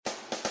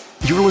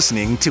You're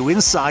listening to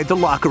Inside the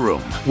Locker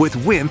Room with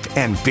Wimp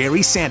and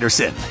Barry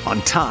Sanderson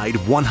on Tide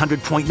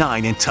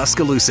 100.9 in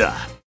Tuscaloosa.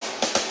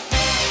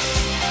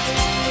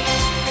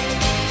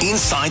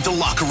 Inside the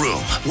Locker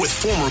Room with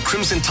former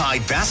Crimson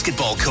Tide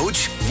basketball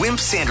coach Wimp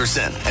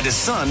Sanderson and his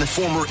son,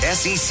 former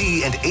SEC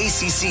and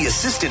ACC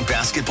assistant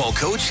basketball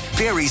coach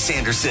Barry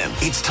Sanderson.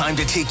 It's time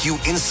to take you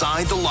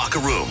inside the locker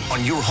room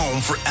on your home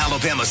for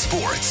Alabama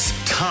sports.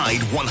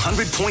 Tide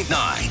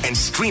 100.9 and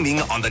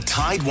streaming on the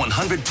Tide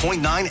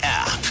 100.9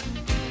 app.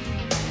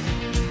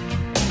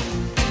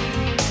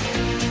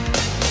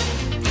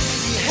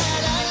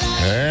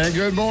 And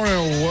good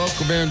morning.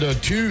 Welcome into a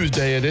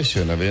Tuesday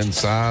edition of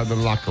Inside the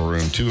Locker Room.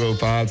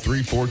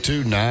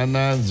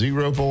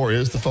 205-342-9904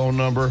 is the phone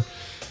number.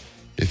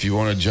 If you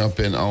want to jump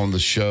in on the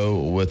show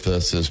with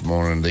us this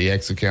morning, the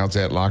X account's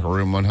at Locker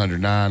Room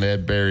 109,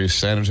 at Barry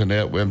Sanderson,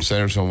 at Wimp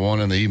Sanderson 1,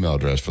 and the email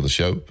address for the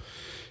show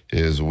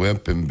is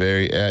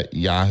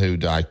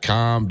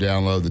wimpandbarry@yahoo.com.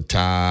 Download the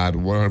Tide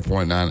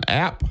 100.9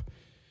 app.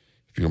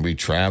 If you're going to be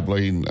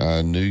traveling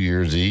New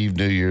Year's Eve,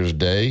 New Year's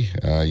Day,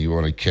 you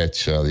want to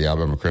catch the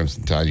Alabama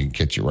Crimson Tide, you can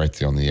catch it right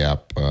there on the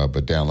app,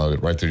 but download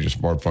it right there on your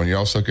smartphone. You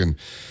also can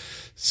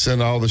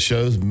send all the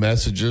show's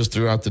messages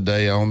throughout the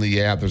day on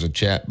the app. There's a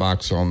chat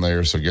box on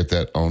there, so get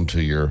that onto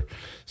your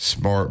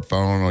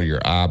smartphone or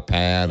your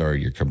iPad or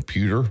your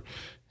computer,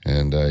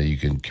 and you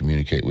can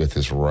communicate with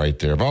us right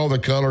there. Of all the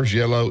colors,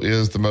 yellow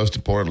is the most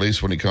important, at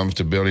least when it comes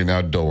to building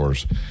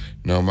outdoors.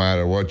 No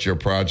matter what your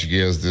project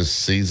is this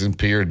season,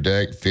 pier,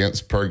 deck,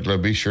 fence, pergola,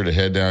 be sure to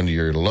head down to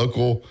your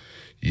local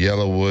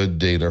Yellowwood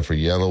dealer for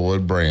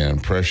Yellowwood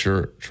brand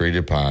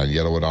pressure-treated pine.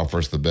 Yellowwood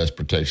offers the best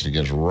protection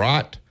against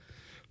rot,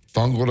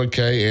 fungal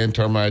decay, and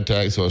termite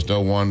attacks, so it's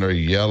no wonder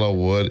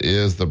Yellowwood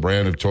is the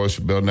brand of choice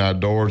for building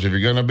outdoors. If you're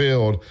going to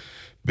build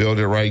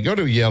it right. Go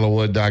to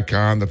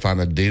yellowwood.com to find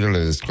the dealer that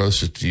is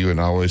closest to you,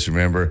 and always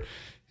remember,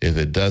 if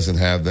it doesn't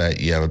have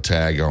that yellow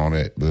tag on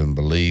it, then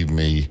believe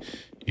me,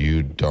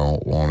 you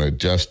don't want it.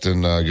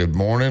 Justin, good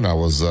morning. I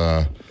was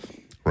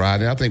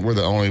riding. I think we're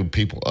the only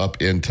people up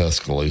in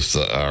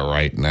Tuscaloosa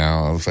right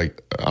now. It's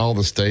like all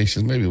the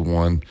stations, maybe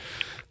one.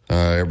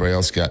 Everybody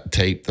else got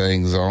tape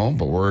things on,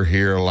 but we're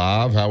here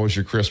live. How was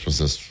your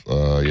Christmas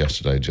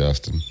yesterday,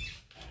 Justin?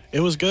 It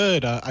was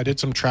good. I did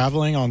some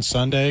traveling on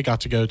Sunday,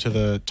 got to go to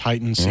the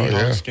Titans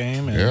Seahawks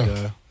game,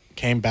 and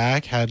came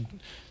back, had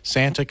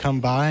Santa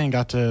come by, and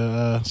got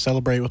to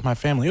celebrate with my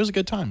family. It was a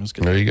good time. It was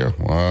good. There you go.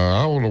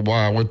 I don't know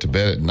why I went to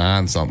bed at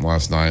 9-something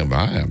last night, but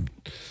I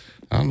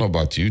don't know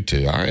about you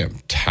two. I am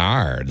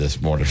tired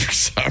this morning for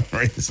some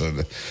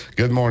reason.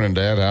 Good morning,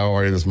 Dad. How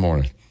are you this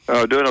morning?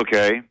 Doing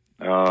okay.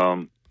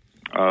 A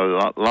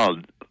lot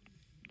of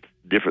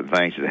different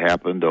things that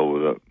happened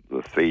over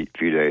the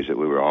few days that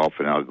we were off,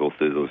 and I'll go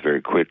through those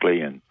very quickly,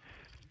 and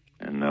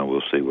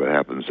we'll see what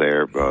happens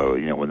there.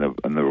 When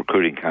the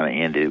recruiting kind of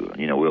ended,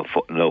 we'll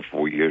know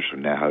 4 years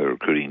from now how the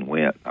recruiting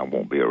went. I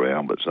won't be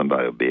around, but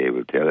somebody will be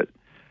able to tell it.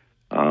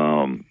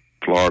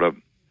 Florida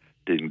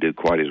didn't do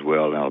quite as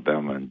well.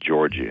 Alabama and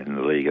Georgia in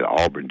the league.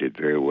 Auburn did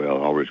very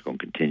well. Auburn's going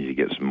to continue to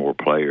get some more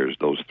players.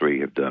 Those three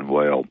have done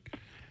well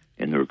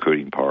in the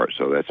recruiting part,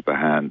 so that's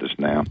behind us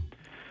now.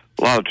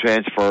 A lot of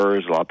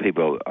transfers, a lot of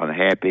people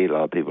unhappy, a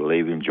lot of people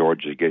leaving.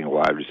 Georgia's getting a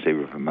wide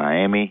receiver from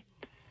Miami.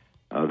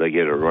 They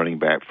get a running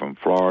back from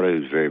Florida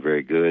who's very,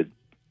 very good.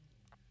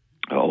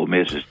 Ole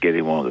Miss is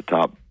getting one of the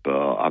top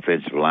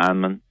offensive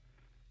linemen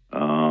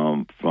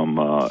from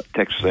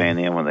Texas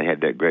A&M when they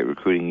had that great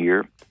recruiting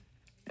year.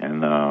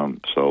 And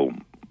so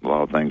a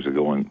lot of things are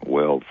going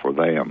well for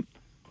them.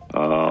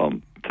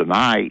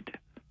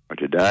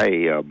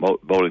 Today,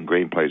 Bowling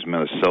Green plays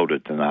Minnesota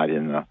tonight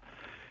in the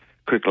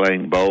Quick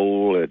Lane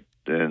Bowl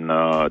and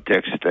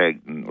Texas Tech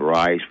and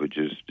Rice, which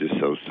is just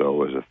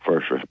so-so, as a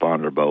first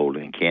responder bowl,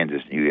 in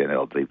Kansas and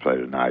UNLV play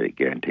tonight at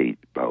Guaranteed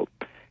Bowl.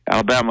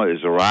 Alabama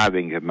is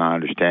arriving, in my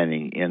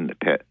understanding, in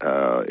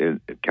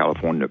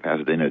California,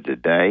 Pasadena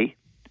today,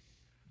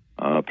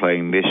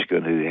 playing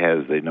Michigan, who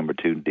has the number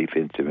 2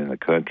 defensive in the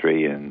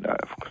country and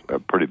a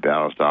pretty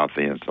balanced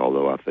offense,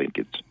 although I think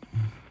it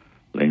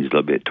leans a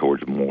little bit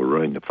towards more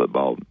running the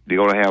football.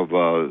 You're going to have,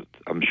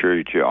 I'm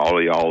sure, all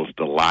of y'all's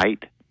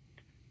delight.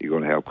 You're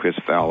going to have Chris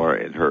Fowler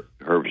and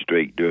Herb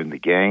Streak doing the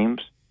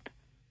games.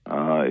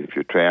 If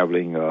you're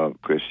traveling,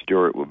 Chris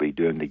Stewart will be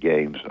doing the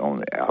games on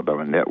the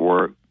Alabama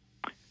Network.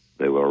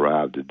 They will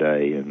arrive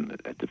today,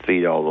 and to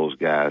feed all those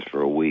guys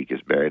for a week,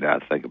 as Barry and I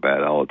think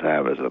about it all the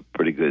time, is a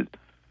pretty good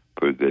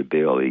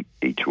deal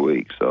each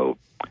week. So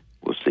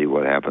we'll see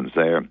what happens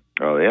there.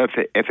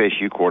 The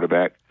FSU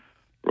quarterback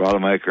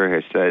Rodemaker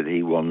has said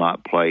he will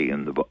not play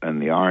in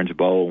the Orange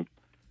Bowl,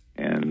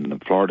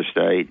 and Florida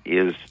State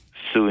is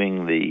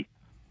suing the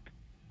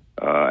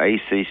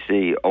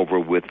ACC over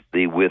with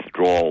the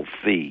withdrawal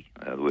fee.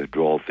 The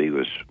withdrawal fee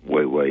was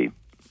way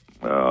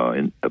up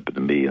in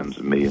the millions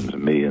and millions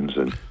and millions,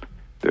 and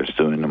they're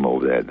suing them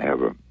over that and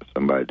have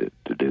somebody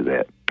to do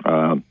that.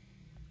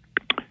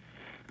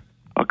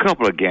 A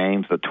couple of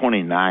games. The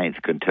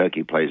 29th,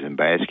 Kentucky plays in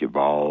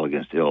basketball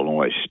against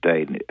Illinois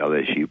State, and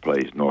LSU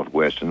plays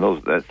Northwestern.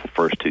 That's the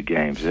first two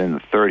games. And then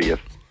the 30th,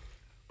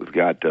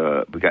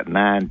 we've got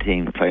 9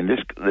 teams playing.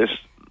 This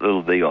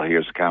little deal here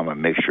is kind of a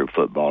mixture of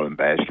football and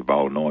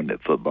basketball, knowing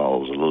that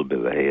football is a little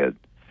bit ahead.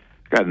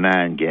 We've got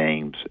 9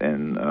 games,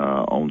 and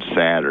on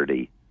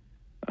Saturday,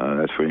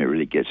 that's when it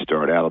really gets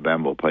started.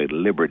 Alabama will play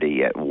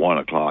Liberty at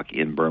 1:00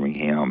 in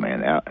Birmingham,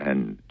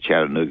 and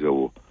Chattanooga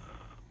will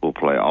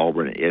play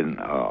Auburn at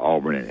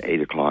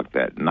 8:00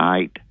 that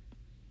night.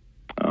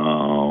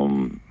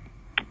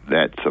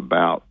 That's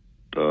about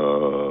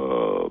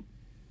all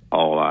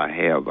I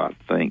have, I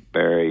think,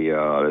 Barry.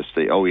 Let's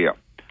see. Oh, yeah.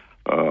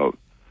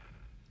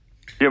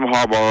 Jim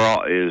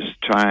Harbaugh is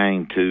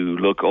trying to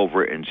look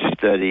over and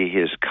study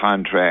his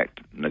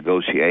contract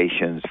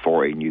negotiations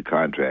for a new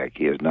contract.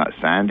 He has not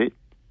signed it,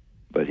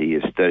 but he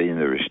is studying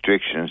the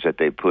restrictions that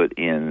they put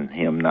in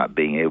him not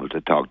being able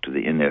to talk to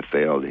the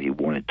NFL that he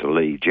wanted to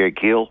leave. Jerry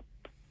Kill,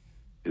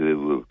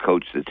 who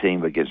coached the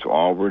team against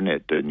Auburn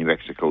at New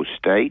Mexico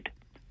State,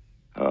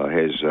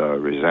 has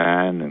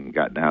resigned and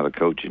gotten out of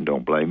coaching.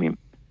 Don't blame him.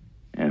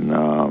 And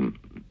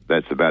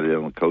that's about it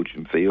on the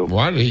coaching field.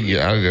 Why did he?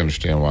 I don't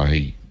understand why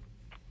he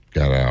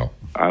got out.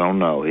 I don't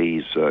know.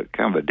 He's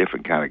kind of a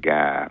different kind of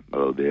guy a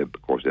little bit.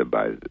 Of course,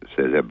 everybody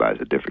says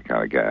everybody's a different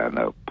kind of guy. I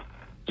know.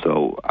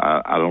 So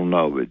I don't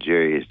know, but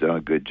Jerry has done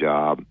a good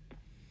job,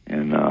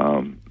 and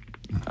I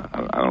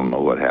don't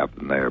know what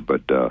happened there,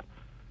 but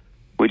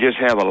we just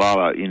have a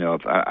lot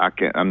of,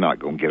 I'm not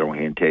going to get on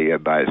here and tell you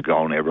everybody's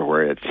gone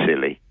everywhere. It's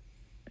silly,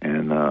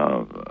 and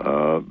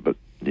but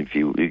if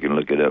you can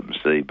look it up and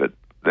see, but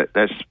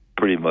that's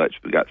pretty much.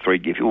 We got 3.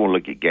 If you want to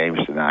look at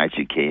games tonight,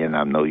 you can.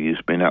 I'm no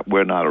use.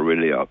 We're not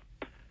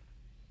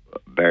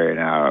Barry and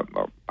I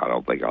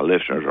don't think our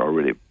listeners are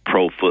really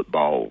pro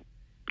football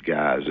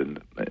guys, and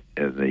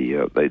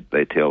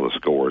they tell the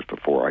scores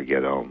before I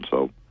get on.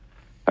 So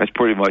that's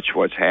pretty much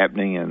what's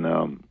happening, and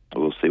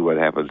we'll see what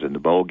happens in the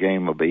bowl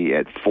game. Will be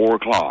at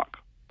 4:00.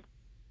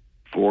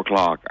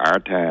 4:00 our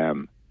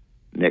time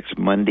next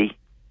Monday.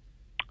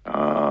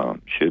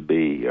 Should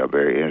be a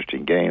very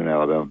interesting game.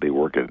 Alabama will be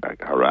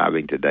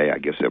arriving today. I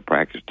guess they'll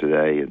practice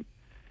today, and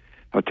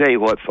I'll tell you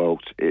what,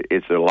 folks,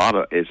 it's a lot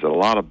of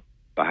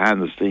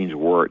behind the scenes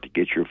work to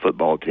get your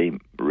football team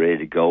ready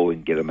to go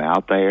and get them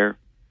out there.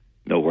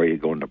 Know where you're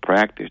going to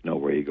practice, know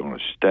where you're going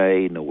to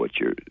stay, know what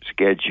your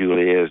schedule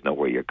is, know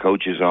where your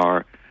coaches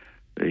are.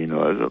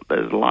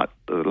 There's a lot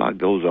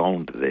goes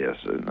on to this,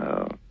 and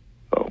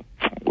so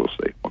we'll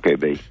see. Okay,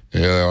 B.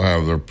 Yeah, they'll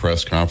have their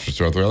press conference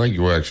throughout there. I think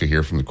you'll actually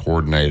hear from the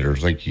coordinators.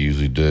 I think you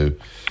usually do.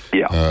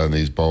 Yeah. In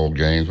these bowl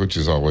games, which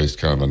is always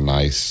kind of a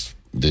nice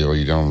deal.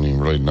 You don't even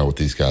really know what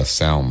these guys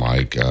sound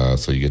like,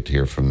 so you get to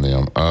hear from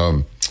them.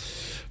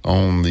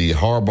 On the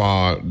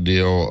Harbaugh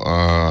deal,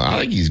 I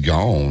think he's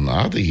gone.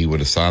 I think he would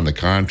have signed the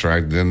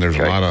contract. Then there's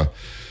a lot of,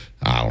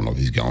 I don't know if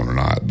he's gone or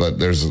not, but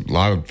there's a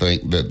lot of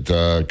things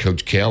that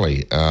Coach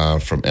Kelly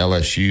from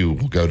LSU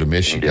will go to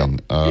Michigan.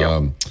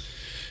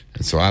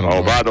 And so I don't know.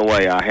 Oh, by the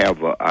way, I have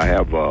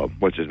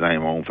what's his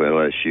name on for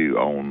LSU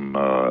on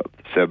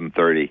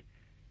 7:30.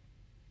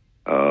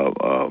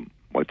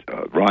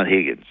 Ron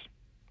Higgins.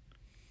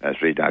 That's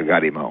the reason I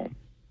got him on.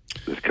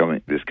 This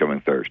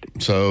coming Thursday.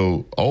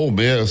 So Ole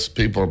Miss,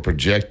 people are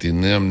projecting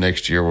them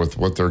next year with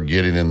what they're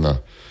getting in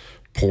the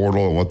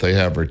portal and what they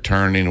have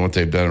returning and what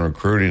they've done in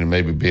recruiting, and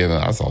maybe being.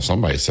 I thought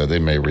somebody said they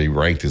may be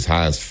ranked as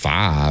high as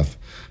 5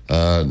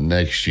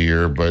 next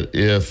year. But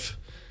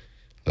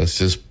let's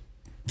just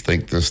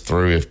think this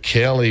through. If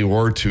Kelly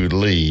were to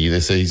leave, they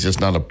say he's just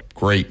not a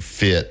great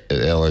fit at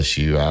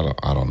LSU.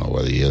 I don't know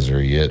whether he is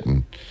or yet.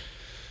 And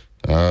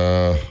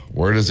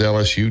where does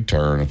LSU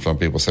turn? Some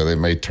people say they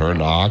may turn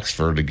to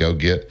Oxford to go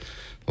get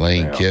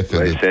Lane Kiffin.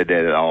 They said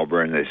that at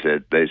Auburn. They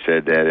said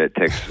that at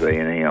Texas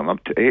A&M.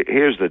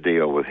 Here's the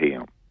deal with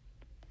him,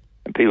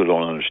 and people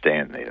don't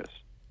understand this.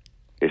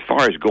 As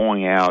far as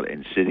going out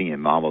and sitting in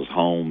mama's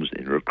homes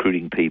and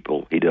recruiting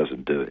people, he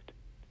doesn't do it.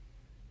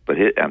 But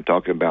I'm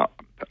talking about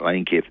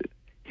Lane Kiffin.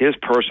 His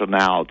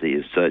personality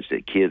is such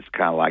that kids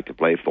kind of like to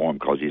play for him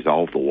because he's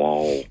off the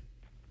wall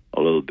a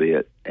little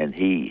bit, and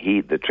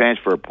the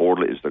transfer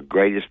portal is the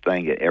greatest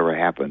thing that ever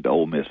happened to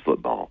Ole Miss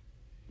football.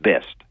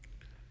 Best,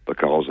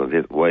 because of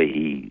the way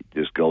he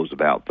just goes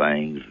about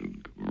things,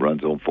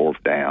 runs on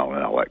 4th down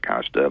and all that kind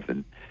of stuff,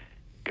 and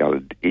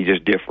he's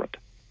just different.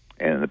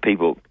 And the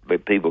people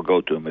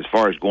go to him. As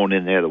far as going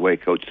in there the way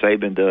Coach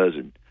Saban does,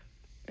 and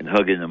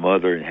hugging the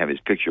mother and have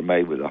his picture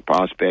made with a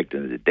prospect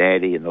and the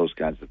daddy and those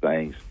kinds of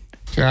things.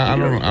 Yeah, I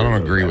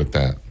don't agree with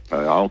that.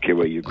 I don't care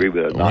whether you agree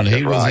with it or not. When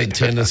he was at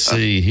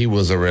Tennessee, he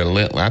was a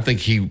relentless. I think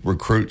he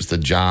recruits the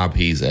job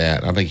he's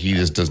at. I think he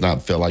just does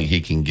not feel like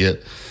he can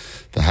get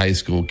the high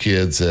school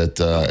kids at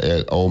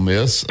Ole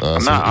Miss.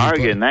 I'm not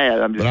arguing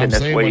that. I'm just saying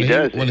that's the way he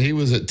does it. When he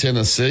was at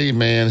Tennessee,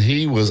 man,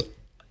 he was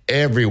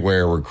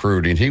everywhere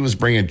recruiting. He was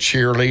bringing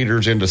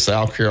cheerleaders into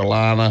South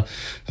Carolina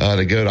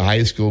to go to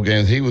high school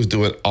games. He was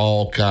doing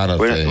all kind of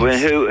things.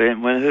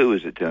 When who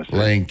was at Tennessee?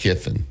 Lane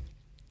Kiffin.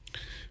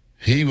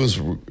 He was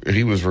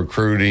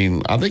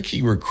recruiting. I think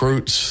he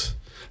recruits.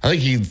 I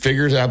think he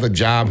figures out the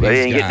job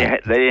they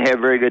didn't have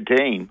a very good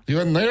team. He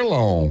wasn't there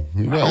long.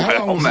 It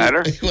don't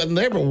matter. He wasn't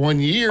there but 1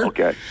 year.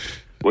 Okay.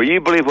 Well,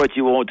 you believe what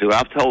you want to.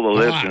 I've told the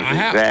listeners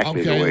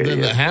exactly the way it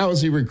is. How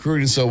is he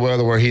recruiting so well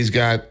to where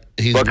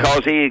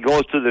because he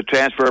goes to the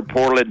transfer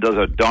portal and does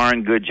a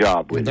darn good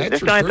job with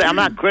it. I'm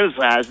not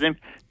criticizing him.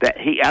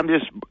 I'm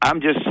just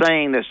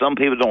saying that some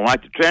people don't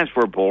like the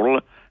transfer portal.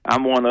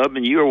 I'm one of them,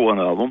 and you're one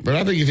of them. But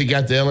I think if he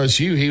got to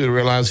LSU, he would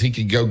realize he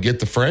could go get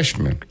the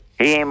freshman.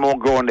 He ain't more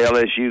going to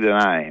LSU than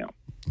I am.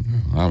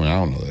 I mean, I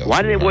don't know that.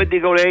 Why did he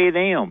go to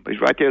A&M? He's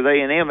right there with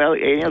A&M.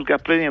 A&M's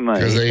got plenty of money.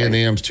 Because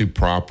A&M's too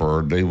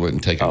proper. They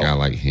wouldn't take a guy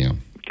like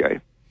him. Okay.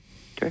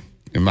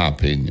 In my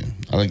opinion,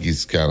 I think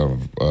he's kind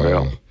of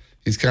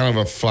he's kind of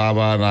a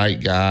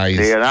fly-by-night guy.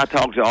 And I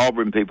talked to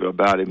Auburn people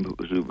about him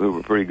who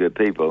were pretty good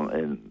people,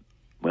 and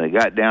when it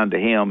got down to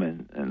him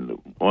and the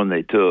one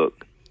they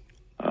took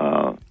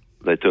the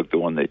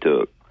one they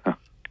took.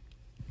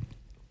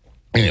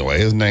 Anyway,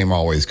 his name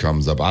always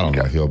comes up. I don't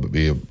know if he'll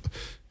be. It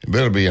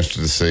better be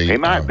interesting to see. He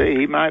might be.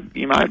 He might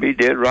be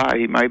dead right.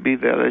 He might be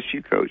the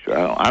LSU coach.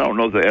 I don't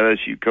know if the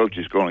LSU coach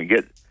is going to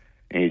get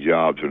any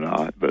jobs or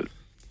not. But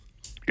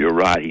you're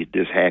right. He's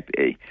just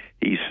happy.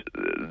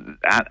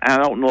 I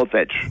don't know if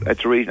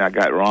that's the reason I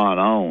got Ron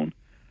on.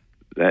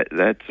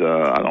 That's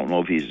I don't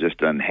know if he's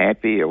just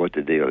unhappy or what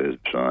the deal is,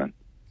 son.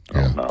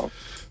 I don't know.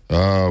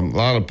 A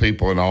lot of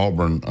people in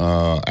Auburn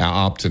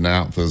opting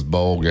out for this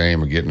bowl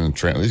game or getting in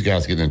these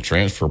guys getting in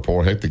transfer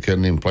portal. Heck, they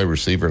couldn't even play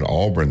receiver at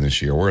Auburn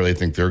this year. Where do they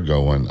think they're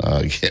going?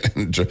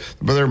 But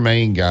their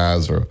main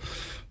guys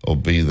will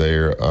be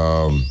there.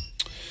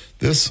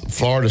 This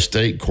Florida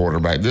State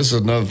quarterback, this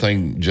is another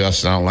thing,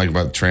 Justin, I don't like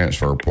about the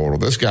transfer portal.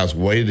 This guy's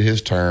waited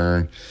his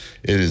turn.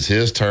 It is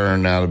his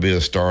turn now to be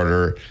a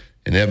starter.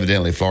 And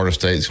evidently, Florida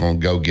State's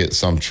going to go get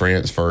some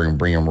transfer and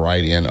bring him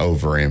right in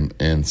over him.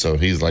 And so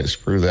he's like,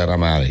 screw that,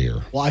 I'm out of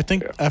here. Well, I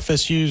think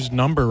FSU's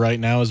number right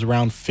now is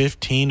around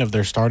 15 of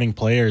their starting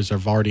players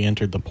have already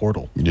entered the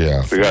portal.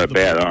 Yeah. We got a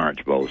bad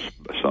Orange Bowl,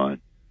 son.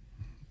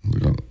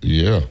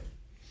 Yeah.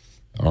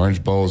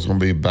 Orange Bowl is going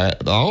to be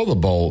bad. All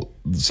the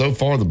so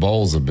far the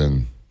bowls have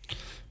been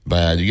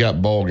bad. You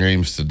got bowl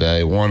games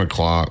today, 1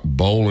 o'clock,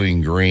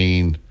 Bowling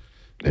Green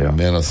in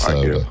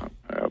Minnesota.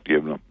 I'll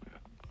give them.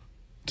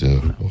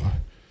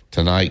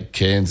 Tonight,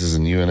 Kansas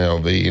and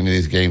UNLV. Any of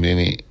these games?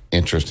 Any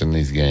interest in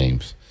these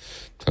games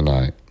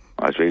tonight?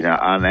 I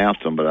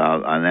announced them, but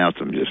I announced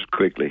them just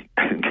quickly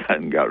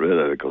and got rid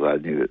of it because I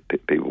knew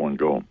that people weren't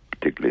going.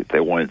 Particularly if they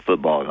wanted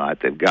football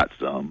tonight, they've got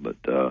some, but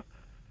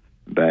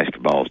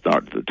basketball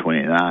starts the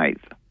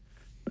 29th.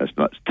 That's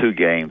not 2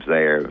 games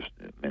there.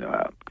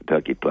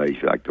 Kentucky plays.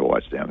 You like to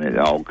watch them. It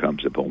all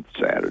comes up on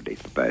Saturday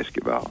for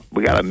basketball.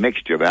 We got a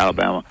mixture of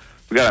Alabama.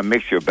 We got a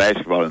mixture of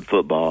basketball and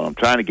football. I'm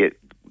trying to get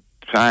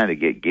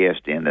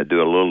guests in to do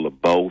a little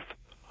of both.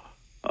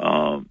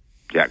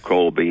 Jack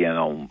Kroll will be in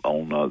on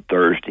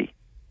Thursday.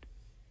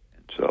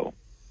 So.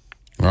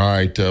 All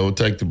right, we'll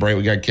take the break.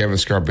 We got Kevin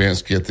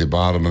Skarbanski at the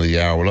bottom of the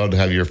hour. We'd love to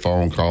have your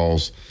phone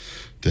calls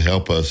to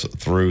help us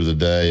through the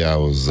day. I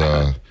was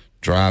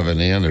driving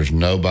in. There's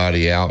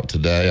nobody out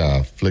today.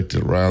 I flicked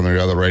it around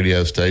the other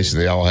radio stations.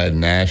 They all had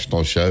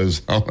national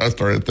shows. I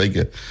started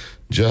thinking,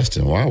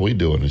 Justin, why are we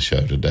doing a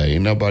show today?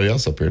 Ain't nobody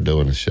else up here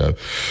doing a show.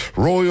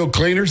 Royal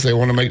Cleaners, they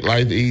want to make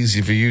life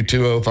easy for you.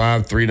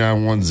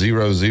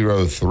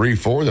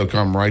 205-391-0034. They'll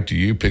come right to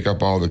you, pick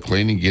up all the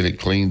cleaning, get it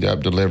cleaned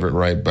up, deliver it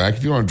right back.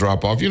 If you want to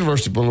drop off,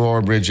 University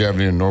Boulevard, Bridge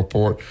Avenue in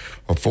Northport,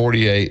 or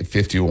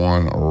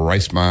 4851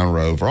 Rice Mine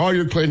Road. For all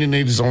your cleaning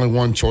needs, there's only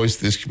one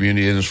choice in this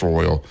community, and it's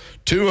Royal.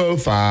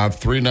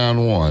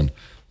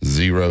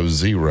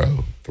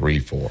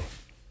 205-391-0034.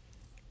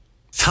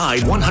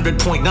 Tide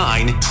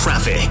 100.9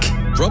 traffic.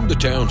 From the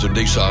Townsend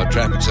Nissan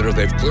Traffic Center,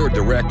 they've cleared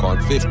the wreck on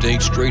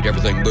 15th Street.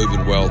 Everything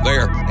moving well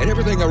there. And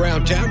everything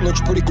around town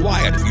looks pretty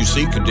quiet. If you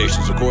see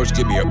conditions, of course,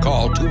 give me a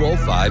call,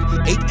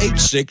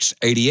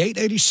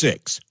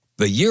 205-886-8886.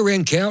 The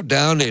year-end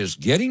countdown is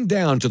getting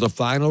down to the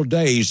final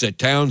days at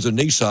Townsend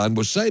Nissan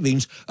with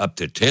savings up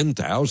to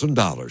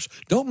 $10,000.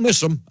 Don't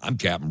miss them. I'm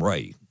Captain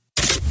Ray.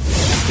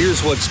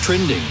 Here's what's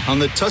trending on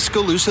the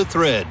Tuscaloosa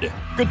Thread.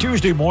 Good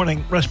Tuesday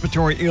morning.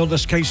 Respiratory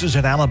illness cases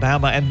in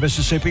Alabama and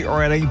Mississippi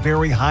are at a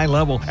very high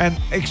level and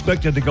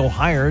expected to go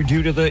higher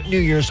due to the New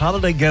Year's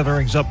holiday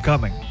gatherings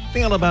upcoming.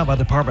 The Alabama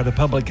Department of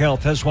Public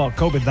Health says while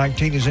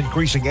COVID-19 is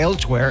increasing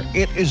elsewhere,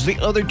 it is the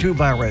other 2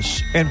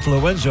 viruses,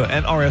 influenza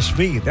and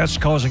RSV, that's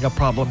causing a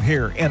problem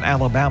here in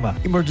Alabama.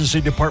 Emergency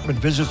department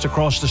visits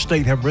across the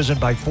state have risen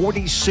by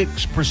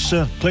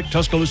 46%. Click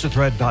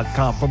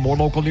TuscaloosaThread.com for more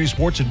local news,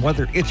 sports, and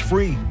weather. It's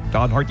free.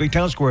 Don Hartley,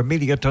 Town Square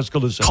Media,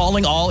 Tuscaloosa.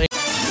 Calling all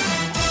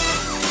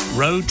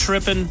road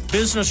tripping,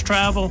 business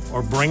travel,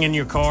 or bringing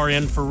your car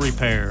in for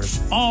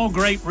repairs. All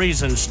great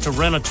reasons to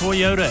rent a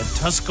Toyota at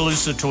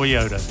Tuscaloosa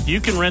Toyota. You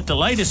can rent the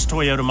latest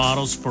Toyota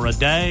models for a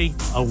day,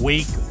 a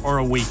week, or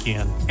a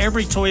weekend.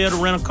 Every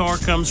Toyota rental-car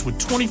comes with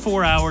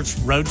 24 hours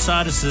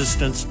roadside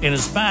assistance and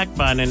is backed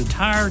by an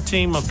entire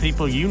team of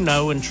people you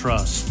know and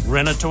trust.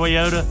 Rent a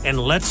Toyota and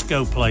let's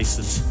go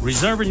places.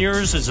 Reserving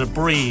yours is a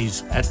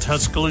breeze at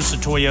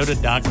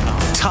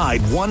TuscaloosaToyota.com.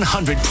 Tide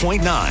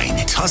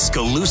 100.9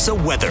 Tuscaloosa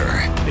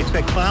weather.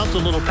 Expect clouds, a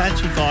little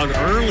patchy fog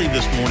early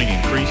this morning,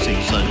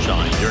 increasing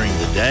sunshine during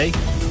the day.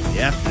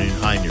 The afternoon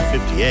high near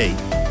 58.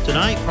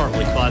 Tonight,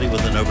 partly cloudy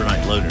with an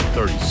overnight low near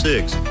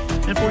 36.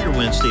 And for your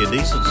Wednesday, a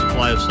decent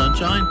supply of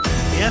sunshine.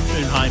 The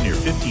afternoon high near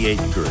 58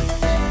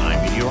 degrees.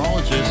 I'm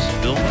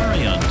meteorologist Bill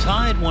Murray on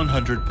Tide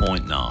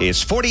 100.9.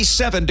 It's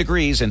 47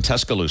 degrees in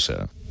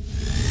Tuscaloosa.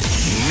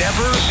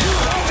 Never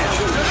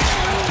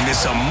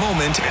miss a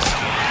moment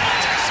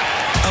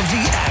of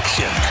the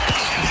action.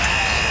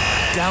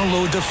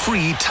 Download the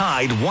free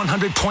Tide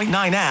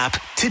 100.9 app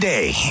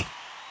today.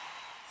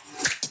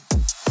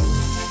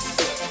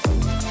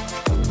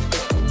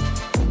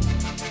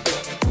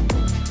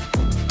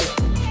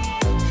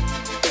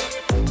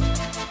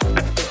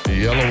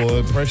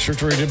 Yellowwood pressure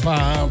treated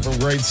pine from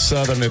Great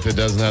Southern. If it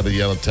doesn't have the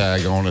yellow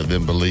tag on it,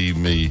 then believe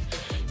me,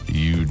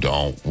 you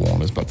don't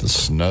want it. It's about to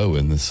snow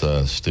in this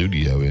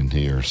studio in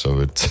here, so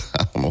it's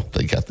I don't know if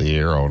they got the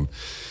air on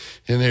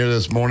in here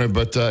this morning.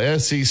 But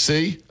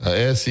SEC,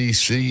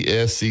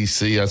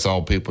 that's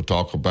all people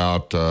talk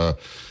about.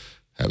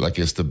 Like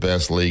it's the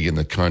best league in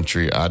the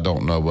country. I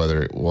don't know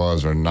whether it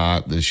was or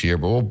not this year,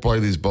 but we'll play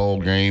these bowl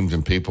games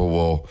and people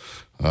will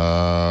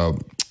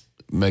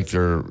make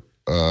their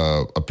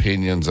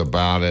opinions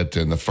about it.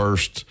 And the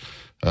first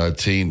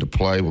team to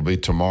play will be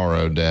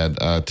tomorrow, Dad.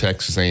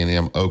 Texas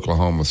A&M,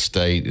 Oklahoma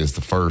State is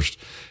the first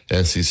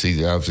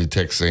SEC. Obviously,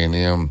 Texas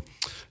A&M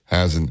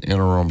has an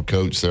interim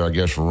coach there, I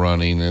guess,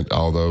 running it,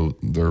 although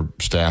their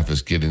staff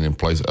is getting in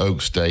place.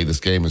 Oak State, this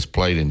game is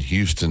played in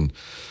Houston,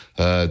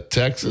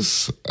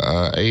 Texas.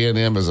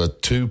 A&M is a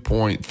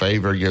 2-point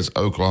favorite against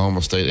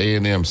Oklahoma State.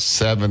 A&M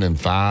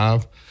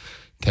 7-5.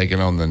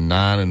 Taking on the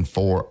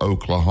 9-4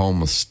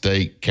 Oklahoma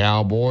State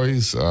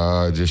Cowboys.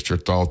 Just your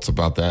thoughts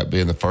about that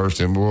being the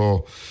first. And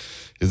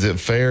is it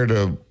fair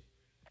to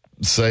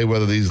say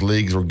whether these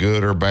leagues were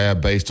good or bad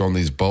based on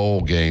these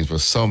bowl games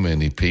with so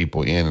many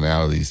people in and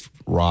out of these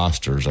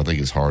rosters? I think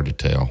it's hard to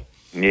tell.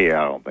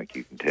 Yeah, I don't think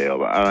you can tell.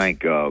 But I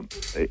think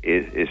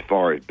as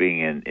far as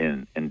being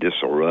in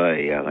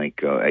disarray, I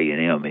think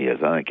A&M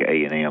is. I think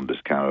A&M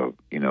is kind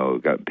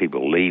of, got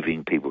people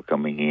leaving, people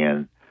coming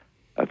in.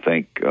 I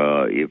think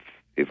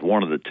if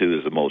one of the two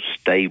is the most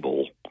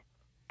stable,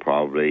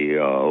 probably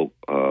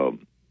Oklahoma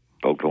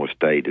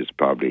State has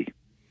probably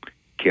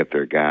kept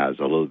their guys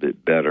a little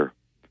bit better.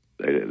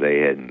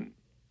 They hadn't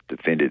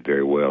defended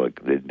very well.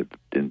 They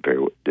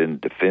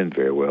didn't defend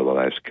very well the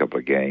last couple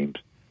of games.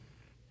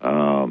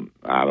 I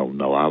don't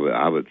know.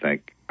 I would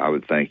think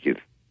if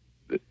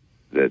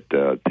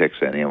that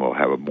Texas A&M will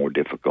have a more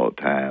difficult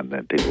time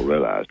than people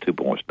realize. 2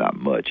 points not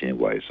much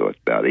anyway, so it's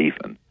about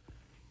even.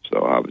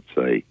 So I would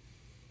say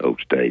Oak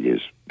State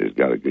has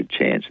got a good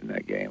chance in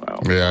that game.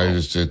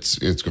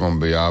 It's going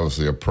to be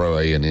obviously a pro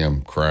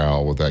A&M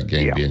crowd with that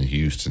game being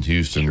Houston.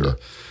 Sure. The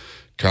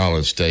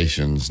College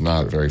Station's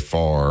not very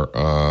far,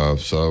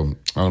 so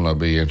I don't know. It'll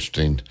be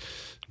interesting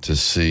to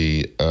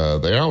see.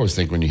 They always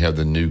think when you have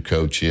the new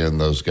coach in,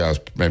 those guys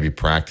maybe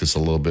practice a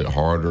little bit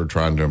harder,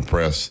 trying to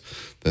impress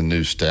the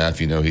new staff.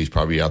 He's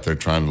probably out there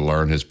trying to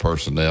learn his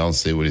personnel and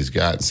see what he's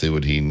got and see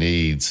what he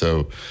needs.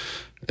 So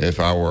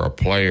if I were a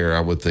player, I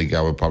would think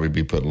I would probably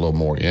be putting a little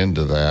more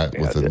into that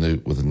with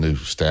the new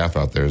staff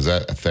out there. Is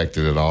that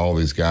affected at all,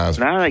 these guys?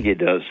 No, I think it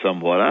does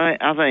somewhat.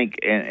 I think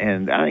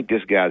I think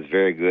this guy's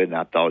very good, and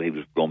I thought he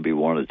was going to be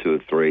one of the 2 or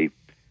 3.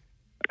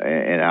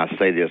 And I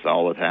say this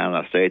all the time,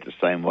 and I say it the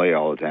same way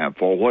all the time.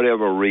 For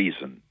whatever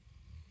reason,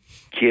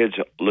 kids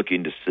are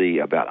looking to see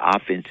about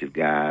offensive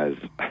guys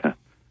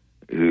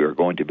who are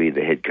going to be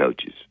the head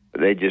coaches.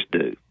 They just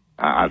do,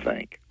 I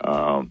think.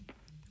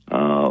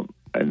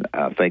 And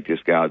I think this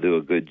guy will do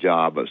a good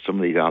job. But some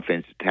of these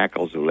offensive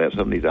tackles have left.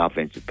 Some of these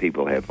offensive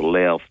people have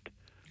left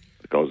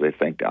because they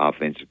think the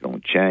offense is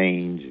going to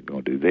change, it's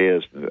going to do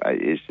this.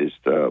 It's just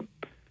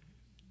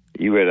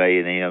you at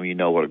A&M, you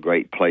know what a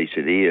great place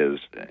it is,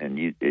 and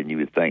you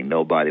would think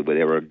nobody would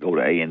ever go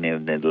to A&M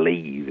and then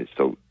leave. It's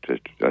that's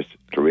a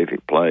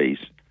terrific place.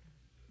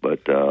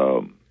 But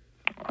I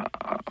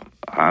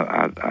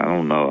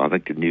don't know. I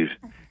think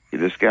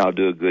this guy will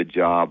do a good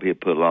job. He'll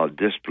put a lot of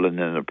discipline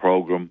in the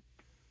program.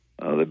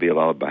 There'll be a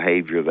lot of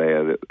behavior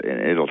there,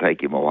 and it'll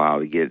take him a while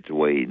to get it to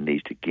where he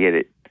needs to get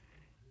it.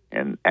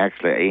 And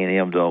actually,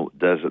 A&M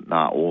does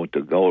not want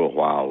to go a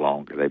while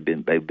longer.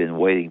 They've been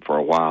waiting for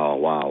a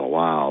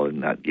while, and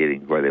not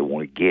getting where they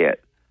want to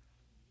get.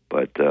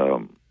 But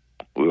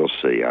we'll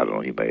see. I don't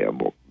know. You may have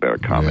better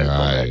comments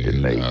on that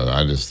than me.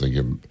 I just think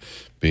it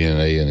being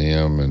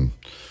A&M, and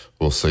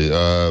we'll see.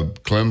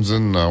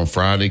 Clemson on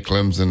Friday.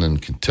 Clemson and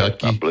Kentucky.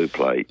 That's my blue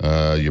plate.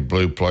 Your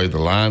blue plate. The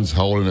line's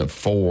holding at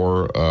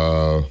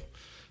 4.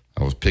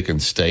 I was picking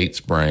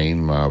State's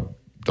brain. My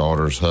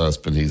daughter's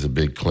husband, he's a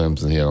big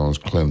Clemson. He owns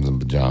Clemson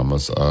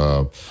pajamas.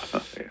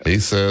 He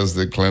says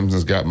that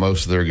Clemson's got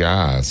most of their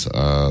guys.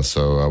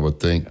 So I would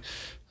think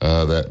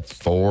that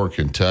 4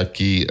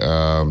 Kentucky,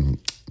 I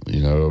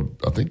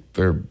think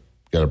they're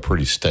got a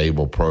pretty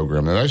stable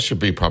program. And that should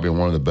be probably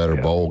one of the better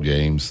bowl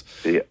games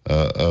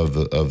of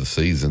the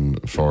season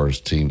as far as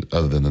teams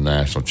other than the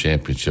national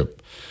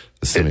championship,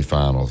 the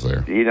semifinals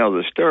there. You know,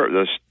 the stir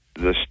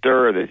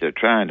that they're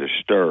trying to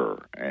stir,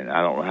 and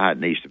I don't know how it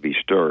needs to be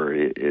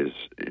stirred, is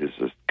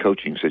the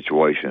coaching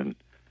situation,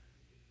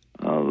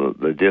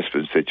 the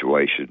discipline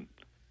situation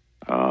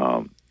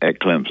at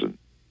Clemson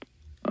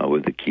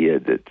with the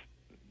kid that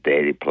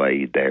daddy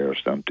played there or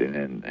something,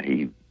 and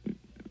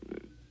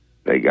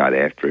they got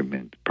after him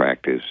in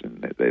practice,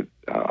 and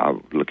I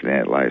was looking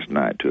at it last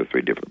night, 2 or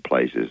 3 different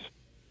places.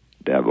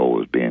 Dabo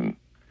was being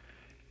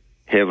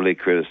heavily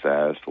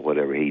criticized for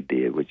whatever he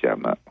did, which I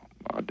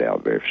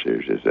doubt very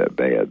serious is that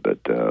bad, but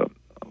a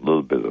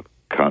little bit of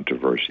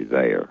controversy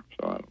there.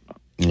 So I don't know.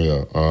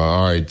 Yeah.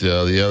 All right.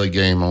 The other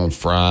game on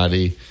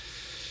Friday,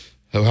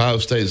 Ohio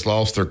State's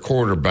lost their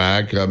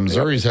quarterback.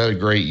 Missouri's had a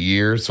great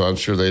year, so I'm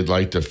sure they'd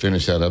like to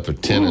finish that up at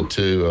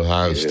 10-2.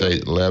 Ohio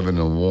State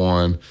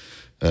 11-1.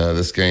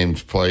 This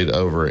game's played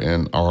over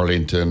in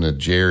Arlington at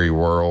Jerry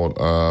World.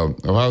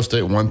 Ohio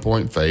State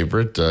 1-point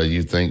favorite.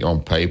 You think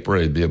on paper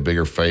it'd be a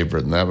bigger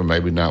favorite than that, but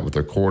maybe not with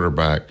their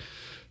quarterback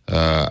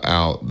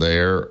out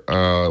there.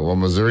 Will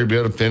Missouri be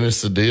able to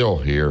finish the deal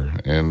here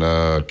and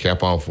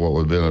cap off what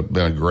would have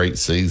been a great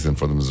season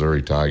for the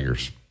Missouri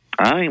Tigers?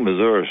 I think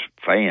Missouri's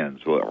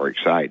fans are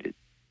excited,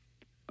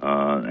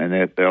 and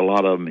there are a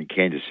lot of them in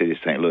Kansas City,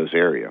 St. Louis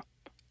area.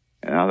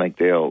 And I think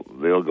they'll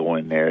go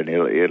in there, and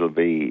it'll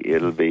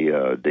be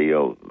a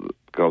deal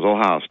because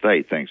Ohio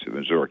State thinks that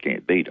Missouri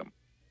can't beat them.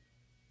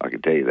 I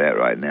can tell you that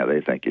right now.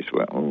 They think we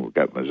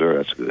got Missouri.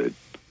 That's good.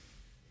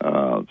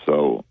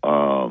 So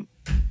I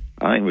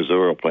think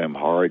Missouri will play them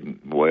hard and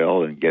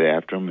well and get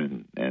after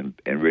them and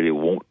really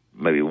want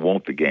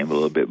the game a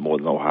little bit more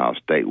than Ohio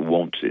State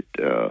wants it.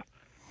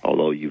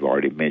 Although you've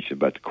already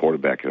mentioned about the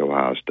quarterback at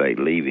Ohio State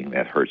leaving,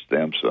 that hurts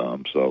them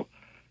some. So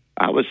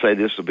I would say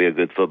this will be a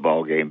good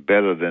football game,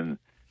 better than,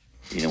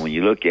 when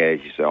you look at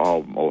it, you say,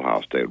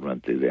 Ohio State will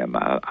run through them.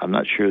 I'm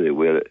not sure they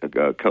will.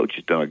 Coach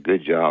has done a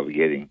good job of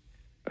getting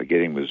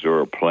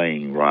Missouri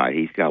playing right.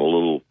 He's got a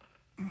little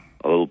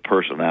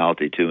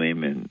personality to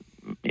him, and,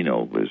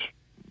 is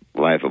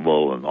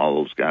laughable and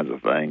all those kinds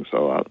of things.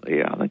 So, I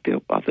think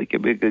it'll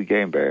be a good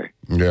game, Barry.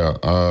 Yeah,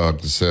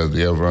 like I said,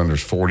 the over-under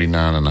is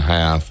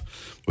 49.5,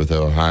 with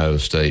Ohio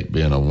State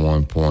being a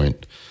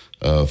 1-point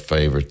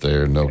favorite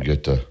there, and they'll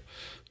get to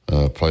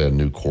play a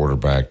new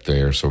quarterback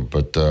there. So,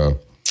 but the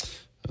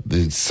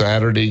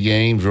Saturday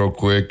games, real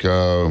quick,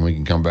 we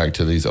can come back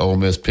to these. Ole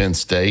Miss, Penn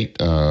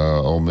State.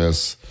 Ole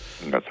Miss.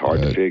 That's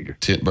hard to figure.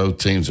 Both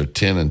teams are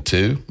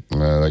 10-2.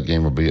 That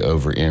game will be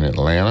over in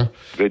Atlanta.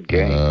 Good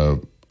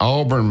game.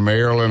 Auburn,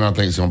 Maryland. I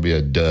think it's going to be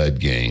a dud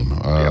game.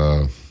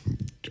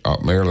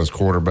 Maryland's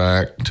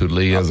quarterback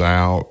Tulia's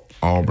out.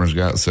 Auburn's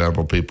got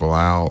several people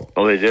out.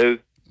 Oh, they do?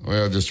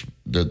 Well, just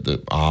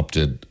the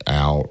opted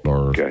out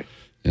or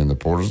in the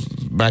portals.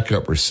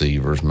 Backup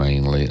receivers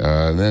mainly.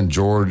 And then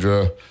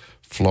Georgia,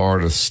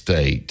 Florida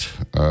State.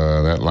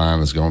 That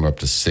line is going up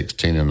to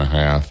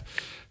 16.5.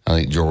 I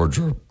think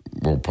Georgia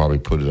will probably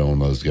put it on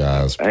those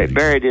guys. Hey,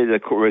 Barry, did the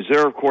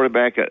reserve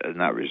quarterback,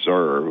 not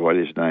reserve, what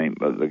is his name,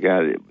 but the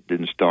guy that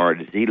didn't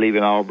start, is he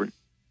leaving Auburn?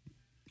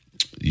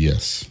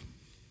 Yes.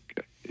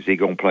 Is he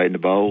going to play in the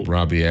bowl?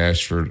 Robbie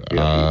Ashford.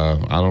 I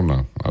don't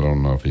know. I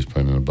don't know if he's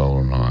playing in the bowl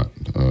or not.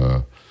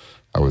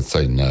 I would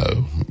say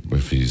no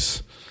if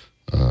he's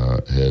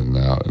heading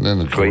out. And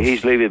then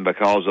he's leaving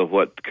because of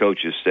what the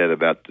coaches said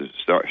about the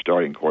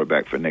starting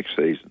quarterback for next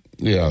season.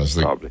 Yeah,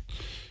 probably.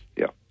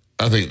 Yeah,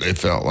 I think they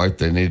felt like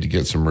they needed to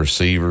get some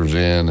receivers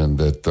in, and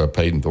that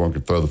Peyton Thorne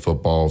could throw the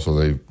football, so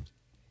they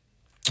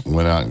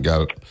went out and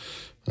got it.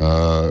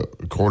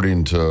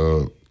 According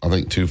to, I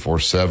think,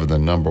 247, the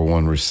number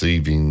one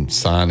receiving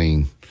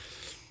signing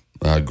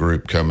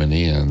group coming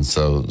in.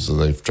 So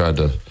they've tried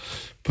to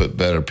put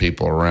better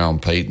people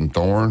around Peyton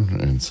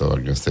Thorne, and so I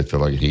guess they feel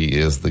like he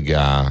is the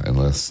guy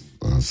unless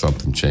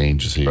something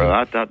changes here. Well,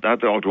 I talked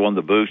to one of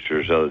the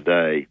boosters the other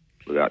day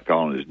without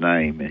calling his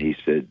name, and he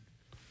said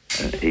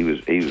he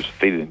was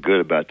feeling good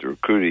about the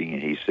recruiting,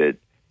 and he said,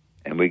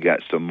 and we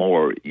got some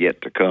more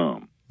yet to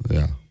come.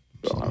 Yeah.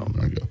 So,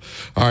 there you go.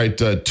 All right,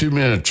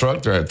 2-minute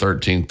truck. They're at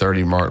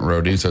 1330 Martin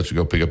Road East. So you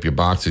go pick up your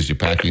boxes, your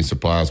packing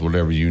supplies,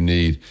 whatever you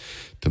need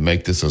to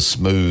make this a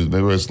smooth.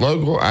 Maybe it's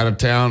local, out of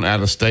town, out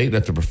of state.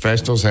 Let the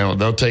professionals handle it.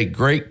 They'll take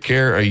great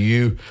care of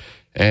you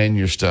and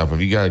your stuff.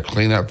 If you got to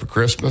clean up for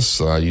Christmas,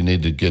 you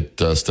need to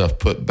get stuff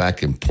put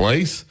back in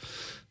place,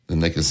 then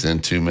they can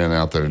send 2 men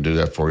out there to do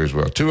that for you as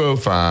well.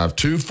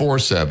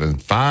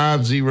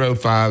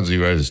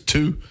 205-247-5050 is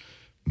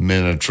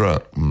 2-minute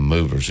truck.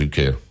 Movers who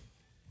care.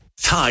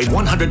 Tide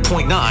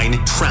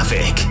 100.9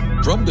 traffic.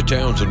 From the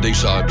Townsend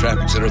Nissan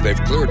Traffic Center,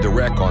 they've cleared the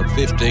wreck on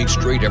 15th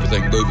Street.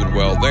 Everything moving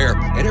well there.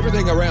 And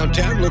everything around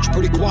town looks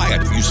pretty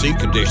quiet. If you see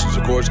conditions,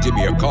 of course, give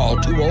me a call,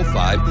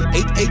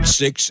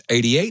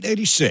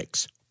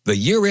 205-886-8886. The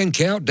year-end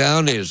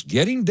countdown is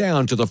getting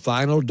down to the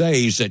final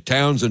days at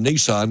Townsend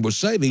Nissan with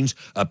savings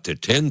up to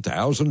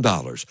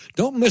 $10,000.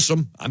 Don't miss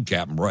them. I'm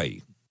Captain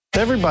Ray.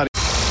 Everybody.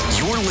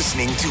 You're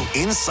listening to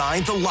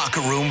Inside the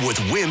Locker Room with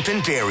Wimp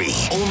and Barry,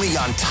 only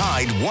on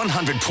Tide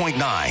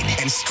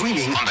 100.9 and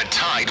streaming on the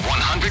Tide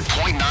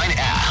 100.9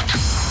 app.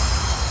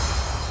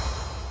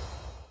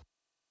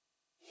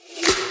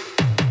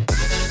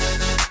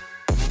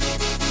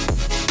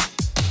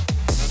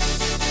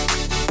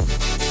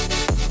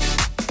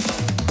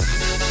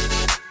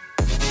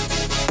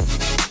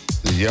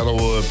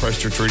 Yellowwood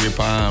pressure treated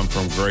pine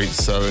from Great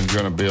Southern.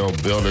 Going to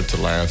build it to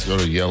last. Go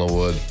to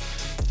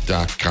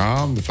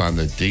yellowwood.com to find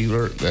the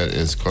dealer that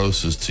is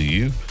closest to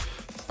you.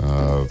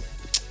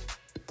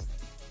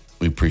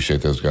 We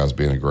appreciate those guys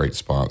being a great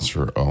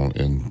sponsor on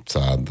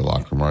Inside the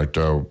Locker Room. Right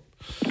there,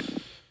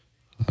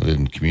 I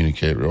didn't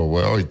communicate real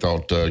well. He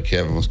thought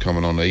Kevin was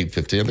coming on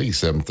 8:15. I think he's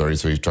 7:30,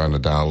 so he's trying to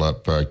dial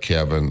up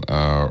Kevin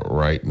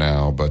right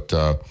now. But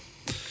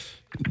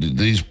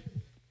these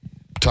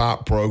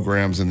top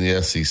programs in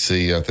the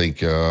SEC, I think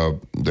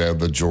they have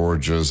the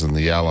Georgias and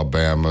the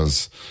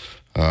Alabamas,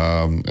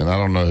 and I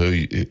don't know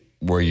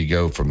where you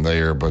go from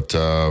there, but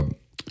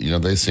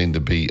they seem to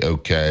be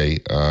okay.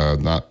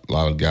 Not a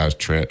lot of guys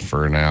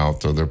transferring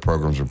out, so their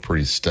programs are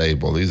pretty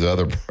stable. These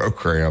other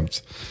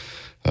programs,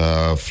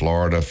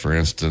 Florida, for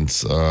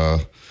instance,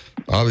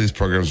 all these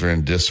programs are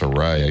in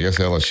disarray. I guess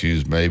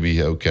LSU's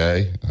maybe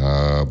okay,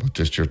 but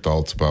just your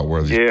thoughts about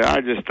where these... Yeah,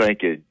 I just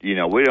think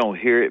we don't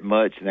hear it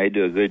much, and they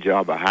do a good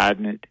job of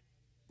hiding it.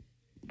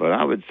 But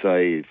I would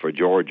say for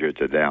Georgia, it's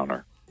a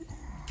downer.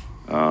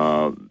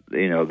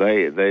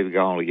 They've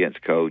gone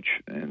against Coach,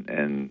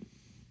 and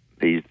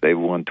they've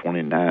won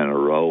 29 in a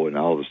row, and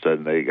all of a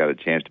sudden they got a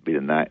chance to be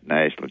the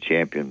national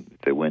champion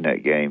if they win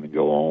that game and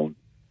go on.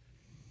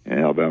 And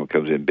Alabama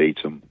comes in and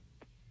beats them.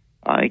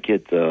 I think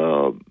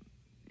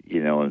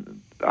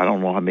I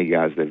don't know how many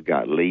guys they've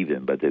got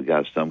leaving, but they've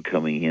got some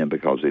coming in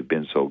because they've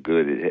been so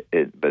good.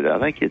 But I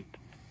think to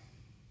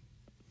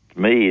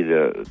me,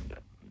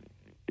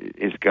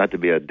 it's got to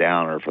be a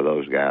downer for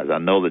those guys. I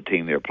know the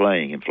team they're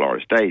playing in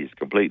Florida State is a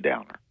complete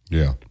downer.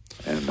 Yeah.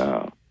 And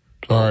all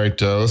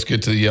right, let's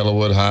get to the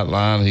Yellowwood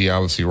hotline. He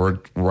obviously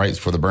writes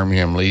for the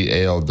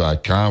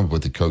BirminghamLeadAL.com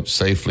with the Coach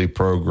Safely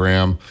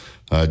program.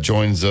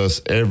 Joins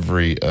us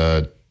every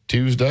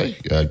Tuesday.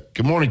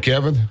 Good morning,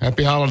 Kevin.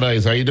 Happy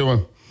holidays. How you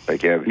doing? Hey,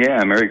 Kevin.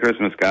 Yeah, Merry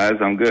Christmas, guys.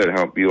 I'm good. I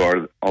hope you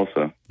are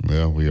also.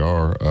 Yeah, we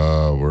are.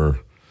 We're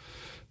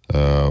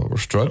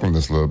struggling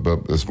this little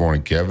bit this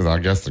morning, Kevin. I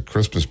guess the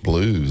Christmas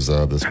blues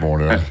this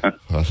morning.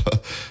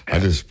 I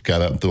just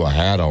got up and threw a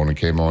hat on and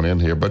came on in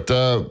here. But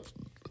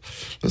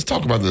let's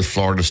talk about this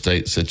Florida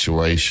State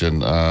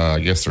situation. I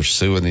guess they're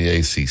suing the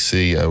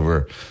ACC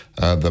over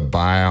the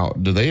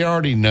buyout. Do they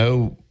already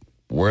know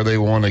where they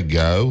want to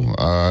go?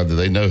 Do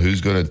they know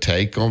who's going to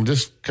take them?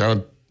 Just kind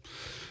of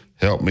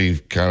help me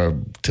kind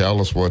of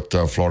tell us what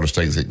Florida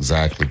State is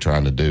exactly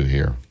trying to do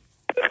here.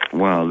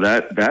 Well,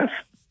 that's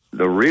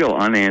the real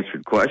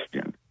unanswered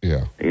question.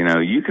 Yeah.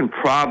 You can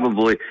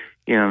probably,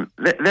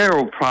 there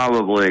will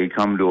probably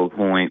come to a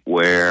point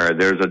where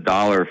there's a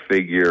dollar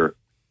figure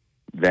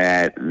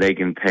that they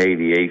can pay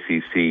the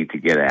ACC to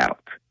get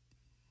out.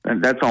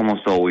 And that's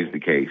almost always the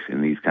case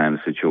in these kind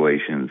of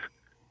situations.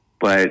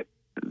 But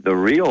the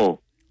real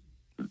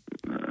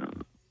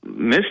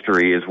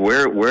mystery is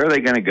where are they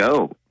going to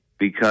go?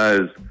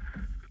 Because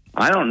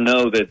I don't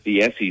know that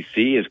the SEC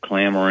is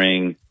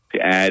clamoring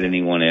to add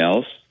anyone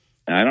else.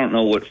 And I don't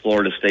know what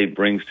Florida State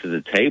brings to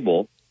the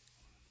table,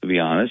 to be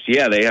honest.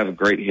 Yeah, they have a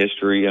great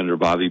history under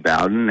Bobby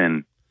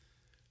Bowden,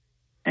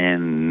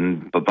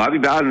 but Bobby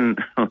Bowden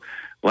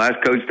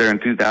last coached there in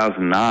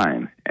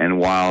 2009. And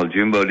while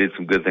Jimbo did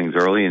some good things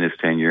early in his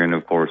tenure, and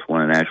of course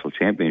won a national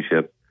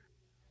championship,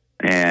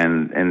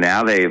 and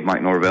now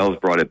Mike Norvell's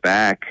brought it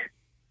back.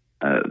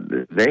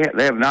 They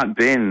have not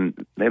been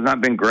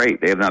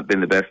great. They have not been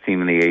the best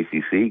team in the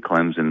ACC.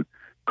 Clemson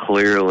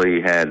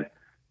clearly had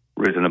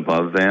risen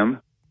above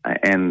them,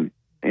 and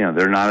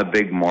they're not a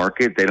big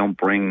market. They don't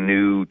bring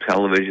new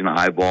television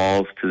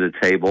eyeballs to the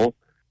table.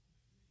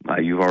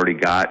 You've already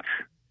got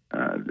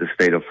the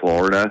state of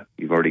Florida.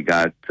 You've already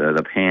got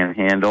the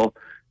Panhandle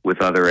with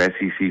other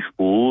SEC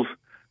schools.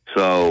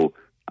 So,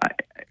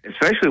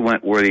 especially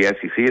where the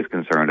SEC is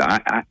concerned,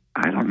 I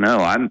don't know.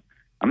 I'm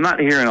not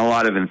hearing a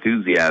lot of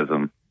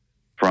enthusiasm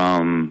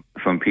from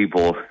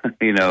people,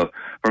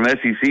 from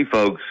SEC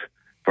folks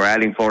for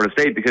adding Florida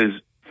State,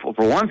 because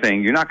for one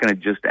thing, you're not going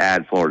to just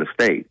add Florida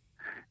State.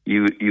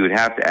 You would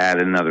have to add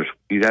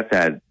you'd have to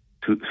add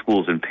two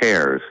schools in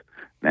pairs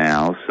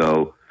now.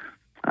 So,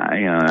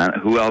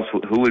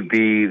 who would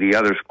be the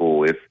other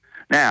school? If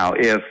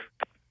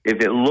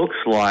it looks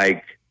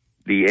like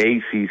the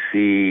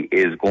ACC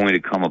is going to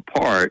come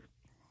apart,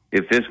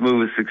 if this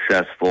move is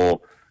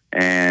successful,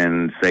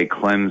 and say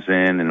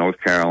Clemson and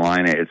North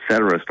Carolina, et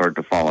cetera, start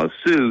to follow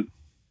suit,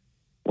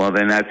 well,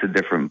 then that's a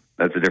different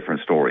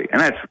story,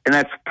 and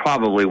that's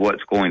probably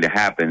what's going to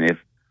happen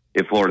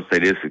if Florida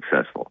State is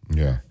successful.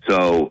 Yeah.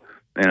 So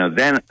but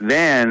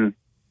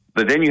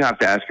then you have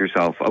to ask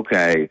yourself,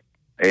 okay,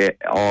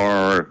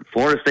 are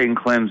Florida State and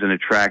Clemson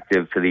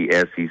attractive to the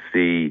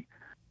SEC?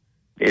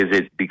 Is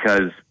it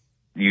because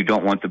you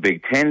don't want the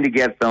Big Ten to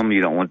get them.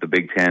 You don't want the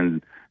Big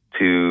Ten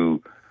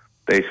to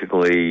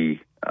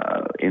basically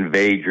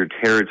invade your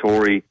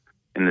territory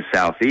in the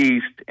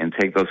Southeast and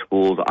take those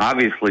schools.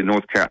 Obviously,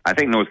 I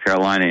think North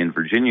Carolina and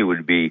Virginia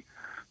would be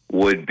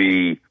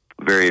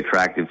very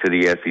attractive to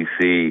the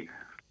SEC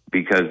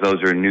because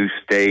those are new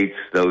states.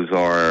 Those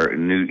are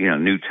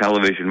new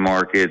television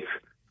markets.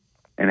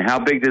 And how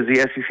big does the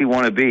SEC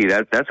want to be?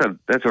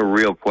 That's a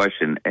real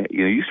question.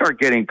 You start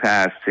getting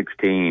past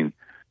 16,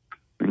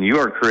 and you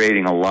are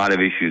creating a lot of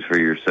issues for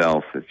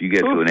yourself if you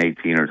get to an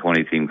 18 or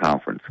 20 team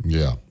conference.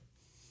 Yeah,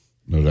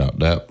 no doubt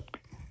that.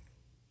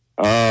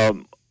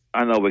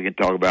 I know we can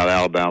talk about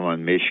Alabama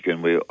and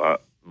Michigan,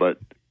 but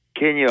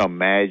can you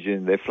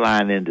imagine they're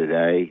flying in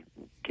today?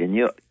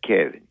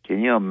 Kevin, can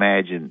you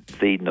imagine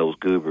feeding those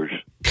goobers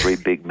 3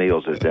 big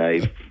meals a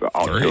day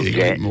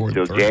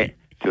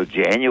till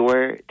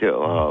January,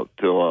 till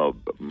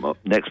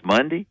next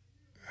Monday?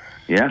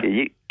 Yeah.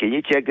 Can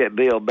you check that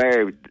bill?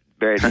 Barry needs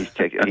to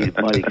check it. He's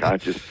money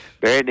conscious.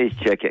 Barry needs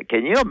to check it.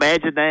 Can you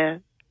imagine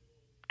that?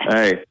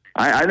 Hey,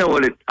 I know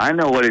what it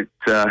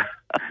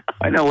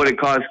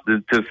costs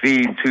to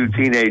feed 2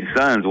 teenage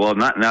sons. Well,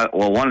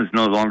 one is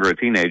no longer a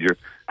teenager.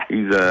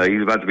 He's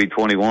about to be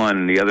 21,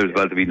 and the other's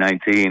about to be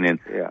 19,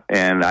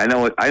 and I know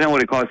what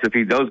it costs to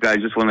feed those guys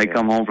just when they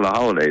come home for the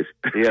holidays.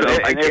 Yeah, so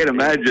I can't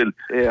imagine.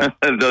 Yeah,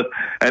 and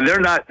they're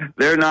not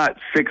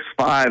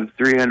 6'5",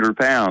 300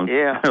 pounds.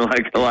 Yeah,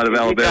 like a lot of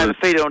Alabama. You got to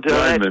feed them until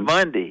next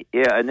Monday.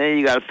 Yeah, and then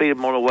you got to feed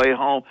them on the way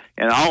home,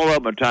 and all of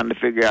them are trying to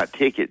figure out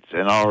tickets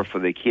in order for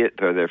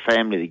their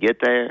family to get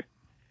there.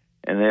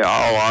 And they're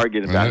all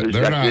arguing about who's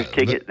got this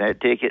ticket, that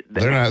ticket.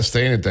 They're not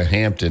staying at the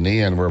Hampton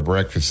Inn where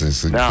breakfast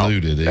is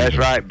included. No, that's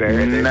right,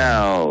 Barry.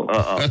 No.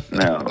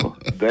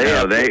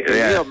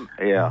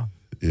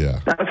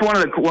 Yeah. That's one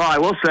of the. Well, I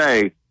will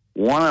say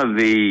one of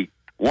the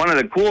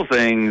cool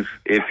things,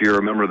 if you're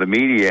a member of the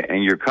media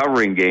and you're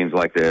covering games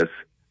like this,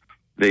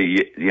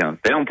 they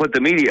don't put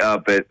the media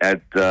up at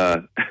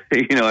a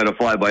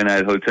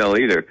fly-by-night hotel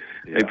either.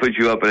 Yeah. They put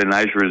you up at a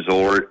nice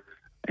resort.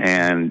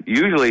 And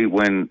usually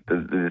when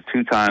the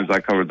 2 times I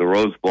covered the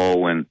Rose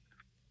Bowl, when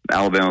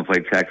Alabama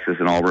played Texas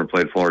and Auburn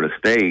played Florida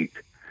State,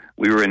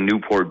 we were in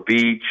Newport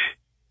Beach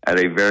at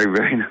a very,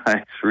 very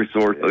nice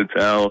resort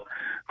hotel.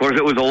 Of course,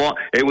 it was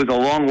a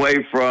long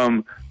way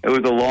from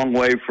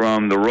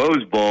the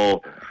Rose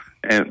Bowl.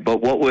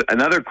 But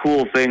another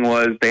cool thing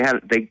was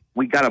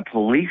we got a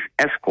police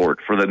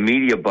escort for the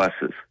media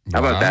buses. How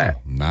about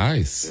that?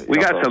 Nice. We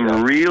got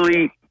some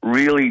really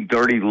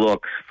dirty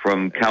looks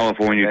from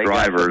California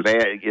drivers.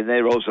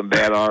 They wrote some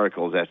bad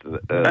articles after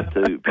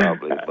too,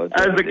 probably. But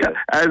as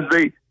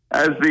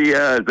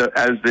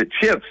the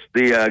CHIPS,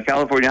 the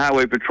California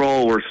Highway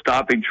Patrol, were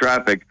stopping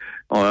traffic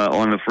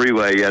on the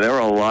freeway. Yeah, there were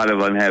a lot of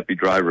unhappy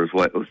drivers.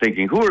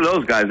 Thinking, who are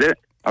those guys?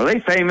 Are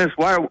they famous?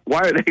 Why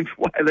are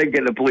they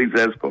getting a police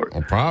escort?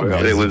 Well,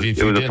 probably. It was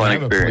a fun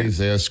experience. A police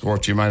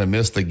escort, you might have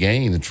missed the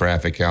gain of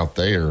traffic out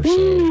there.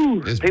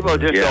 So people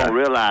just don't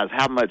realize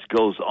how much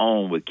goes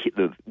on with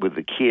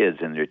the kids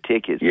and their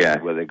tickets. Yeah.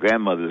 Where their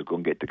grandmother's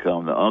going to get to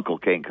come, the uncle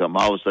can't come.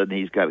 All of a sudden,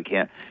 he's got to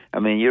camp. I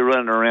mean, you're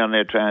running around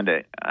there trying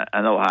to.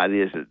 I know how it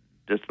is.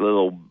 Just a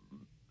little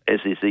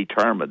SEC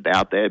tournament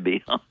out there.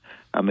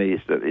 I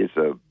mean, it's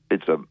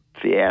a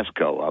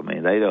fiasco. I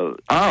mean, they don't.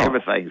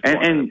 Everything's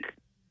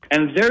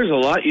and there's a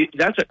lot.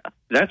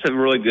 That's a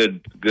really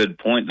good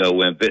point, though,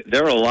 Wimp.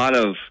 There are a lot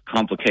of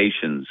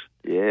complications,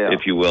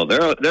 if you will.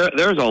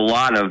 There's a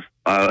lot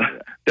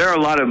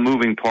of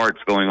moving parts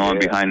going on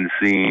behind the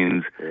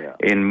scenes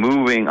in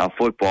moving a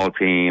football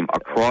team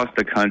across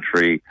the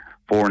country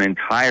for an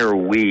entire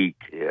week.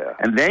 Yeah.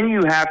 And then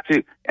you have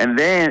to,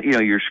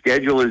 your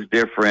schedule is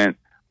different.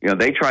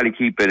 They try to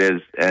keep it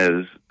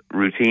as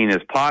routine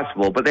as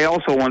possible, but they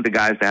also want the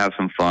guys to have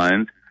some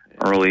fun.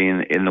 Early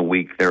in the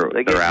week, they're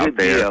out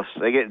there. Gifts.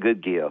 They get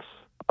good gifts.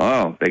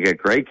 Oh, they get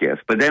great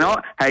gifts. But then,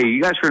 hey,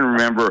 you guys can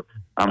remember,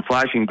 I'm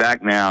flashing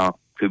back now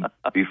to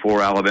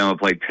before Alabama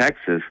played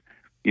Texas.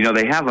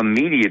 They have a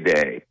media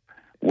day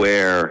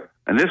where,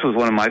 and this was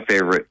one of my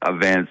favorite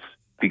events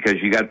because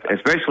you got,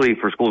 especially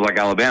for schools like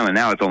Alabama,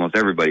 now it's almost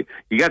everybody.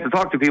 You got to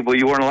talk to people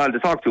you weren't allowed to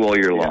talk to all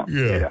year long.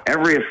 Yeah.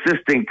 Every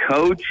assistant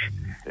coach,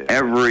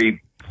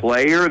 every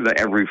player,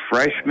 every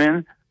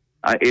freshman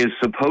is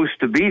supposed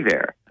to be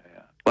there.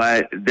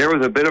 But there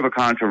was a bit of a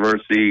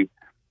controversy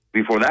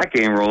before that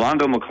game.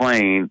 Rolando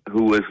McClain,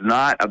 who was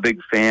not a big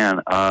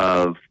fan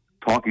of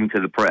talking to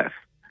the press,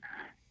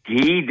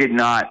 he did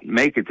not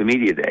make it to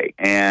media day.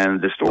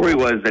 And the story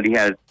was that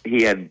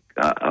he had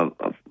a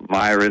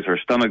virus or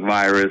stomach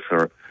virus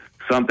or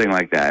something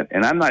like that.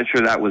 And I'm not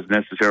sure that was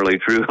necessarily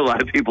true. A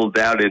lot of people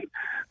doubted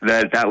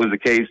that was the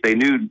case. They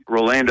knew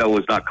Rolando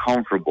was not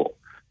comfortable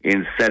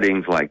in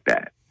settings like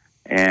that.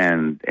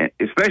 And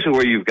especially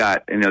where you've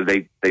got,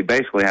 they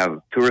basically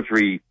have 2 or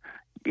 3,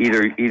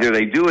 either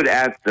they do it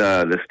at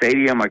the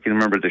stadium. I can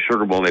remember at the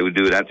Sugar Bowl, they would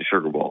do it at the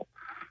Sugar Bowl.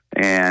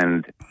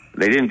 And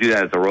they didn't do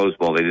that at the Rose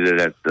Bowl. They did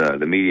it at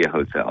the media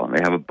hotel. And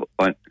they have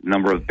a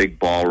number of big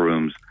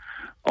ballrooms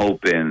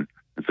open.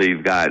 And so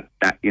you've got,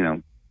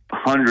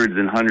 hundreds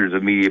and hundreds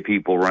of media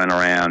people running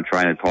around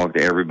trying to talk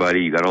to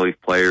everybody. You got all these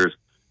players,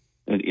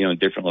 in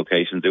different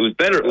locations. It was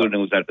better when it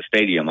was at the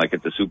stadium, like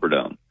at the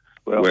Superdome,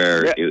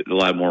 where it was a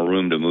lot more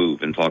room to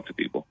move and talk to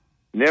people.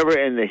 Never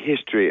in the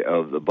history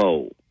of the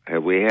bowl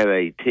have we had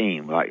a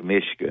team like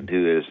Michigan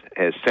who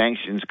has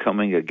sanctions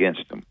coming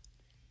against them,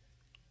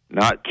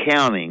 not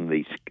counting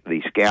the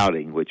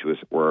scouting, which is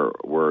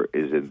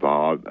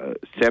involved,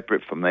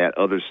 separate from that,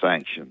 other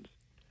sanctions.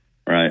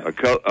 Right. A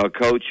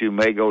coach who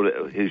may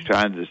who's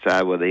trying to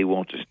decide whether he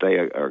wants to stay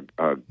or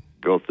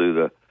go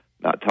through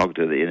not talk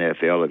to the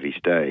NFL if he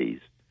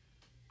stays.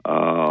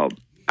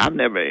 I've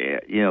never,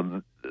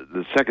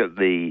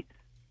 the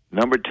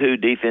number 2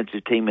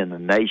 defensive team in the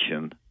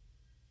nation.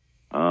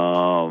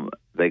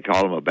 They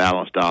call them a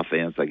balanced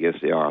offense. I guess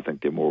they are. I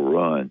think they're more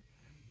run.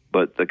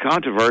 But the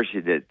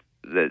controversy that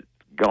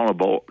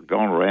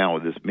gone around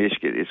with this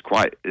Michigan it's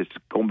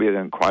going to be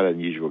a quite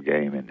unusual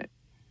game, isn't it?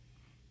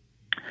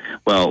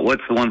 Well,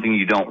 what's the one thing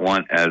you don't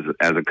want as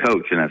a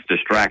coach, and that's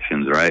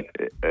distractions, right?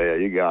 Yeah,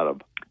 you got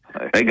them.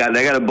 They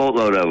got a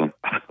boatload of them.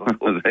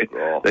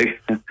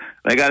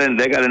 they got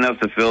enough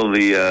to fill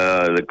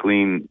the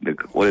Queen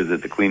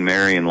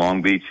Mary in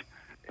Long Beach,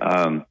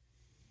 the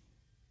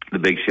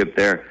big ship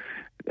there.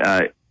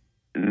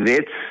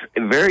 It's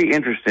very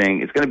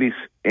interesting. It's going to be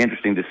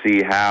interesting to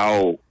see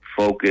how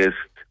focused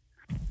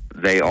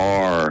they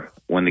are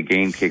when the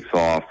game kicks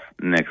off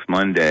next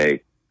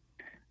Monday.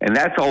 And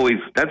that's always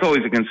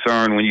a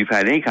concern when you've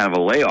had any kind of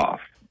a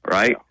layoff,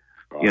 right?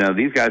 Right.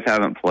 These guys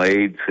haven't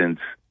played since,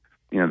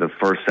 the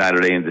first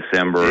Saturday in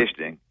December.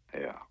 Interesting.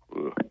 Yeah.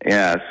 Ooh.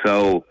 Yeah.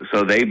 So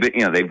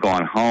they've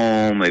gone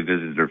home. They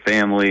visited their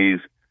families.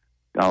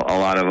 A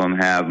lot of them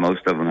have.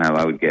 Most of them have,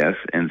 I would guess.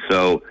 And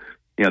so,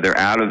 they're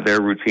out of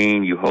their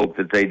routine. You hope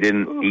that they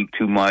didn't eat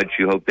too much.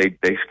 You hope they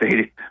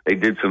stayed. They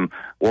did some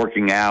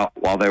working out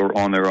while they were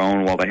on their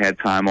own, while they had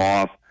time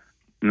off.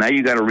 Now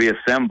you got to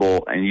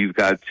reassemble, and you've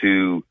got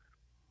to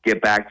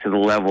get back to the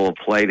level of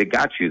play that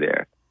got you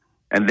there.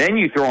 And then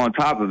you throw on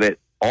top of it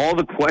all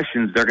the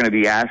questions they're going to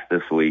be asked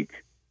this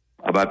week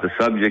about the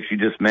subjects you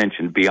just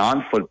mentioned,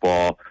 beyond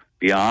football,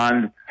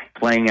 beyond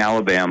playing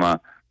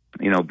Alabama,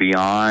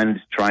 beyond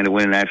trying to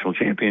win a national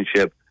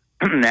championship.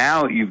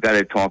 Now you've got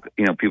to talk,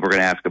 people are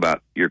going to ask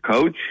about your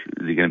coach.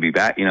 Is he going to be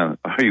back?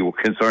 Are you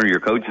concerned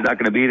your coach is not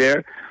going to be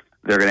there?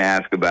 They're going to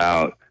ask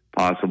about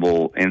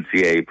possible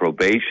NCAA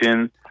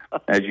probation.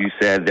 As you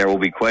said, there will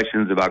be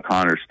questions about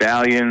Connor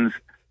Stalions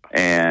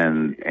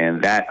and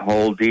that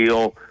whole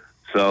deal.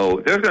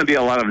 So there's going to be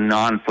a lot of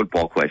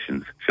non-football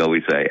questions, shall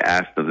we say,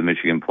 asked of the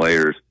Michigan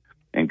players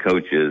and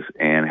coaches.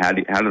 And how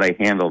do they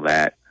handle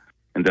that?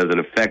 And does it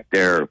affect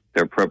their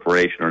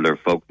preparation or their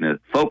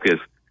focus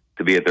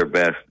to be at their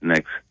best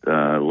next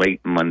late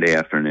Monday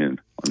afternoon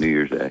on New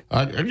Year's Day?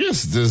 I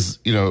guess this,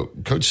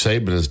 Coach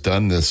Saban has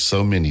done this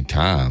so many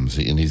times,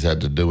 and he's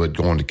had to do it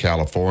going to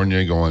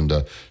California, going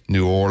to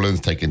New Orleans,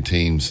 taking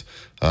teams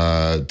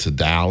to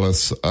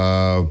Dallas. Is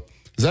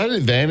that an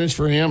advantage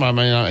for him? I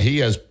mean, he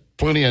has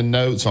plenty of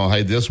notes on,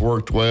 hey, this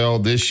worked well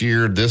this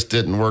year, this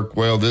didn't work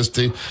well this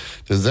team.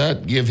 Does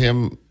that give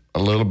him a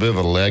little bit of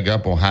a leg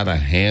up on how to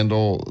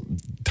handle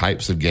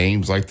types of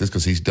games like this,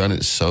 because he's done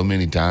it so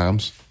many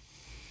times?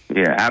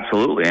 Yeah,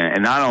 absolutely.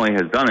 And not only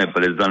has done it,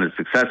 but has done it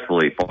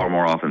successfully far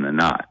more often than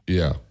not.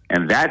 Yeah.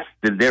 And that's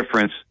the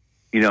difference,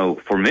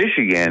 for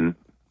Michigan,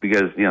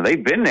 because,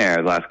 they've been there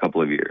the last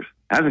couple of years.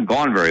 It hasn't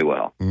gone very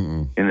well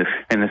in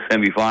the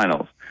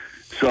semifinals.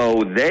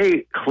 So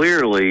they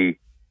clearly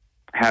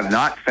have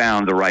not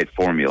found the right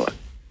formula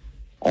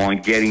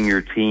on getting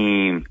your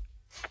team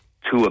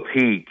to a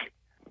peak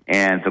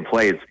and to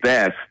play its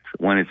best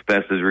when its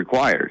best is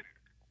required.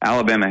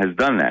 Alabama has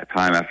done that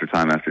time after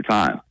time after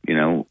time,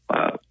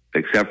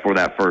 except for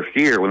that first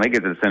year. When they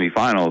get to the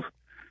semifinals,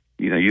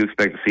 you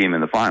expect to see them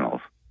in the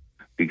finals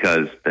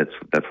because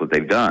that's what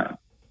they've done,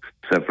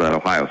 except for that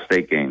Ohio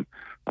State game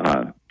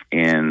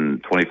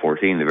in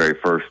 2014, the very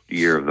first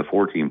year of the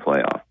 14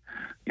 playoff.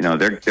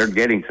 They're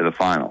getting to the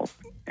finals.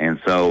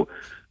 And so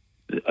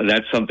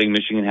that's something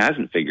Michigan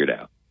hasn't figured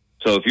out.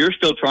 So if you're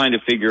still trying to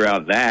figure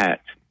out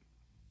that,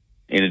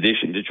 in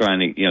addition to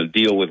trying to,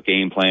 deal with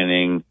game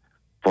planning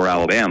for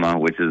Alabama,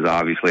 which is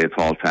obviously a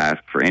tall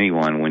task for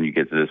anyone when you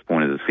get to this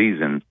point of the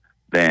season,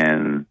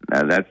 then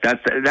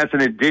that's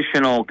an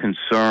additional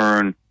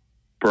concern,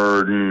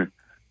 burden,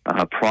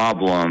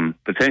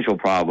 potential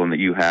problem that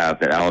you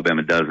have that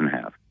Alabama doesn't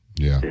have.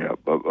 Yeah.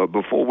 But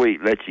before we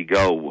let you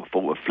go,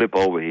 before we flip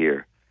over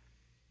here,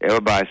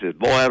 everybody says,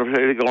 boy,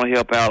 they're going to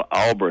help out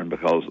Auburn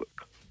because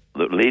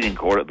the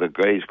the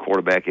greatest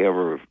quarterback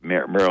ever,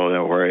 Maryland,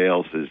 everywhere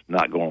else, is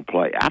not going to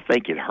play. I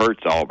think it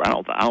hurts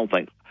Auburn.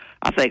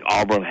 I think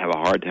Auburn will have a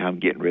hard time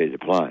getting ready to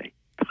play.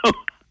 Because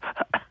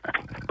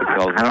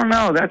I don't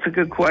know. That's a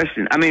good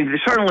question. I mean,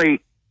 certainly,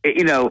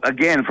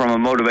 again, from a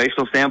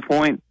motivational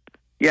standpoint,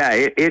 yeah,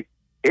 it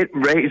should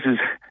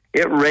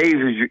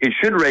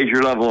raise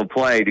your level of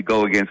play to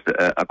go against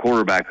a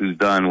quarterback who's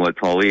done what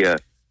Taulia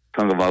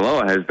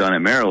Tagovailoa has done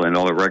at Maryland,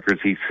 all the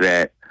records he's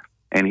set,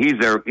 and he's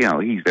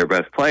their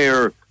best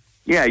player.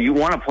 yeah, you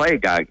want to play a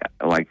guy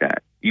like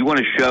that. You want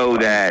to show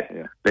that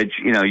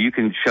you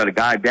can shut a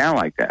guy down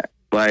like that,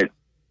 but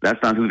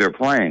that's not who they're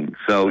playing.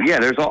 So yeah,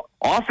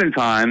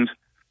 oftentimes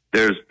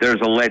there's a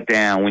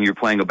letdown when you're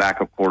playing a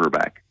backup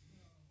quarterback,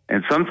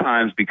 and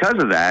sometimes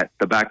because of that,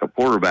 the backup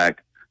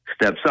quarterback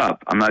steps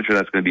up. I'm not sure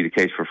that's going to be the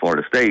case for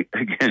Florida State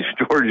against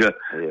Georgia,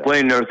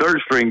 playing their third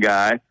string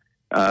guy.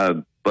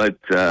 But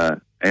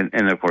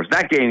of course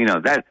that game,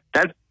 that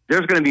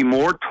there's going to be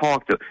more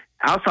talk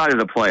outside of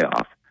the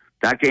playoff.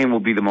 That game will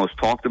be the most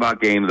talked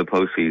about game of the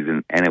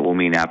postseason, and it will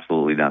mean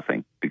absolutely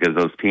nothing because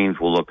those teams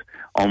will look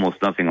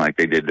almost nothing like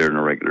they did during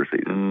the regular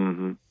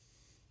season.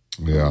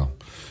 Mm-hmm. Yeah.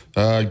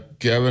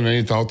 Kevin,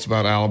 any thoughts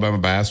about Alabama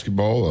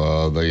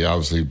basketball? They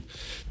obviously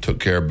took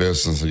care of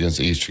business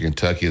against Eastern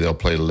Kentucky. They'll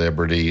play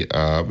Liberty.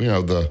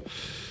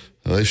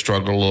 They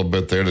struggled a little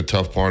bit there, the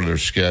tough part of their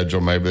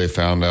schedule. Maybe they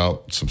found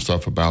out some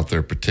stuff about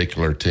their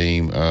particular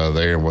team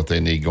there and what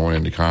they need going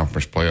into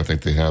conference play. I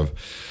think they have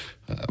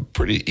a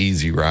pretty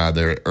easy ride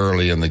there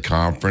early in the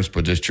conference,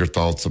 but just your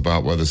thoughts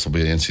about whether this will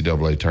be an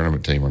NCAA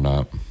tournament team or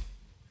not.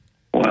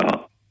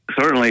 Well,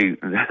 certainly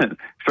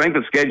strength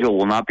of schedule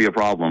will not be a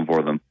problem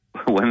for them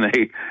when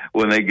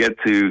they get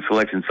to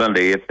Selection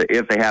Sunday,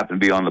 if they happen to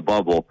be on the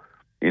bubble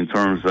in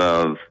terms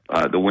of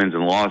the wins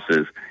and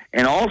losses.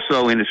 And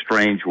also, in a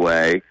strange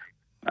way,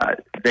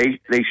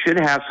 they should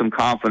have some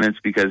confidence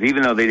because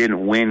even though they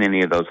didn't win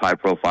any of those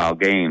high-profile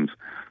games,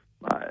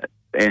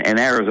 and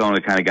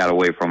Arizona kind of got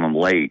away from them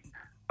late,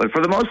 but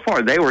for the most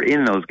part, they were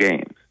in those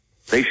games.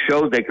 They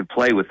showed they could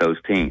play with those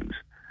teams.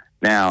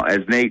 Now, as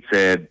Nate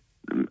said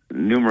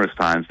numerous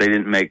times, they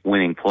didn't make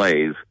winning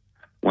plays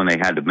when they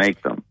had to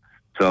make them.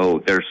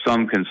 So there's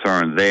some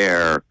concern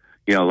there.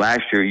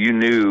 Last year you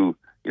knew,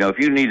 if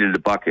you needed a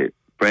bucket,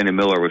 Brandon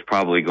Miller was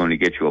probably going to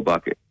get you a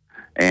bucket.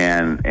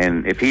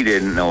 And if he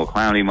didn't, Noah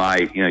Clowney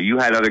might. You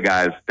had other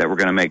guys that were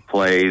going to make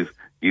plays.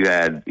 You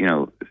had,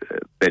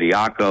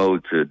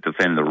 Bediako to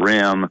defend the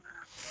rim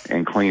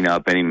and clean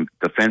up any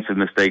defensive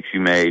mistakes you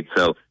made.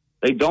 So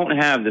they don't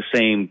have the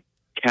same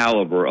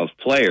caliber of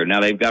player.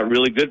 Now they've got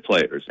really good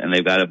players, and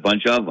they've got a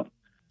bunch of them.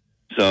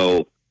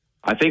 So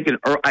I think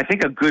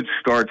a good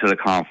start to the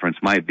conference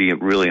might be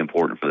really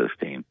important for this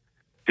team,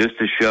 just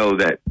to show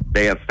that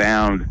they have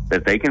found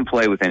that they can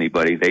play with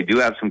anybody. They do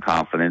have some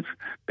confidence.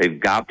 They've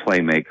got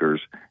playmakers,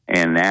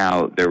 and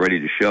now they're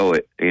ready to show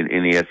it in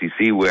the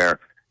SEC,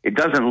 where it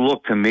doesn't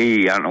look to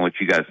me, I don't know what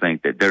you guys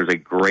think, that there's a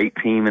great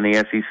team in the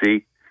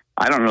SEC.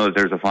 I don't know if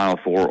there's a Final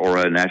Four or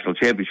a national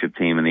championship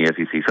team in the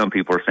SEC. Some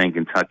people are saying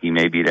Kentucky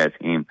may be that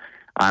team.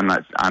 I'm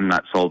not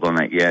sold on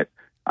that yet.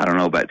 I don't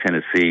know about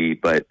Tennessee,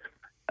 but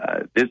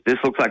this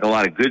looks like a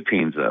lot of good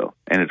teams, though,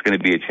 and it's going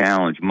to be a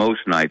challenge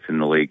most nights in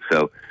the league.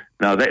 So,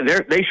 no,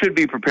 they should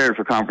be prepared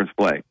for conference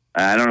play.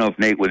 I don't know if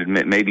Nate would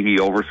admit maybe he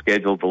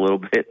overscheduled a little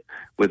bit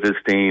with this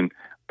team,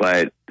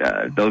 but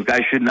those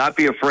guys should not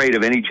be afraid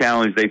of any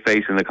challenge they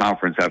face in the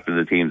conference after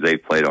the teams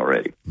they've played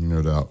already.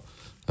 No doubt.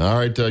 All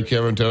right,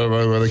 Kevin, tell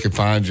everybody where they can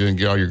find you and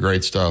get all your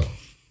great stuff.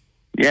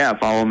 Yeah,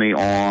 follow me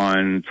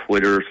on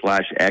Twitter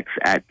 /X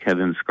at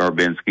Kevin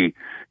Skarbinski.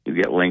 You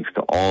get links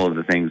to all of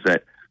the things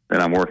that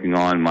I'm working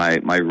on.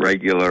 My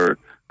regular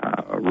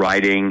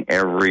writing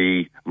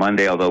every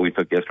Monday, although we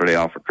took yesterday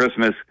off for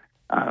Christmas.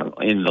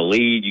 In the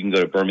lead, you can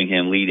go to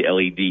Birmingham Lead,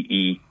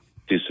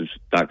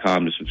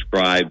 LEDE.com to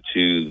subscribe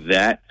to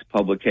that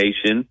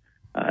publication.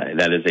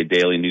 That is a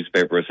daily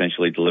newspaper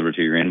essentially delivered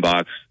to your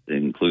inbox. It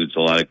includes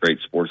a lot of great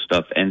sports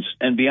stuff and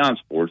beyond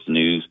sports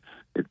news,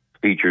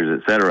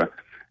 features, etc.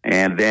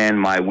 And then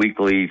my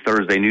weekly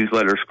Thursday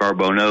newsletter,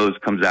 Scarbo Knows,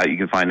 comes out. You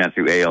can find that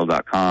through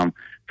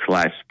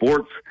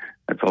al.com/sports.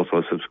 That's also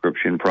a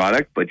subscription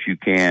product, but you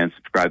can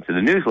subscribe to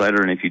the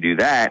newsletter. And if you do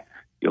that,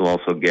 you'll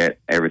also get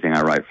everything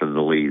I write for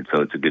the lead.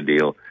 So it's a good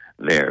deal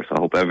there. So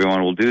I hope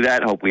everyone will do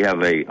that. Hope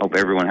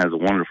everyone has a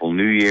wonderful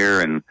new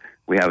year, and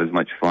we have as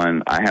much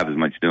fun. I have as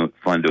much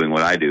fun doing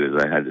what I do as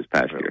I had this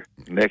past year.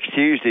 Next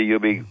Tuesday, you'll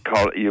be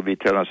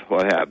telling us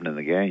what happened in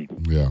the game.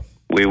 Yeah.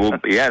 We will.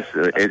 Yes,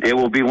 it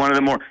will be one of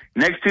the more.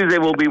 Next Tuesday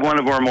will be one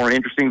of our more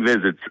interesting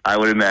visits, I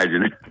would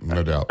imagine.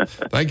 No doubt.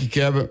 Thank you,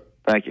 Kevin.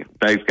 Thank you.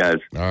 Thanks, guys.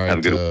 All right. Have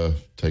a good one.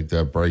 Take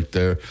that break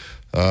there.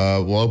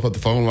 We'll open up the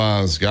phone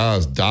lines,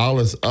 guys. Dial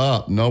us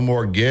up. No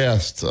more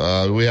guests.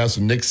 We have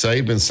some Nick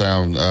Saban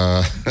sound,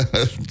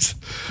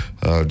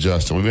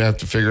 Justin. We may have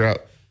to figure out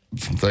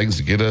some things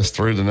to get us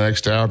through the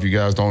next hour. If you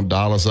guys don't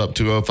dial us up,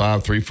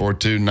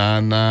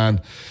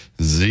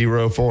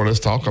 205-342-9904. Let's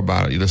talk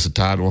about it. You listen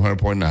to Tide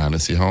 100.9.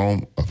 It's the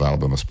home of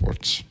Alabama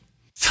sports.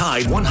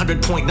 Tide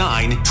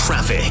 100.9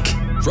 traffic.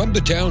 From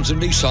the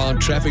Townsend Nissan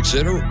Traffic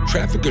Center,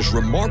 traffic is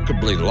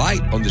remarkably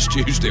light on this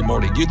Tuesday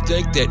morning. You'd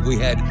think that we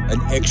had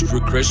an extra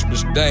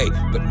Christmas day,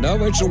 but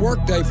no, it's a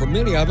work day for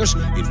many of us.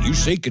 If you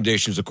see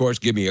conditions, of course,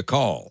 give me a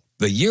call.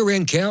 The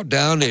year-end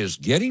countdown is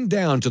getting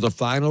down to the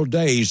final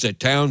days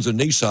at Townsend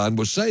Nissan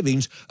with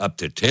savings up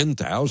to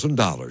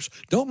 $10,000.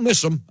 Don't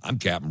miss them. I'm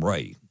Captain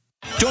Ray.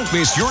 Don't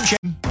miss your chance.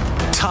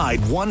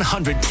 Tide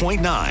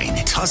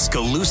 100.9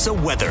 Tuscaloosa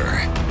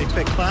weather.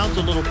 Expect clouds,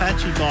 a little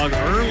patchy fog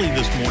early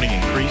this morning,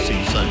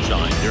 increasing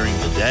sunshine during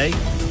the day.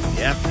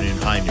 The afternoon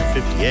high near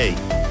 58.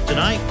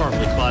 Tonight,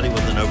 partly cloudy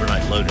with an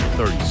overnight low near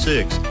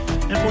 36.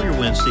 And for your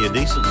Wednesday, a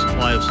decent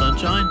supply of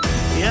sunshine.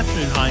 The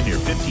afternoon high near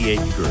 58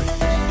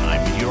 degrees.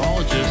 I'm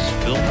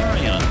meteorologist Bill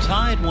Murray on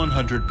Tide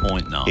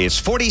 100.9. It's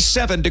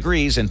 47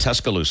 degrees in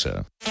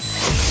Tuscaloosa.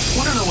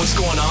 Want to know what's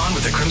going on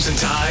with the Crimson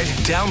Tide?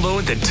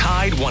 Download the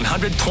Tide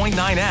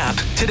 100.9 app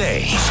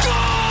today.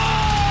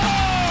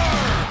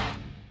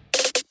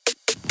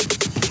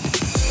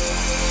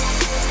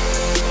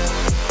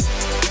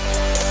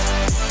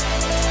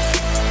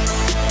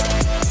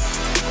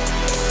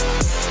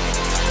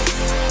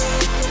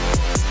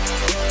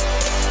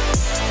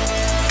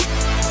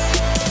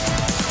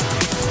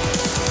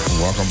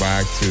 Welcome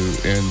back to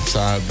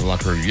Inside the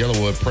Locker Room.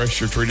 Yellowwood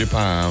pressure treated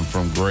pine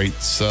from Great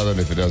Southern.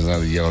 If it doesn't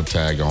have the yellow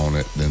tag on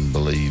it, then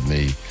believe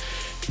me,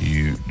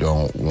 you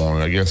don't want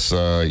it. I guess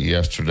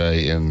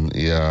yesterday in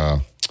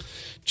the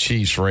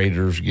Chiefs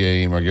Raiders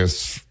game, I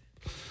guess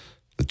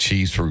the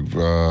Chiefs were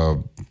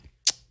looked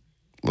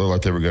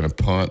like they were going to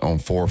punt on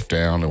fourth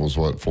down. It was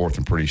fourth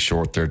and pretty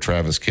short there.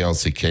 Travis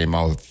Kelce came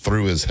out,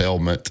 threw his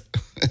helmet,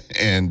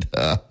 and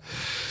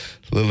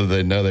little did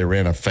they know they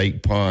ran a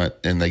fake punt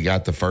and they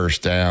got the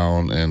first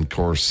down. And of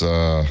course,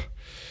 the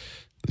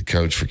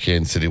coach for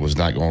Kansas City was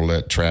not going to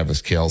let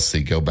Travis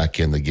Kelce go back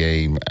in the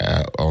game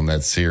on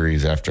that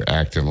series after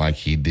acting like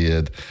he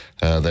did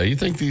there. You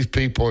think these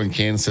people in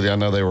Kansas City, I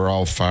know they were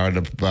all fired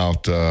up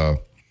about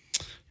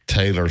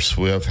Taylor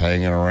Swift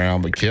hanging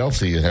around, but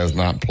Kelce has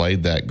not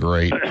played that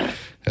great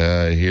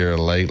here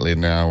lately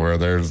now, where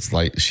there's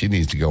like, she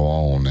needs to go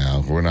on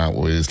now.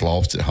 We just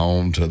lost at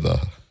home to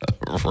the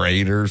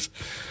Raiders.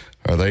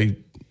 Are they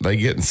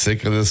getting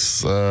sick of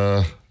this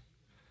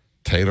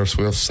Taylor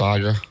Swift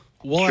saga?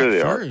 Well, sure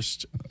at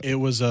first, it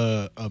was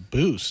a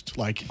boost.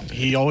 Like,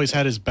 he always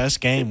had his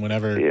best game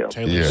whenever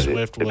Taylor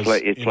Swift was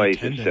in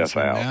attendance.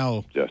 And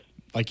now,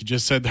 like you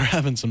just said, they're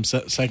having some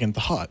second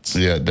thoughts.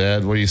 Yeah,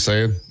 Dad, what are you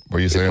saying?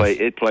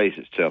 It plays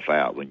itself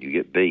out. When you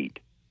get beat,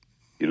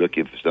 you're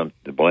looking for something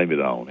to blame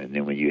it on. And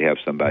then when you have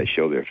somebody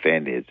show their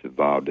fan that's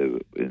involved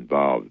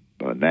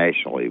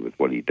nationally with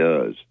what he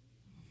does,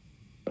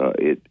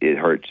 it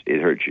hurts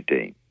your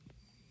team.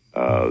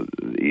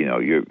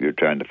 You're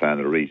trying to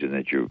find a reason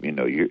that you're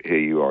here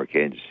you are,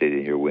 Kansas City,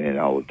 and you're winning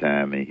all the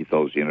time, and he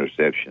throws the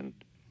interception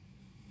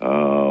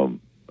for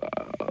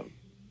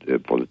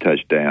the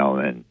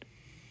touchdown, and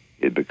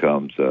it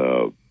becomes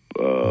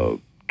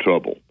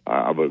trouble.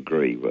 I would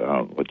agree with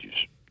what you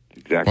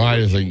exactly. Well, I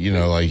just think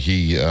like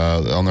he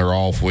on their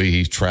off week,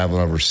 he's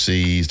traveling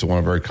overseas to one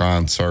of our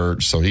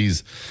concerts, so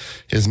his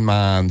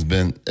mind's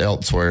been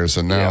elsewhere.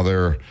 So now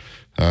they're.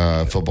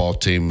 Football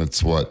team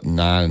that's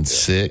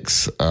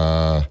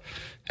 9-6,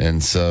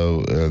 and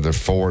so they're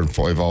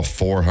 4-4. They've all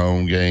 4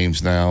 home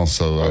games now.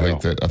 So I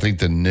think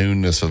the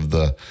newness of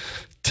the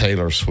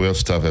Taylor Swift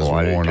stuff has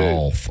worn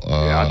off.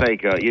 I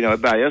think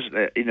everybody else.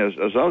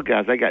 Those other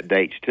guys, they got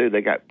dates too.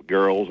 They got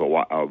girls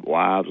or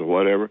wives or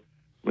whatever.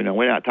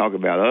 We're not talking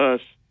about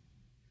us.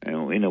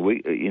 And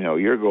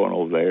you're going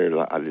over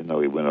there. I didn't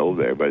know he went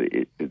over there, but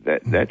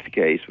that's the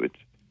case. Which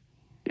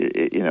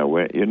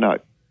you're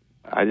not.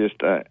 I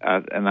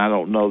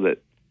don't know that.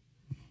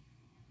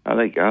 I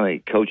think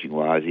coaching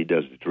wise, he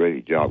does a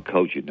terrific job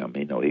coaching them.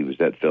 He was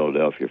at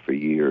Philadelphia for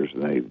years,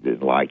 and they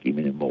didn't like him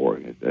anymore.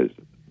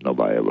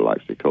 Nobody ever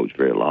likes to coach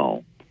very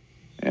long,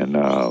 and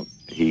but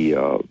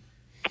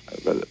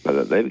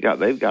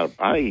they've got.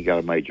 I think he got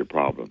a major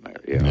problem there.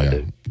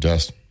 Yeah.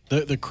 Just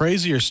the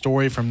crazier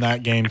story from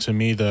that game to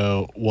me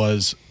though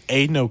was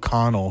Aiden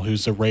O'Connell,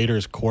 who's the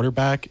Raiders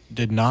quarterback,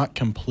 did not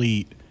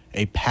complete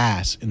a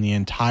pass in the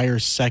entire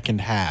second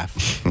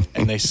half,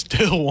 and they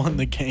still won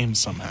the game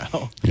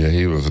somehow. Yeah,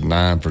 he was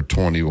 9 for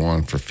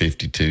 21 for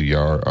 62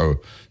 yards,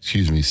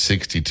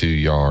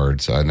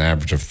 an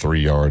average of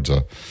 3 yards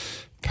a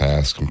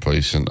pass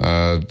completion.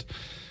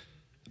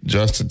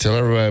 Justin, tell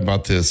everybody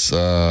about this.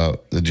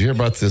 Did you hear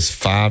about this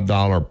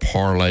 $5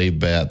 parlay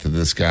bet that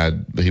this guy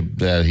he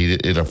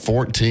did a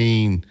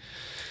 14,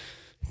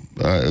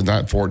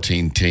 not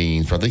 14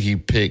 teams, but I think he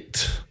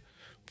picked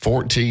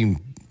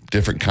 14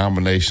 different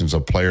combinations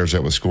of players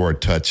that would score a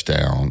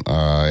touchdown.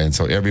 And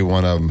so every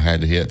one of them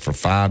had to hit for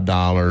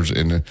 $5.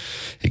 And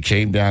it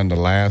came down to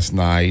last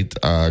night.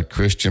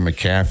 Christian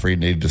McCaffrey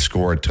needed to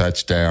score a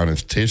touchdown.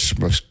 If Tish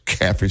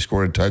McCaffrey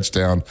scored a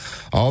touchdown,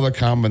 all the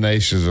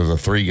combinations of the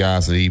 3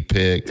 guys that he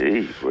picked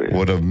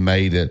would have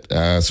made it.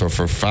 So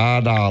for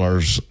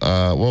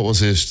 $5, what was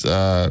his,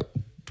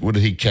 what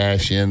did he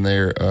cash in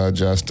there,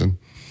 Justin?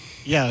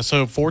 Yeah,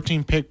 so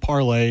 14 pick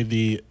parlay,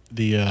 the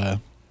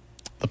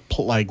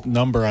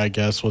number, I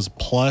guess, was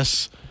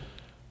plus,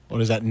 what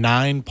is that,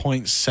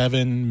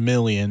 9.7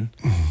 million.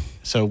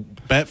 So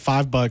bet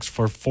 $5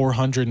 for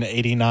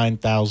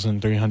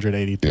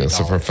 $489,383. Yeah,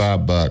 so for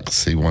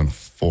 $5, he won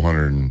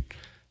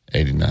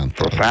 $489,000.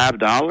 For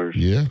 $5?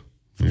 Yeah.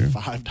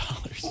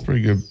 $5.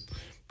 Pretty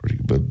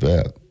good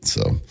bet.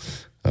 So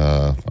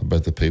I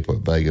bet the people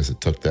at Vegas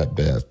that took that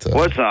bet.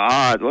 What's the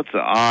odds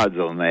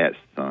on that,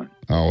 son?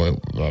 Oh,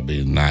 it'll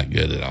be not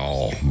good at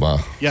all.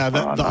 But yeah,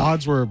 the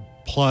odds were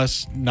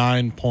plus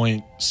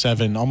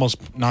 9.7,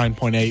 almost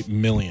 9.8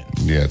 million.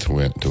 Yeah, to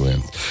win.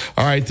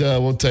 All right,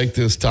 we'll take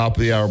this top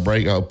of the hour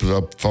break. I'll open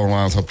up phone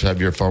lines. Hope to have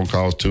your phone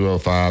calls,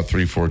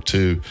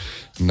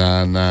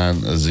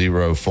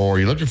 205-342-9904.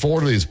 You're looking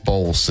forward to this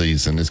bowl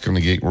season. It's going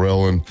to get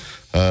rolling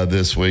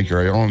this week. Or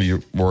are you only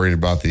worried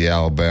about the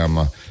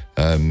Alabama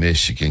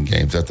Michigan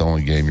games? That's the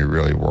only game you're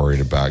really worried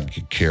about.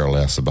 You care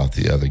less about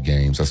the other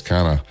games. That's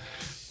kind of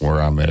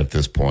where I'm at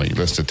this point. You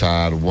listen to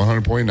Tide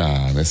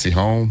 100.9. That's the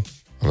home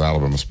of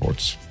Alabama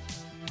sports.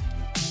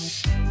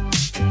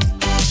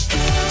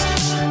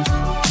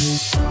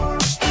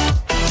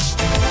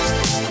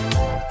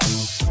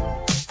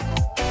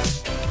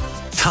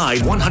 Tide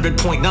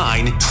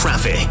 100.9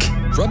 traffic.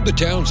 From the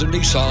Townsend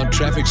Nissan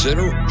Traffic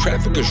Center,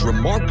 traffic is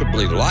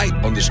remarkably light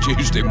on this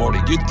Tuesday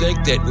morning. You'd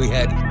think that we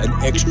had an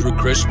extra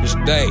Christmas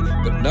day,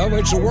 but no,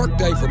 it's a work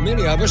day for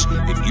many of us.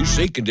 If you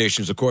see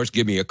conditions, of course,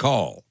 give me a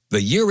call.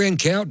 The year-end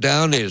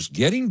countdown is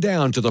getting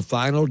down to the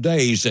final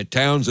days at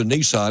Townsend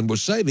Nissan with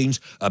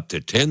savings up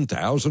to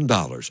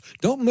 $10,000.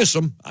 Don't miss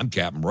them. I'm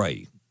Captain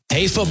Ray.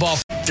 Hey, football.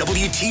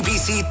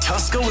 WTBC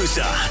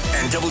Tuscaloosa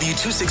and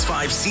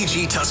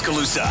W265CG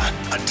Tuscaloosa,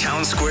 a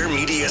Town Square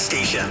media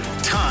station.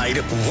 Tide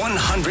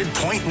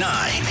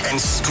 100.9 and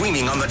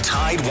streaming on the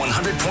Tide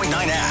 100.9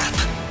 app.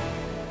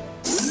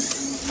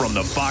 From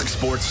the Fox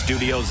Sports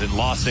Studios in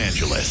Los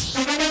Angeles,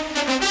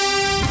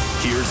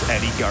 here's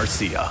Eddie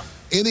Garcia.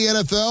 In the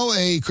NFL,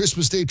 a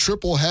Christmas Day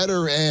triple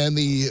header, and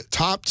the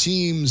top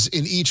teams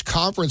in each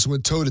conference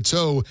went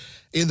toe-to-toe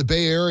in the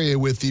Bay Area,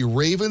 with the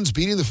Ravens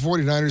beating the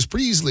 49ers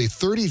pretty easily,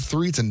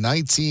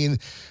 33-19.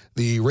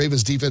 The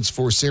Ravens defense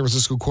forced San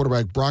Francisco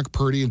quarterback Brock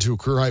Purdy into a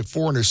career-high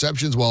 4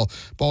 interceptions, while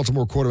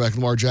Baltimore quarterback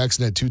Lamar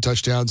Jackson had 2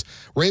 touchdowns.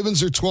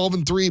 Ravens are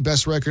 12-3,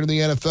 best record in the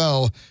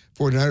NFL.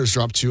 49ers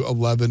dropped to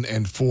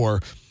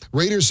 11-4.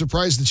 Raiders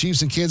surprised the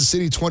Chiefs in Kansas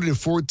City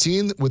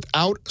 20-14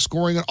 without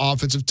scoring an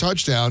offensive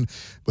touchdown.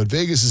 But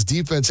Vegas'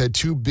 defense had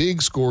 2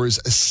 big scores,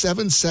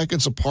 7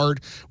 seconds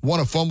apart. One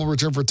a fumble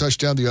return for a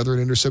touchdown, the other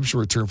an interception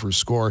return for a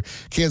score.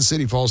 Kansas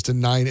City falls to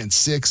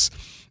 9-6.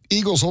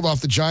 Eagles hold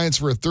off the Giants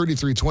for a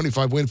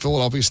 33-25 win.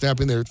 Philadelphia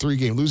snapping their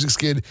 3-game losing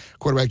skid.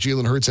 Quarterback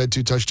Jalen Hurts had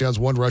 2 touchdowns,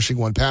 1 rushing,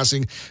 1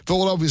 passing.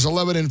 Philadelphia's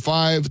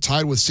 11-5,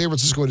 tied with San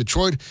Francisco and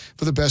Detroit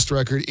for the best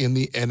record in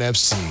the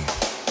NFC.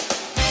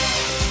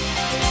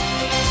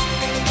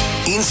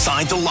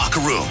 Inside the Locker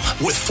Room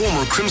with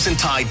former Crimson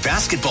Tide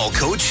basketball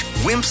coach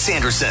Wimp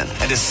Sanderson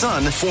and his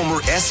son,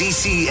 former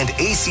SEC and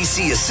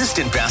ACC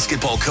assistant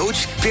basketball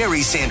coach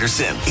Barry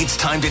Sanderson. It's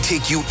time to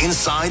take you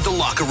inside the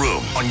locker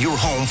room on your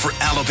home for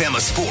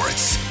Alabama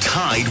sports.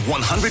 Tide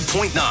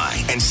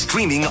 100.9 and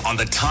streaming on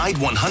the Tide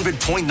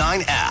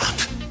 100.9 app.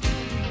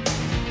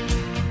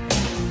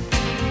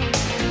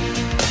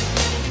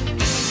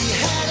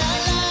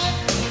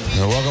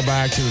 Welcome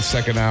back to the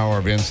second hour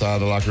of Inside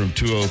the Locker Room,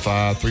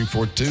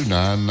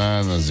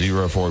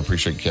 205-342-9904.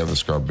 Appreciate Kevin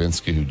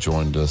Skarbinski, who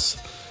joined us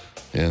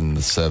in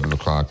the 7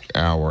 o'clock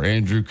hour.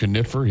 Andrew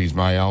Kniffer, he's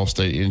my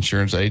Allstate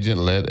insurance agent.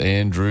 Let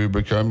Andrew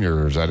become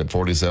yours. Out at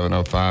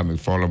 4705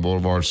 McFarland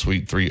Boulevard,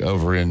 Suite 3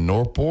 over in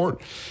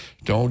Northport.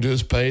 Don't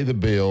just pay the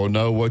bill.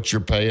 Know what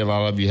you're paying. A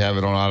lot of you have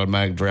it on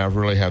automatic draft.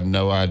 Really have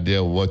no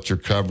idea what your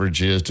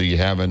coverage is. Do you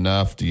have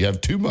enough? Do you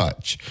have too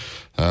much?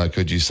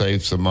 Could you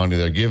save some money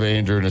there? Give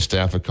Andrew and his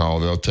staff a call.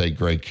 They'll take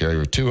great care of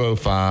you.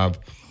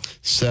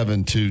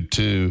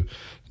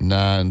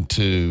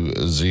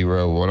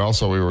 205-722-9201.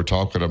 Also, we were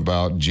talking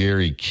about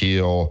Jerry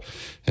Kill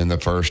in the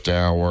first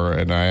hour,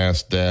 and I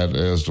asked Dad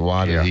as to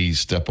why did he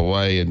step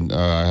away, and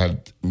I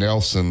had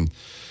Nelson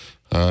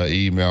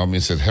emailed me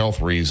and said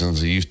health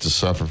reasons. He used to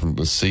suffer from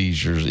the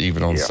seizures,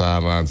 even on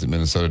sidelines at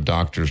Minnesota.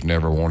 Doctors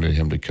never wanted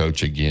him to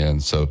coach again.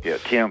 So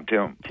Tim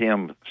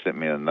sent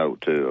me a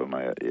note too on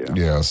that.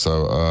 Yeah.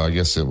 So I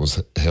guess it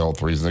was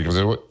health reasons, because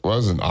it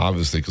wasn't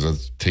obviously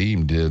because the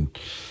team did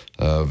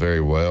very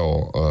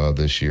well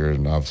this year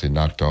and obviously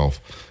knocked off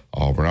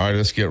Auburn. All right,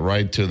 let's get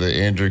right to the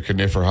Andrew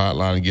Kniffer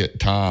hotline and get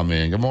Tom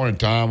in. Good morning,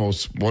 Tom. I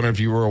was wondering if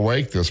you were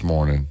awake this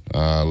morning.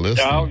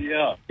 Listening. Oh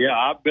yeah,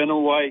 I've been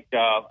awake.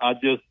 I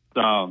just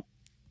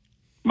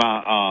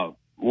my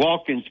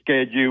walking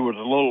schedule was a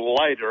little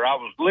later. I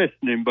was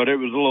listening, but it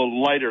was a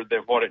little later than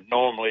what it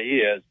normally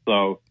is.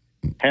 So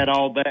had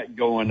all that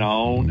going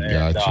on.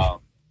 Gotcha. And,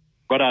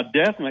 but I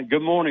definitely,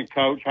 good morning,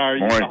 Coach. How are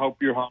you? Morning. I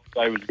hope your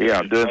holiday was good. Yeah,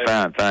 I'm doing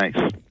fine, thanks.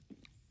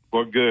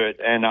 Well, good.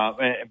 And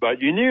but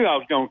you knew I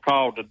was going to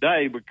call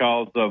today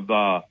because of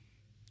the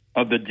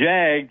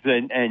Jags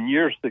and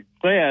your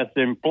success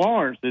in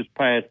Florence this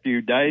past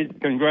few days.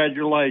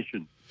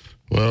 Congratulations.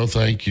 Well,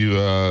 thank you.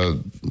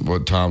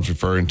 What Tom's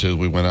referring to,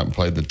 we went out and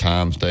played the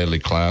Times Daily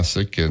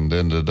Classic and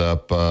ended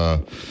up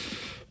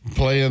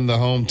playing the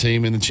home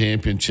team in the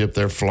championship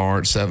there,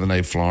 Florence,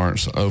 7A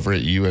Florence, over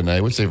at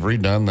UNA, which they've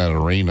redone that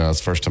arena.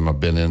 It's the first time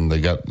I've been in.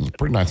 They got a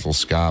pretty nice little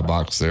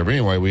skybox there. But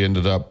anyway, we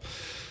ended up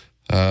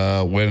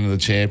winning the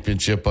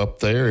championship up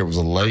there. It was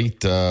a late.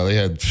 They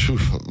had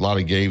a lot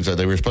of games that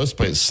they were supposed to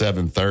play at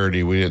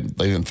 7:30.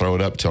 They didn't throw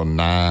it up till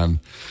 9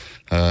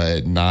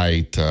 at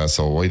night,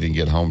 so we didn't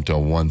get home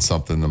till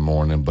 1-something in the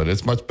morning. But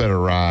it's much better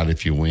ride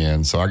if you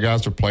win. So our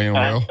guys are playing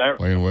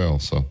well.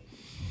 So,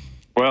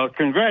 well,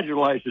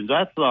 congratulations.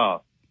 That's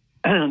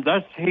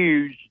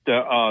huge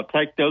to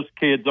take those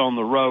kids on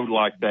the road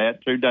like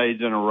that 2 days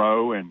in a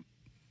row,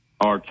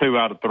 or 2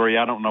 out of 3.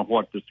 I don't know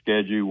what the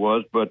schedule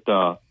was, but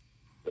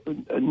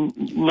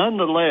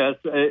nonetheless,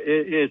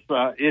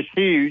 it's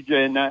huge,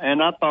 and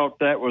I thought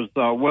that was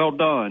well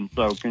done.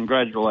 So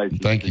congratulations.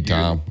 Thank you,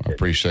 Tom. I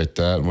appreciate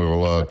that. And we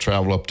will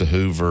travel up to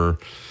Hoover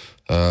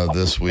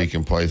this week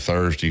and play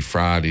Thursday,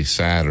 Friday,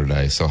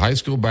 Saturday. So high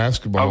school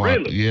basketball. Oh,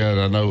 really?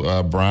 Yeah, I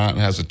know Bryant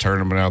has a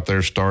tournament out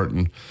there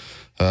starting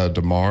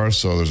tomorrow.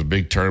 So there's a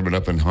big tournament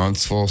up in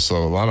Huntsville. So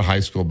a lot of high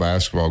school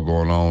basketball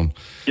going on.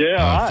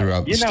 Yeah,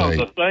 throughout the state.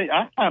 The thing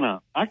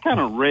I kind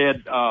of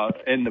read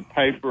in the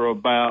paper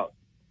about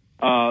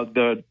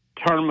the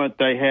tournament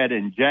they had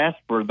in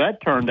Jasper.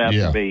 That turned out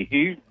to be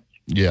huge.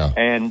 Yeah.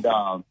 And,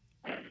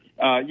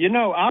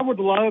 I would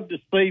love to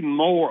see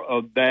more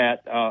of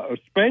that,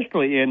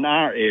 especially in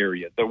our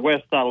area, the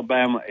West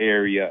Alabama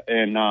area,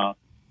 and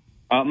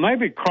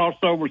maybe cross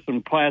over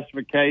some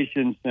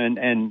classifications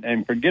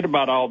and forget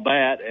about all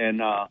that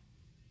and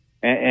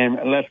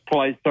let's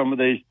play some of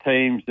these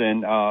teams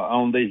and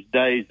on these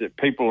days that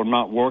people are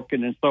not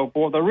working and so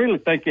forth. I really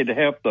think it'd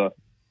help the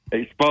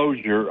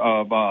exposure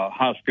of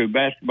high school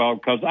basketball,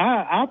 because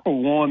I for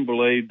one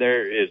believe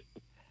there is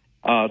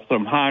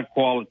some high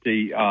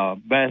quality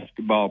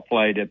basketball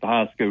played at the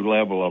high school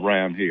level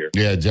around here.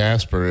 Yeah,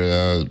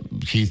 Jasper,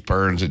 Keith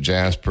Burns at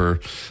Jasper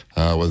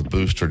with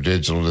Booster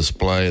Digital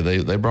Display.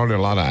 They brought in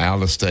a lot of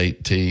out of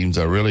state teams,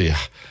 really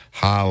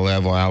high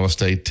level out of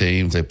state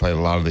teams. They played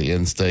a lot of the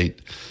in state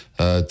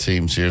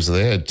teams here, so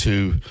they had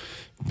 2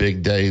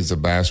 big days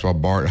of basketball.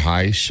 Bart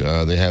Heisch,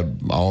 they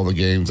had all the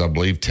games, I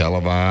believe,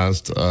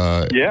 televised.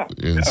 Sure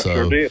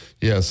did.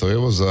 Yeah, so it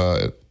was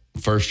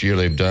first year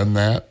they've done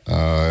that,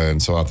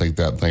 and so I think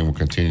that thing will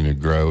continue to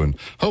grow, and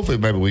hopefully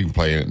maybe we can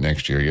play in it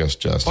next year. Yes,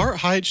 Justin. Bart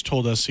Heisch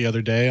told us the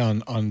other day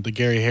on the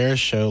Gary Harris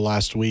show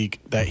last week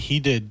that he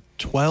did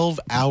 12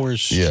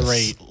 hours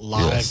straight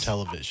live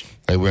television.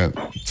 They went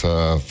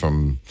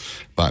from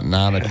about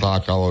 9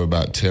 o'clock all the way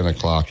about 10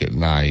 o'clock at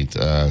night,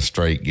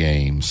 straight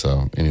games.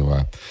 So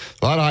anyway,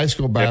 a lot of high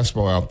school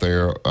basketball out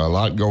there, a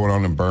lot going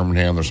on in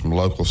Birmingham. There's some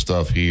local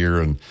stuff here,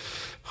 and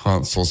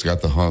Huntsville's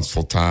got the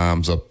Huntsville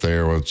Times up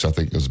there, which I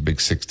think is a big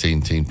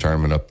 16-team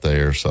tournament up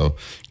there. So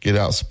get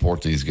out and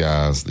support these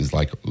guys, these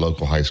like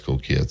local high school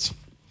kids.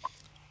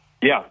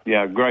 Yeah,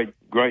 great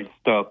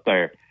stuff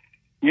there.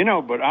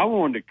 But I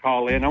wanted to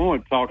call in. I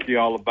want to talk to you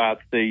all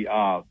about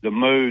the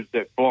moves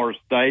that Florida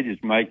State is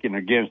making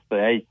against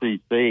the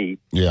ACC.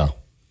 Yeah.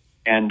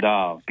 And,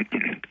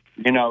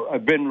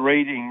 I've been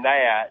reading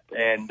that.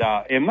 And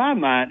in my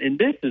mind, and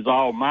this is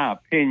all my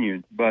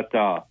opinion, but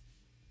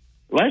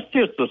let's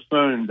just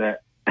assume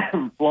that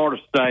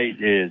Florida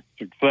State is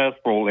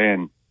successful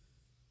in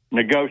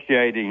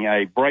negotiating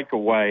a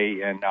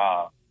breakaway and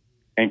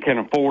can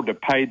afford to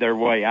pay their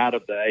way out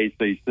of the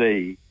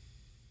ACC.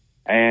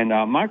 And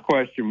my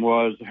question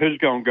was, who's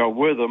going to go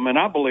with them? And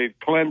I believe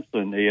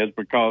Clemson is,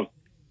 because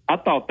I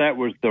thought that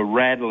was the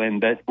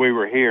rattling that we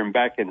were hearing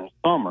back in the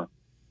summer,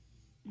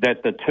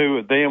 that the 2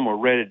 of them were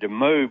ready to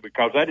move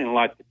because they didn't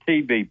like the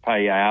TV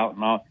payout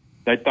and all.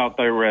 They thought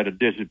they were at a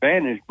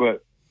disadvantage.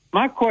 But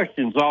my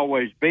question's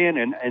always been,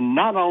 and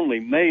not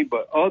only me,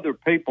 but other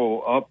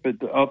people up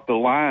the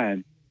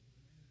line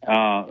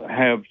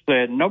have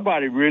said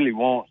nobody really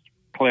wants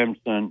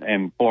Clemson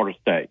and Florida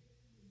State.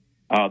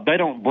 They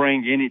don't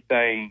bring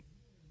anything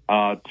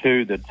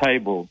to the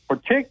table,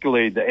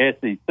 particularly the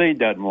SEC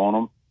doesn't want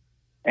them.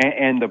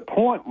 And the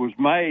point was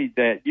made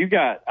that you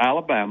got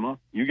Alabama,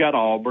 you got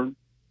Auburn,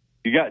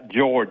 you got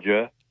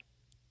Georgia,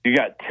 you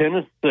got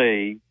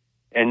Tennessee,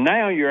 and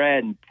now you're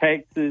adding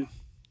Texas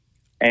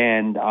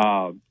and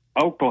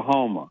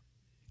Oklahoma.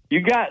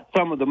 You got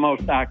some of the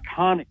most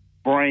iconic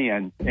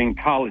brands in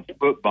college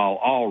football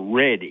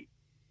already.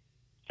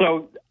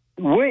 So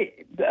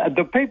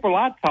the people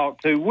I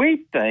talk to,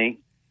 we think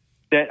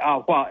that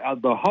while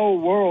the whole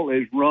world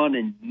is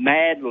running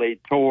madly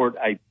toward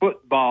a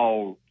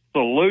football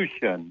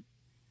solution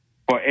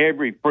for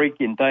every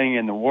freaking thing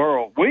in the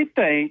world, we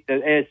think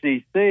that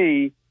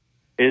SEC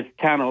is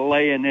kind of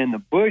laying in the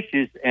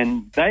bushes,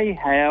 and they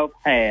have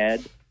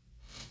had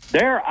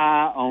their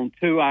eye on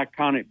 2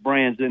 iconic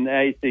brands in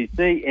the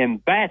ACC in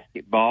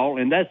basketball,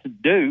 and that's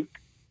Duke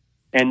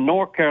and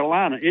North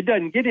Carolina. It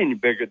doesn't get any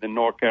bigger than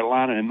North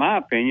Carolina, in my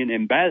opinion,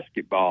 in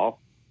basketball.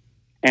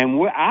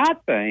 And I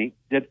think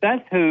that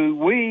that's who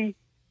we,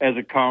 as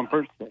a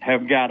conference,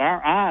 have got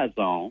our eyes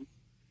on.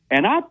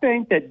 And I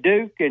think that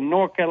Duke and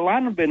North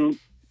Carolina have been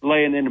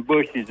laying in the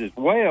bushes as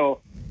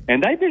well.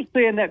 And they've been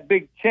seeing that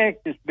big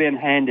check that's been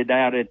handed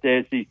out at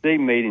the SEC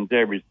meetings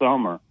every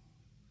summer.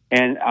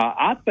 And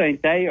I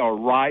think they are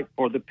ripe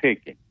for the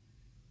picking.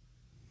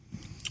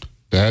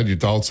 Dad, your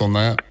thoughts on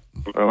that?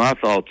 Well, my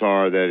thoughts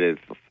are that if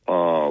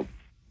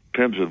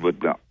Clemson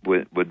would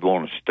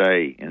want to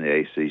stay in the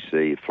ACC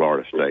if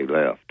Florida State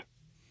left,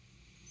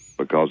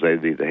 because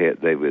they'd be the head.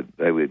 They would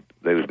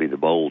be the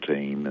bowl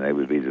team, and they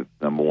would be the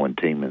number one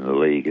team in the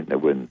league, and they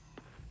wouldn't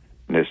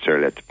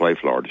necessarily have to play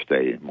Florida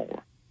State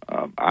anymore.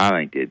 I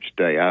think they'd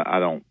stay. I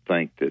don't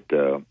think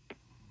that.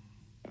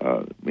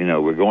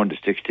 We're going to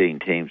 16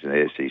 teams in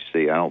the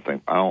SEC.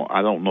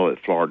 I don't know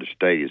that Florida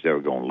State is ever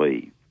going to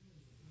leave.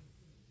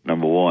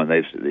 Number one,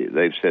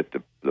 they've set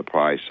the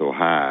price so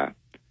high,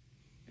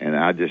 and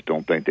I just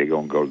don't think they're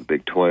going to go to the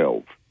Big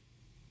 12.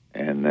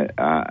 And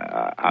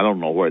I don't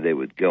know where they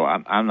would go.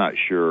 I'm not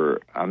sure.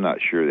 I'm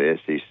not sure the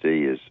SEC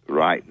is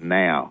right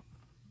now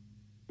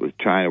with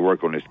trying to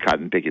work on this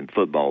cotton-picking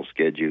football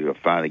schedule of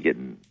finally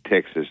getting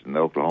Texas and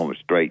Oklahoma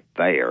straight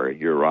there.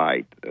 You're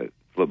right.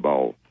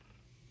 Football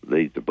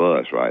leads the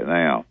bus right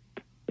now.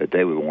 That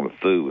they would want to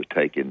fool with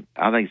taking.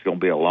 I think it's going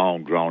to be a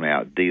long,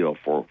 drawn-out deal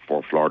for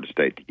Florida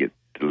State to get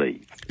to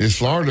leave. Is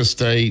Florida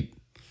State,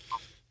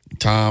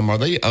 Tom, are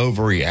they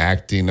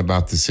overreacting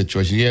about the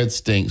situation? Yeah, it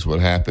stinks what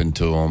happened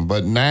to them.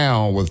 But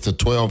now with the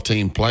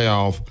 12-team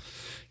playoff,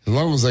 as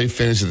long as they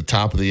finish at the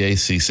top of the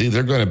ACC,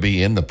 they're going to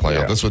be in the playoff.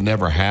 Yeah. This would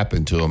never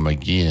happen to them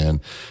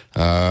again.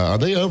 Are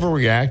they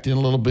overreacting a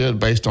little bit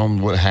based on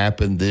what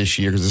happened this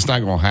year? Because it's not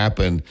going to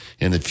happen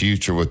in the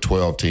future with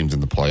 12 teams in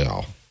the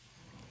playoff.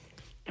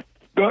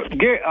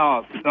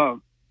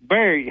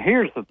 Barry,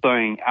 here's the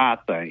thing I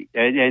think,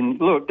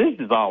 and look, this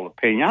is all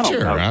opinion. I don't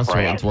know.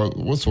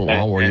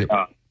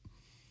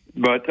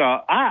 But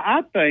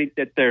I think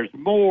that there's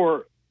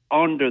more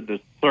under the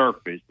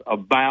surface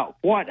about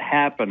what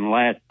happened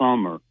last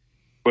summer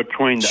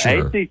between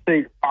the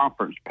ACC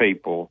conference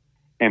people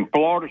and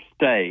Florida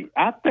State.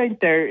 I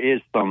think there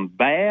is some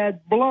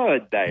bad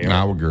blood there.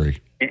 I would agree.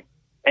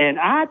 And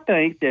I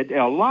think that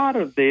a lot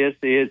of this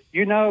is,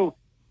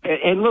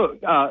 and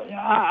look,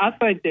 I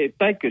think that if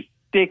they could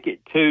stick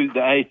it to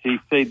the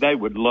ACC, they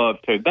would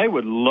love to. They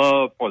would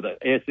love for the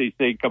SEC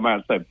to come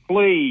out and say,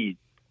 please,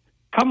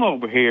 come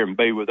over here and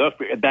be with us.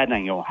 That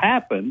ain't going to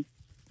happen.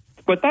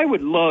 But they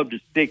would love to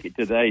stick it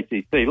to the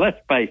ACC. Let's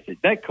face it,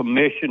 that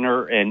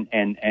commissioner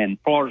and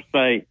Florida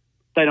State,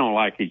 they don't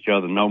like each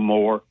other no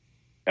more,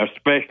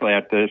 especially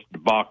after this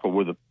debacle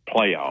with the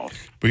playoffs.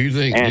 But do you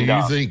think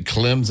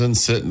Clemson's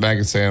sitting back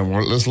and saying,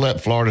 well, let's let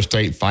Florida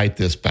State fight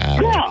this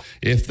battle? Yeah.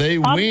 If they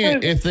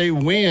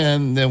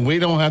win, then we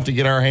don't have to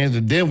get our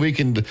hands. Then we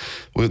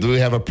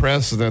have a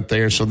precedent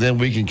there, so then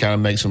we can kind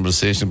of make some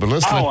decisions. But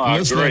let's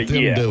let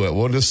them do it.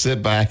 We'll just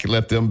sit back and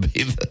let them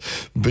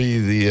be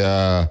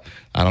the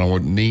I don't know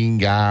what mean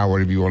guy or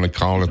whatever you want to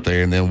call it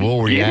there, and then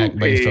we'll react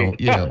based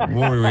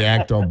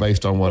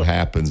on what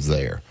happens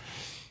there.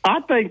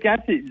 I think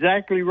that's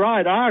exactly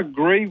right. I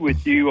agree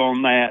with you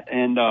on that,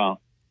 and but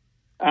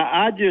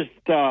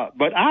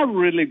I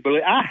really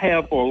believe, I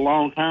have for a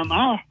long time,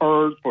 I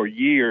heard for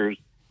years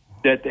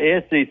that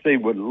the SEC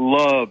would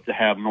love to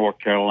have North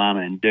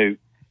Carolina and Duke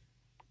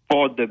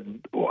for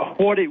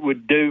what it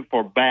would do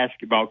for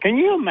basketball. Can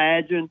you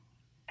imagine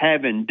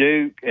having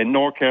Duke and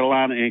North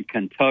Carolina and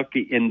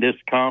Kentucky in this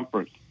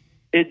conference?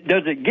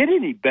 Does it get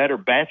any better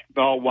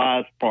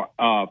basketball-wise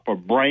for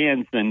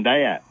brands than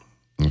that?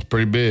 It's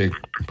pretty big.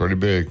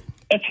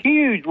 That's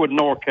huge with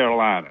North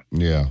Carolina.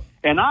 Yeah.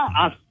 And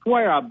I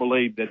swear I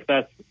believe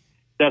that's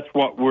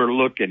what we're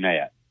looking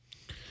at.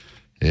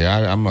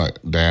 Yeah, I'm like,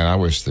 Dan, I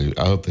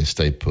hope they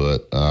stay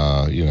put.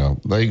 I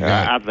think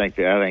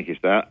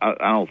it's that.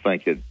 I don't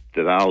think that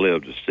I'll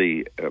live to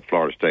see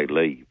Florida State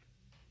leave.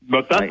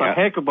 But that's a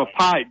heck of a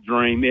pipe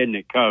dream, isn't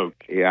it, Coach?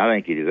 Yeah, I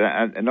think it is.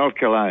 And North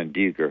Carolina and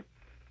Duke are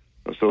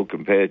so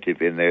competitive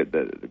in there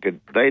that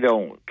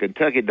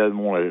Kentucky doesn't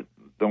want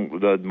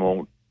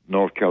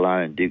North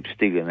Carolina and Duke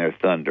stealing their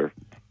thunder.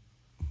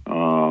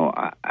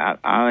 I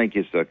think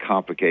it's a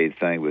complicated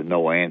thing with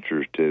no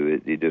answers to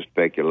it. It's just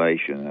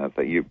speculation. I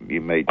think you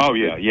made. Oh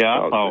yeah,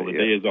 I thought it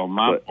is on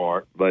my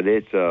part. But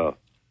it's going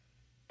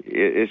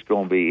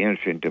to be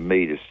interesting to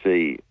me to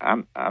see.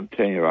 I'm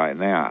telling you right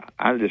now,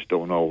 I just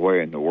don't know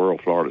where in the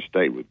world Florida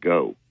State would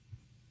go.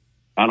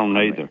 I don't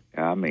either.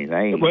 I mean they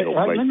ain't.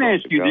 Let me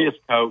ask you this,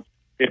 Coach.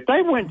 If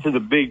they went to the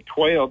Big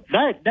 12,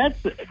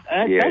 that's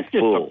just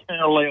full. A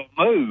parallel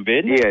move,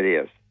 isn't it? Yeah, it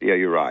is. Yeah,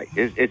 you're right.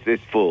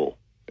 It's full.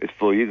 It's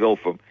full. You go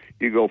from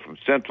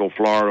Central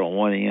Florida on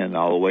one end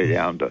all the way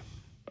down to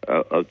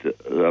up to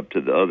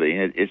the other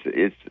end.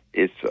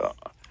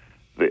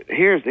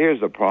 Here's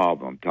the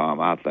problem, Tom.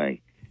 I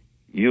think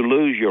you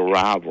lose your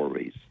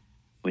rivalries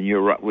when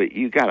you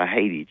got to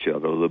hate each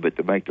other a little bit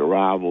to make the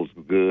rivals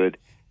good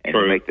and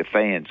to make the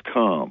fans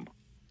come.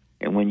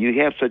 And when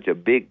you have such a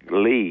big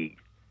league,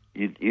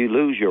 you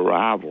lose your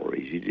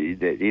rivalries.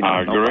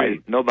 I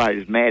agree.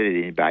 Nobody's mad at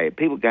anybody.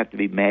 People got to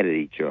be mad at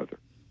each other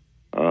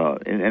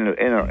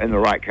in the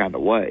right kind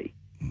of way.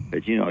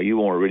 That you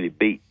want to really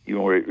beat.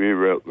 You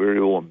really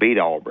want to beat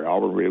Auburn.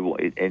 Auburn really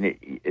want, and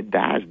it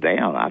dies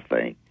down. I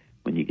think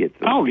when you get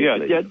to. Oh yeah.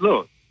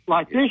 Look,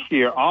 like this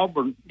year,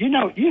 Auburn. You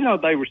know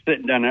they were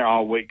sitting down there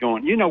all week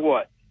going, you know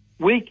what?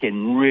 We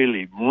can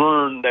really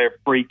run their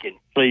freaking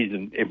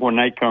season, when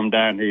they come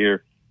down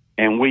here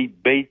and we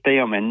beat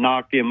them and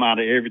knock them out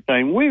of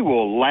everything, we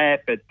will laugh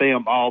at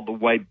them all the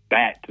way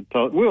back to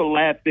we'll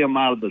laugh them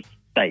out of the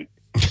state.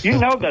 You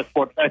know that's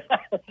what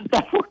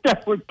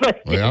that would be.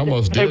 We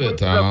almost did it,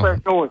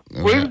 Tom.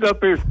 We was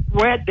up here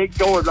sweating,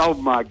 going, "Oh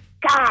my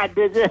God!"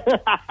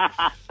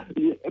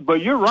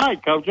 But you're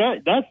right, Coach.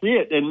 That's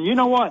it. And you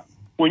know what?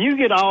 When you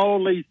get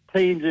all these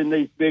teams in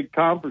these big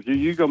conferences,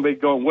 you're going to be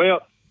going,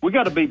 "Well, we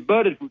got to be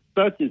buddies with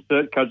such and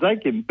such because they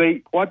can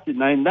beat what's your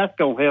name. That's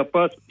going to help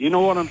us." You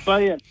know what I'm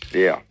saying?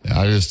 Yeah.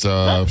 I just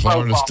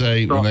Florida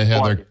State, when they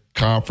had their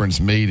conference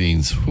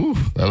meetings,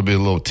 that'll be a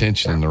little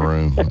tension in the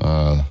room.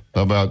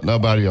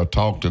 Nobody will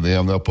talk to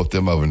them. They'll put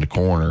them over in the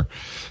corner.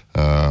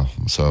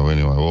 So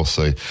anyway, we'll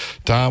see.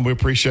 Tom, we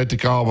appreciate the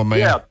call, my man.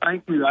 Yeah,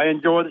 thank you. I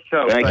enjoy the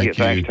show. Thank you.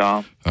 Thanks,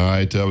 Tom. All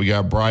right, we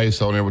got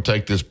Bryce on there. We'll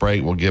take this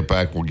break. We'll get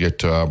back. We'll get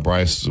to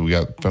Bryce. We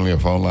got plenty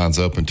of phone lines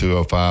open,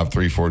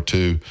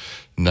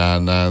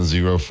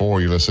 205-342-9904.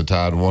 You're listening to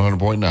Tide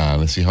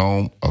 100.9. It's the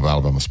home of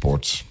Alabama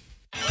sports.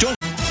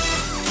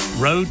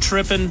 Road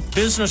tripping,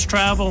 business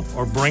travel,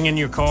 or bringing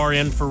your car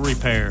in for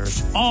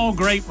repairs. All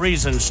great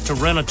reasons to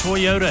rent a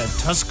Toyota at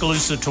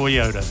Tuscaloosa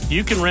Toyota.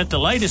 You can rent the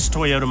latest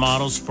Toyota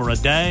models for a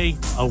day,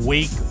 a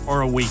week,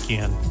 or a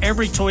weekend.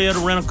 Every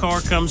Toyota rental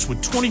car comes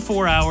with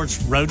 24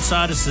 hours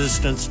roadside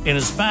assistance and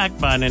is backed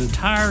by an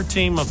entire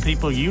team of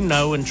people you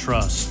know and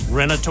trust.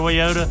 Rent a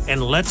Toyota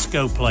and let's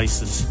go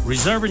places.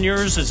 Reserving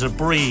yours is a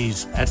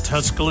breeze at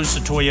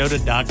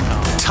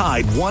TuscaloosaToyota.com.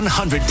 Tide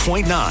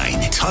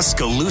 100.9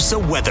 Tuscaloosa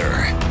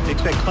weather.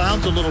 Expect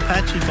clouds, a little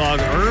patchy fog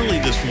early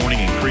this morning,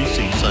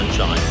 increasing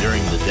sunshine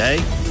during the day.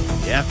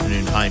 The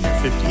afternoon high near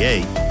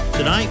 58.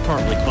 Tonight,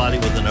 partly cloudy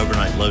with an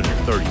overnight low near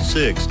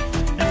 36.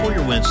 And for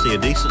your Wednesday, a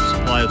decent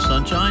supply of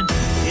sunshine.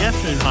 The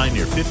afternoon high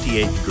near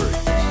 58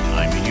 degrees.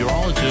 I'm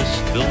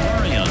meteorologist Bill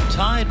Murray on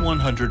Tide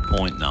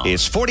 100.9.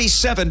 It's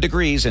 47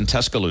 degrees in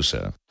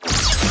Tuscaloosa.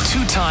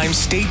 Two-time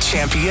state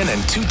champion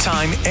and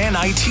two-time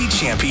NIT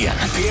champion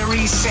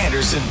Barry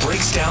Sanderson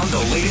breaks down the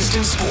latest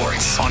in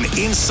sports on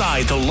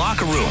Inside the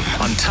Locker Room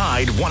on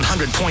Tide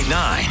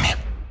 100.9.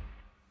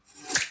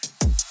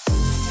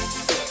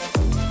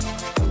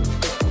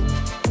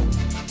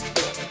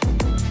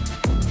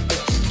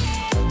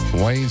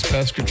 Wayne's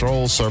Pest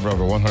Control, serving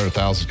over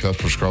 100,000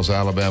 customers across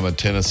Alabama,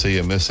 Tennessee,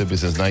 and Mississippi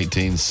since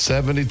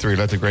 1973.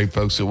 Let the great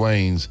folks at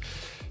Wayne's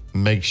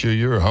make sure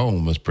your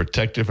home is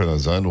protected from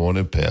those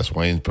unwanted pests.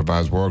 Wayne's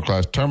provides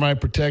world-class termite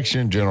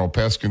protection, general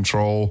pest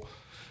control,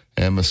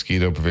 and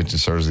mosquito prevention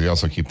services. They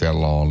also keep that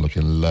lawn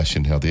looking lush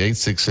and healthy.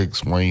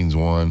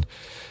 866-WAYNES-1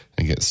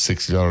 and get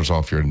 $60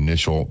 off your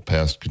initial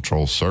pest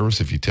control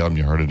service if you tell them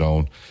you heard it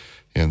on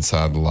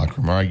Inside the Locker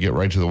Room. All right, get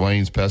right to the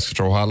Wayne's Pest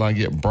Control Hotline.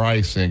 Get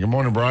Bryce in. Good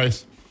morning,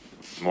 Bryce.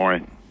 Good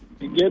morning.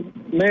 Good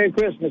Merry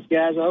Christmas,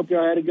 guys. I hope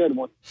y'all had a good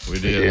one. We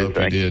did. Hope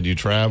we did. You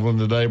traveling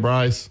today,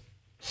 Bryce?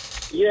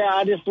 Yeah,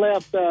 I just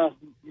left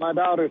my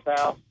daughter's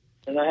house,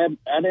 and I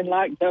didn't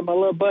like to tell my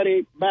little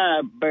buddy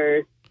bye,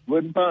 Barry.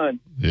 Wasn't fun.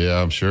 Yeah,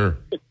 I'm sure.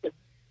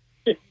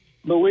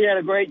 But we had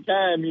a great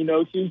time. You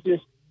know, she's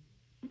just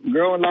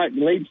growing like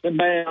leaps and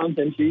bounds,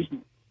 and she's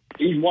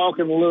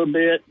walking a little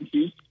bit.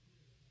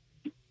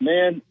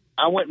 Man,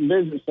 I went and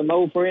visited some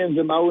old friends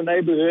in my old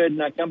neighborhood,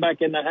 and I come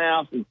back in the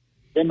house, and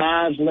then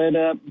my eyes lit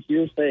up, and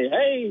she'll say,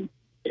 "Hey,"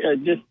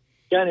 just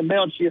kind of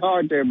melts your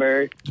heart there,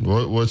 Barry.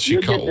 What's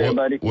she call?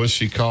 What's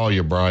she call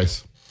you,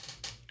 Bryce?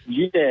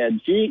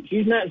 G-Dad.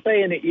 She's not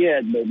saying it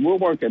yet, but we're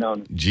working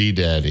on it.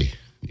 G-Daddy.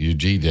 You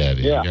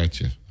G-Daddy. Yeah. I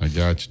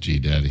got you,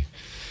 G-Daddy.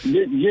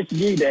 Just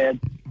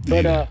G-Dad.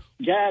 But,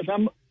 guys,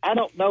 I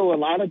don't know. A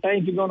lot of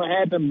things are going to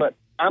happen, but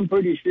I'm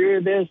pretty sure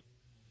of this.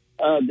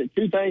 The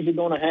two things are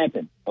going to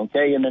happen,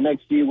 okay, in the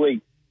next few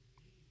weeks.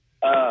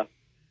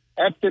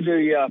 After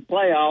the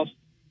playoffs,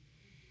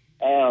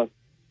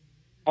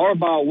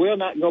 Harbaugh will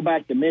not go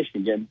back to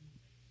Michigan,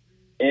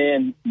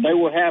 and they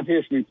will have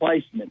his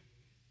replacement.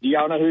 Do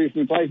y'all know who his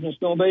replacement's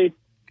going to be?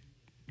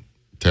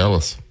 Tell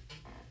us.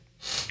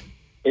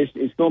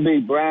 It's going to be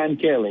Brian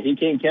Kelly. He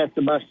can't catch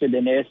the mustard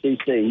in the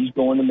SEC. He's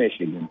going to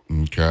Michigan.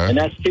 Okay. And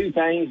that's two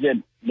things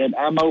that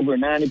I'm over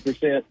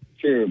 90%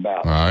 sure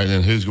about. All right,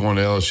 then who's going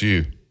to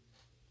LSU?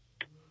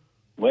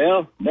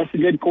 Well, that's a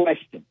good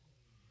question.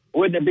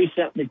 Wouldn't it be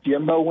something if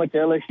Jimbo went to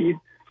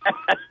LSU?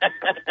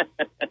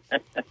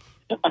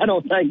 I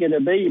don't think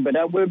it'd be, but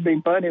that would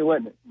be funny,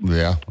 wouldn't it?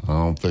 Yeah, I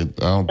don't think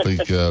the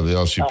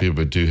LSU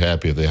people would be too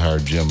happy if they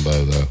hired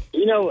Jimbo, though.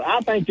 You know,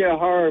 I think they'll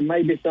hire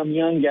maybe some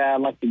young guy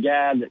like the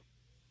guy that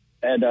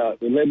at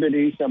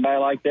Liberty, somebody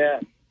like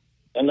that,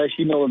 unless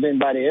you know of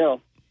anybody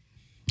else.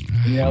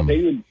 You know,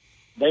 they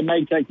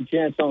may take a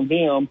chance on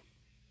him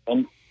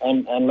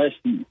unless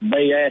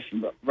they ask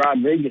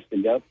Rodriguez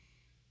to go.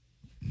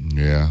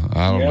 Yeah,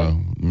 I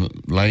don't know.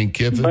 Lane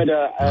Kiffin? But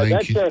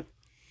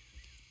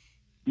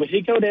would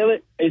he go to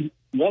it?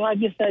 Well, I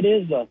guess that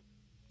is that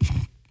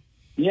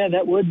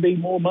would be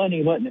more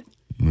money, wouldn't it?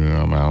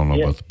 Yeah, I don't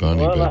know about the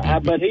money. Well,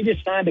 but he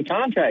just signed a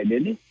contract,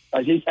 didn't he?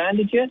 Has he signed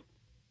it yet?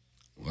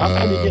 I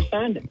thought he just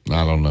signed it.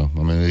 I don't know.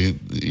 I mean,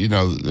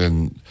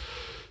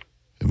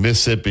 and In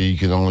Mississippi, you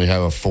can only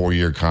have a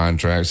 4-year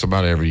contract. So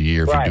about every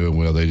year, if Right. you're doing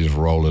well, they just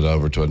roll it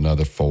over to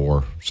another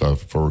 4. So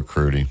for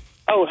recruiting.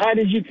 Oh, how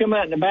did you come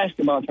out in the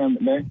basketball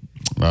tournament, Barry?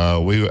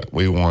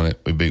 We won it.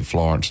 We beat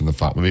Florence in the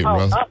final. We beat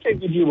Russ. I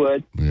figured you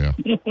would. Yeah.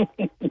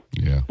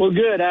 Yeah. Well,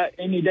 good.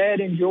 And your dad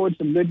enjoyed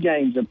some good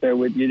games up there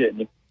with you, didn't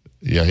he?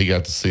 Yeah, he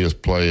got to see us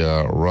play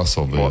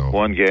Russellville.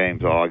 One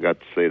game's all I got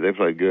to see. They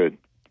played good.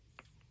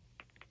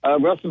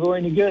 Russellville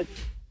any good?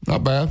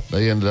 Not bad.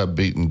 They ended up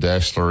beating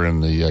Dessler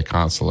in the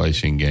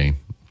consolation game.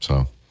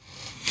 So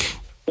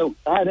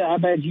how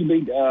bad you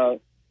beat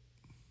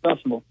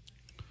Russellville?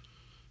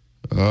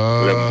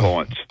 11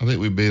 points. I think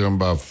we beat them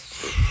by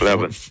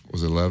 11.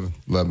 Was it 11?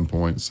 11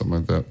 points, something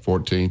like that.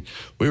 14.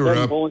 We were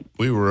up. Points.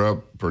 We were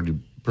up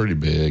pretty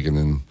big, and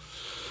then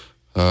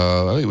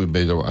I think we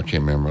beat them. I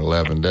can't remember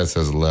 11. That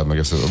says 11. I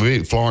guess we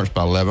beat Florence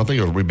by 11. I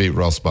think we beat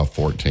Russ by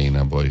 14.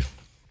 I believe.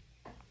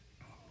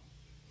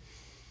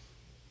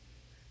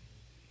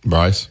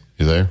 Bryce,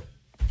 you there?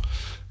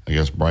 I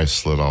guess Bryce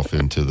slid off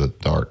into the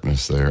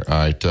darkness there. All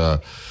right.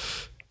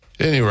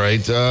 Any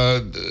rate,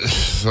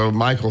 so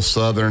Michael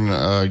Southern,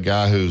 a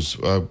guy who's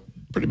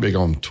pretty big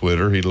on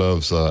Twitter, he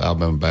loves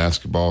Alabama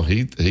basketball.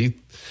 He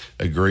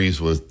agrees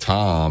with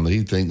Tom.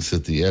 He thinks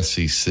that the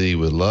SEC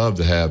would love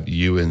to have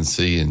UNC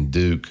and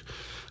Duke.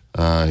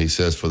 He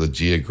says for the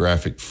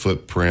geographic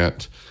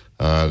footprint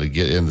to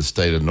get in the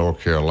state of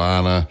North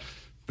Carolina,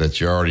 that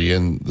you're already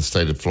in the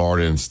state of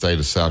Florida and the state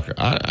of South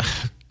Carolina.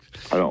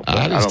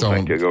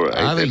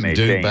 I think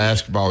Duke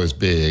basketball is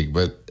big,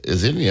 but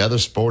is any other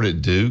sport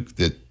at Duke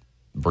that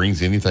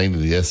brings anything to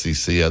the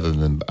SEC other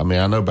than, I mean,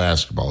 I know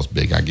basketball is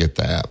big. I get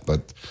that.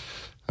 But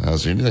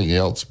is there anything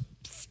else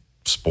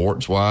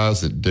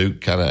sports-wise that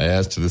Duke kind of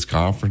adds to this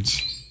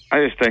conference?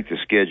 I just think the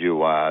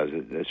schedule-wise,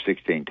 the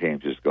 16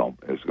 teams is going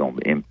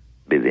to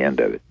be the end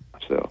of it.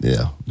 So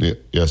yeah.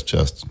 Yes,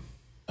 Justin.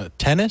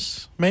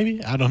 Tennis,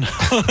 maybe? I don't know.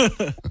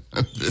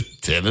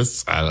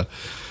 Tennis? I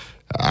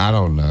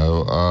don't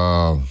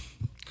know.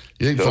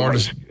 You think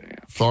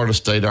Florida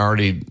State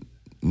already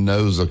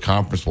knows the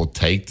conference will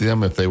take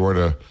them if they were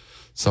to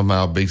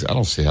somehow beat? I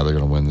don't see how they're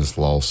going to win this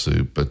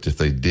lawsuit, but if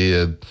they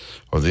did,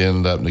 or they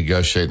ended up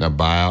negotiating a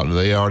buyout, do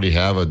they already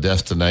have a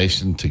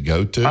destination to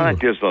go to? I think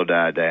this will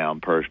die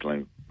down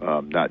personally.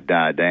 Not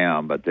die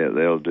down, but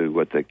they'll do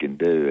what they can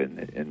do,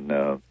 and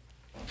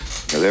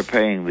they're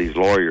paying these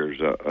lawyers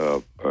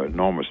an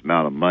enormous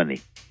amount of money.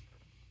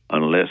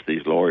 Unless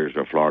these lawyers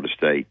are Florida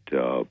State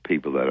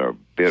people that are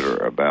bitter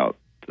about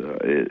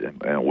it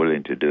and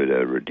willing to do it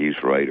at a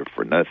reduced rate or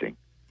for nothing.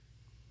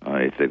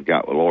 If they've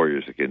got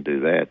lawyers that can do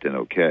that, then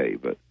okay.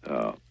 But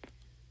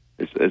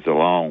it's a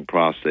long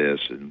process,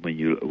 and when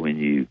you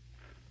leave,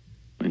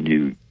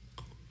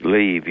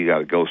 you got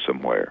to go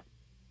somewhere,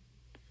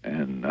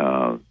 and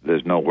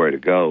there's nowhere to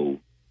go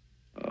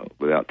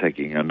without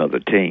taking another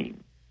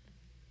team.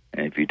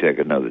 And if you take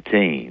another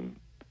team,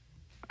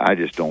 I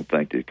just don't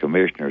think the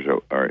commissioners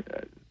are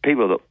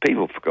people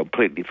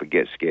completely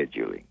forget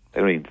scheduling.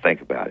 They don't even think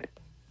about it.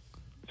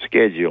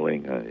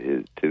 Scheduling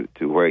is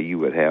to where you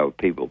would have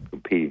people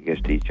competing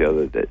against each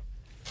other that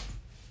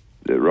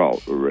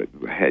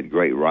had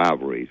great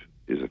rivalries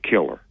is a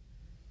killer.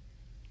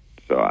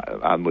 So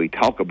we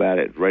talk about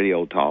it,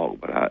 radio talk,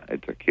 but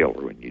it's a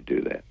killer when you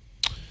do that.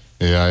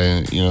 Yeah,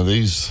 and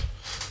these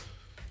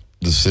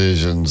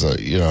decisions.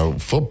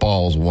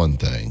 Football's one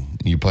thing.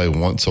 You play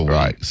once a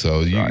week,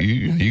 so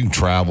you can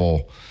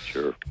travel.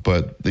 Sure.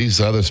 But these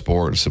other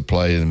sports that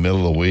play in the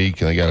middle of the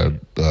week, and they got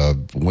a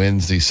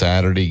Wednesday,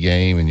 Saturday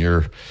game, and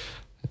your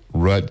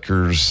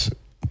Rutgers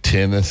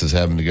tennis is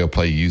having to go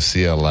play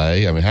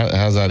UCLA. I mean,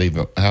 how's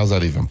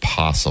that even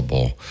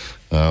possible?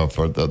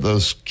 For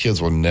those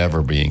kids will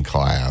never be in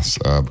class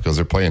because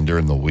they're playing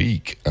during the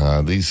week.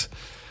 These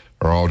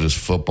are all just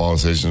football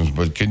decisions.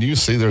 But can you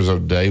see there's a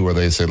day where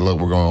they say, look,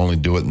 we're going to only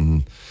do it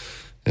in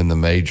the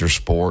major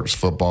sports,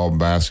 football and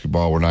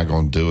basketball. We're not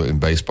going to do it in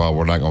baseball.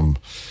 We're going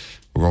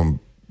to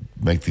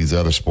make these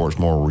other sports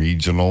more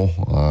regional.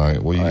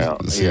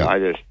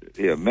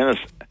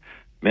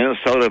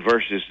 Minnesota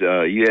versus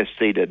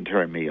USC doesn't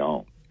turn me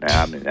on.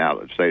 Now I'm in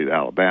the state of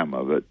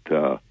Alabama, but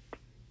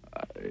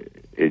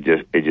it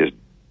just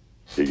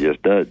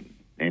doesn't.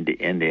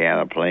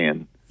 Indiana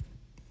playing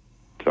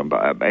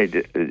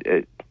somebody.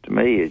 To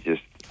me, it's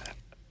just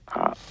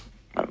I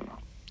don't know.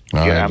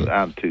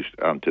 I'm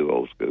too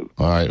old school.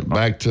 All right,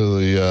 back to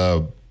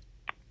the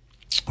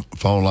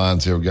phone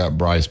lines here. We got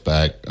Bryce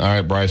back. All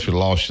right, Bryce, we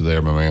lost you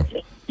there, my man.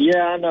 Yeah,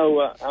 I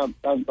know.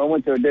 I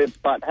went to a dead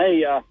spot.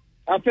 Hey, I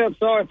felt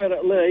sorry for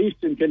that little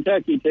Eastern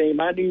Kentucky team.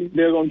 I knew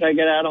they were going to take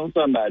it out on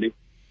somebody.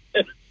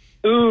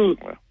 Ooh,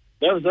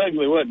 that was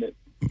ugly, wasn't it?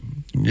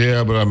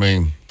 Yeah, but I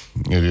mean,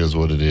 it is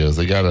what it is.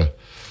 They got to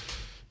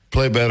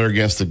play better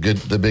against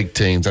the big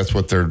teams. That's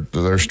what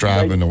they're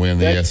striving to win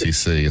the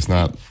SEC. It's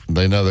not.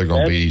 They know they're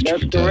going to beat Eastern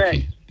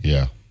Kentucky. Correct.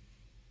 Yeah.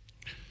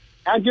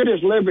 How good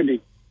is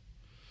Liberty?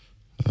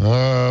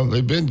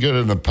 They've been good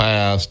in the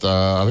past.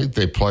 I think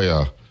they play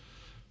a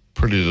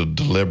pretty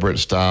deliberate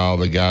style.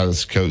 The guy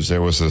that's coached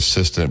there was an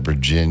assistant at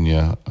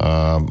Virginia.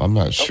 I'm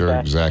not sure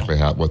exactly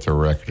what their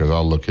record is.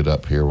 I'll look it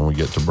up here when we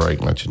get to break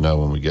and let you know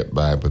when we get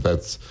back. But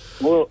that's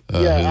who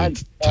they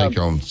take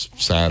on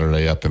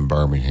Saturday up in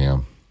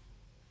Birmingham.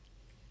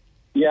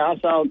 Yeah, I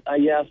saw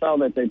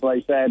that they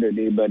play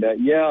Saturday, but I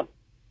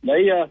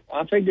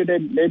figured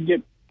they'd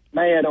get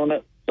mad on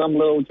it. Some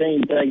little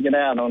team take it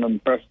out on them,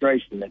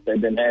 frustration that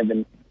they've been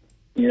having,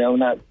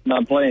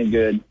 not playing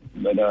good.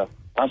 But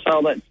I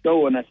saw that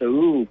score and I said,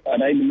 "Ooh,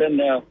 I'd hate to have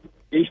been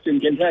Eastern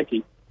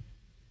Kentucky."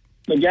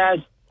 But guys,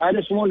 I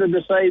just wanted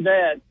to say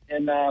that,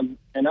 and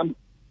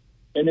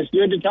it's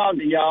good to talk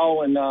to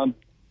y'all. And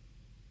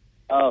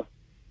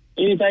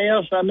anything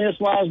else I missed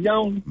while I was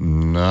gone?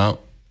 No,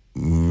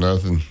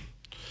 nothing.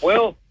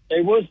 Well,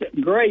 it was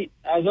great.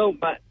 I was over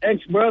my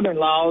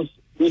ex-brother-in-law's.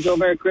 We was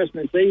over there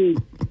Christmas Eve,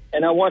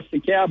 and I watched the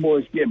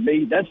Cowboys get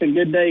beat. That's a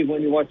good day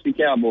when you watch the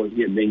Cowboys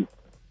get beat.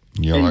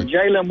 And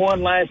Jalen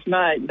won last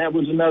night, and that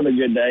was another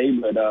good day.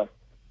 But,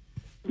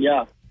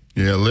 yeah.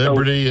 Yeah,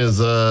 Liberty is,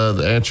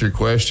 to answer your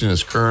question,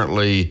 is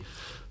currently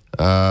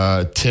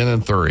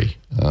 10-3.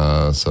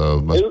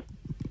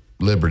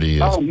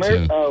 Liberty is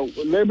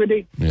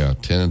Liberty? Yeah,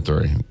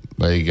 10-3.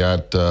 They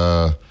got,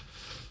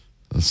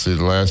 let's see,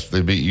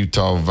 they beat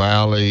Utah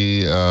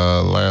Valley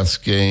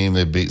last game.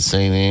 They beat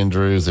St.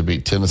 Andrews. They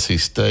beat Tennessee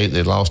State.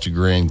 They lost to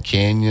Grand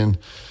Canyon.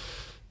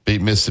 Beat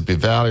Mississippi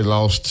Valley,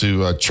 lost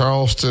to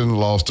Charleston,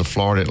 lost to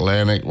Florida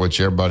Atlantic, which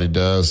everybody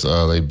does.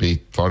 Florida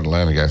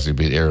Atlantic actually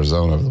beat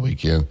Arizona over the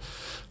weekend.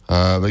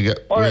 Florida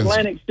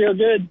Atlantic's still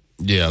good.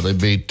 Yeah, they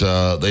beat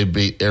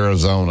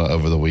Arizona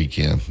over the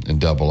weekend in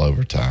double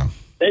overtime.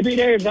 They beat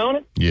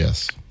Arizona?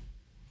 Yes.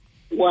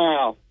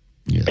 Wow.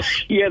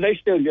 Yes. Yeah, they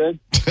still good.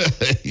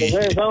 Because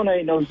Arizona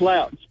ain't no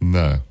slouch.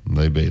 No,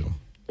 they beat them.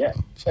 Yeah,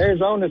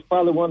 Arizona's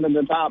probably one of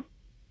the top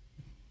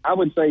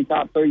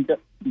 3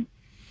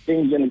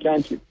 teams in the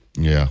country.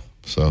 Yeah.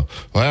 So,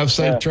 well, have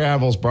safe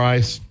travels,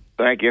 Bryce.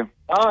 Thank you.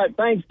 All right.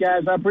 Thanks,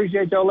 guys. I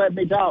appreciate y'all letting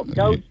me talk.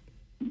 Coach,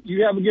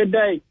 you have a good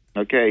day.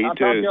 Okay, I'll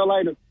talk to y'all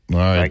later. All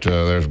right.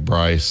 There's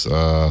Bryce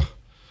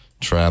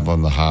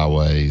traveling the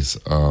highways.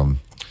 So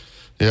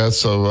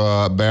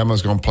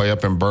Bama's going to play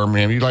up in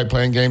Birmingham. You like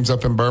playing games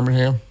up in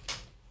Birmingham?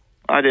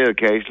 I did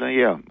occasionally,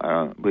 yeah.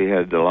 We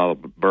had a lot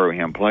of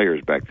Birmingham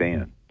players back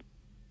then,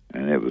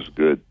 and it was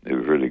good. It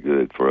was really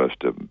good for us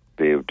to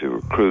be able to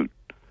recruit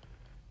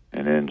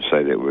and then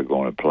say that we're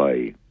going to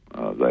play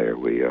there.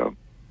 We, the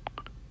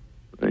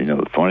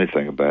funny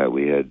thing about it,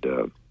 we had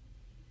a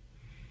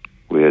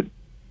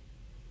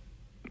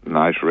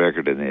nice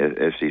record in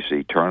the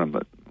SEC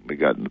tournament. We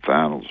got in the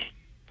finals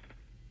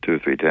 2 or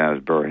 3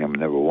 times. Birmingham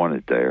never won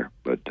it there,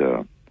 but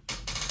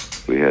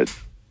we had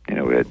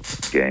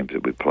games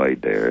that we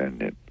played there,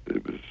 and it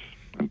was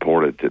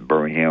important that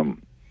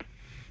Birmingham,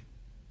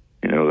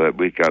 that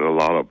we got a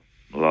lot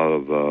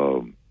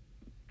of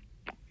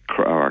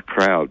our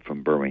crowd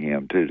from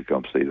Birmingham too to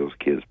come see those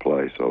kids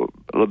play. So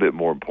a little bit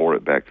more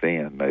important back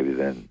then, maybe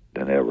than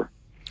ever.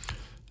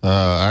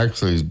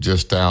 Actually,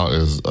 just out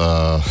is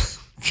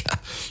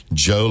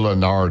Joe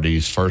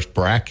Lunardi's first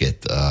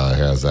bracket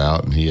has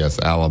out, and he has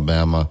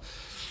Alabama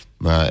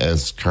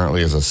as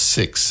currently as a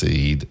 6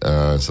 seed.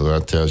 So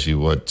that tells you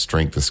what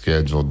strength of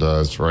schedule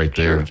does right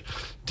there. Sure.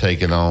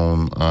 Taking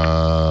on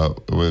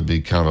would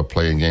be kind of a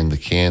playing game to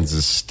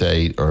Kansas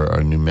State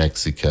or New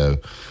Mexico.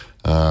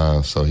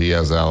 So he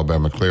has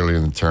Alabama clearly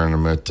in the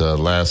tournament.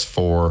 Last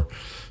 4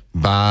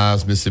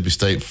 buys: Mississippi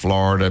State,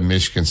 Florida,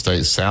 Michigan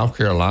State, South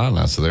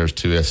Carolina. So there's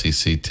 2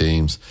 SEC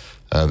teams.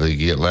 They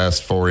get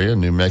last 4 in: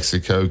 New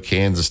Mexico,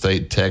 Kansas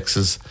State,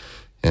 Texas,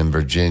 and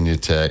Virginia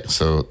Tech.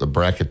 So the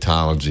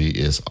bracketology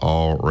is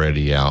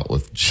already out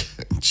with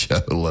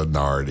Joe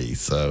Lunardi.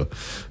 So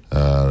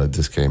it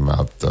just came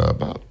out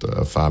about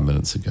 5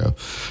 minutes ago.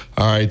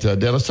 All right,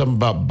 Dad, let's talk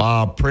about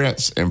Bob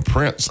Prince and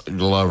Prince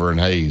Glover and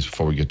Hayes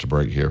before we get to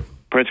break here.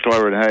 Prince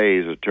Glover and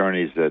Hayes,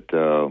 attorneys that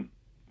know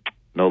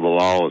the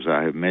law, as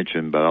I have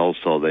mentioned, but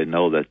also they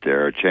know that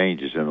there are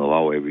changes in the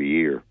law every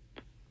year.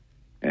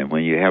 And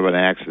when you have an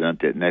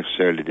accident that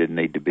necessarily didn't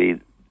need to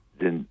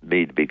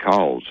be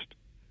caused,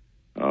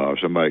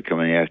 somebody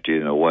coming after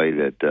you in a way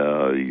that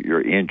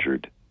you're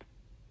injured,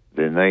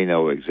 then they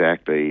know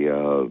exactly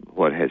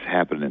what has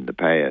happened in the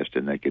past,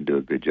 and they can do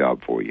a good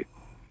job for you.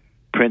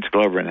 Prince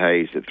Glover and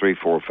Hayes at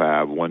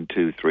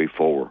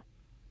 345-1234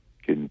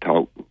 can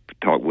talk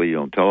with you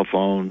on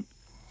telephone,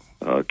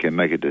 can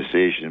make a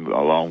decision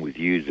along with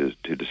you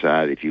to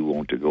decide if you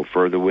want to go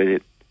further with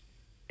it.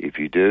 If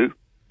you do,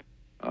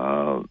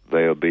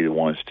 they'll be the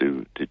ones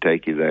to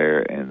take you there,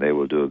 and they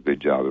will do a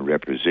good job in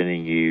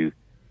representing you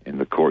in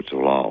the courts of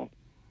law.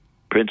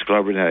 Prince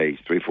Glover and Hayes,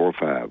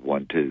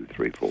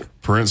 345-1234.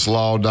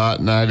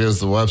 PrinceLaw.net is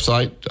the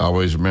website.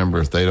 Always remember,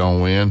 if they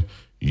don't win,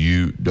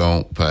 you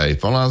don't pay.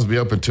 Phone lines will be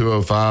open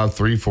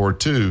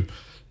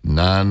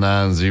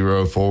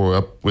 205-342-9904. We're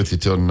up with you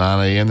till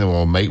 9 a.m. Then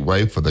we'll make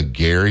way for the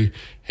Gary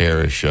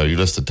Harris Show. You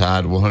listen to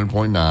Tide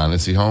 100.9.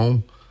 It's the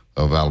home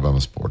of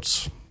Alabama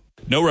sports.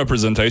 No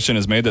representation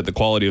is made that the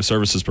quality of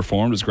services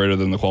performed is greater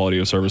than the quality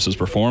of services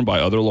performed by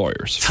other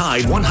lawyers.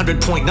 Tide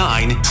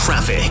 100.9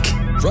 traffic.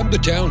 From the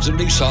Townsend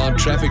Nissan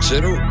Traffic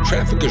Center,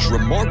 traffic is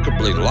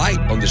remarkably light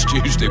on this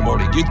Tuesday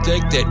morning. You'd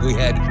think that we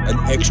had an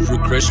extra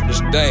Christmas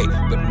day,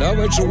 but no,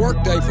 it's a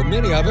work day for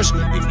many of us.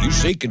 If you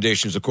see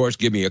conditions, of course,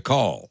 give me a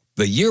call.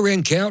 The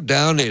year-end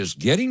countdown is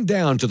getting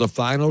down to the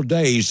final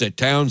days at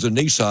Townsend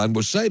Nissan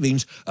with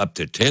savings up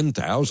to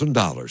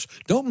 $10,000.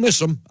 Don't miss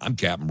them. I'm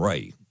Captain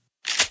Ray.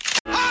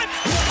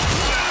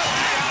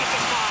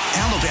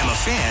 Alabama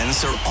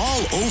fans are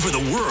all over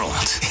the world,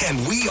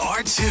 and we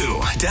are too.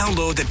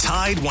 Download the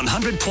Tide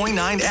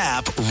 100.9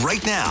 app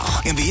right now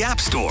in the App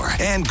Store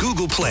and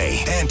Google Play,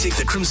 and take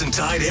the Crimson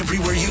Tide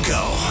everywhere you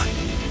go.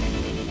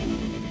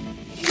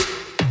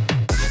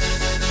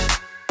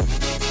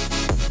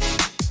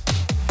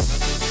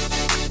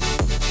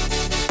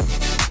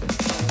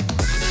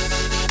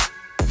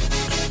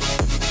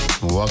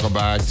 Welcome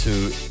back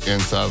to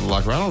Inside the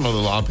Locker Room. I don't know that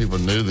a lot of people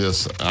knew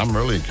this. I'm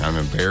really kind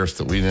of embarrassed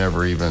that we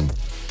never even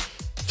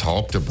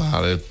talked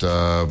about it.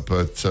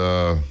 But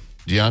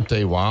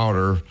Deontay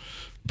Wilder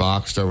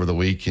boxed over the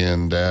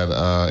weekend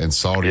in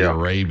Saudi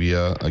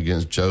Arabia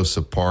against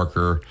Joseph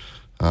Parker.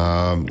 They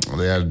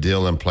had a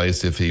deal in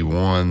place. If he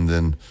won,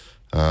 then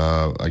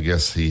I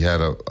guess he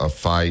had a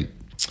fight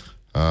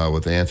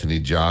with Anthony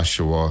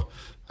Joshua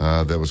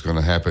that was going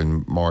to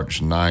happen March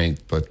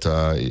 9th, but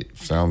it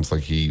sounds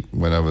like he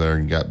went over there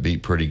and got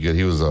beat pretty good.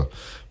 He was a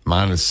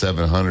minus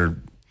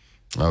 700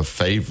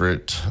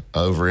 favorite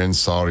over in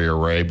Saudi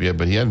Arabia,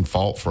 but he hadn't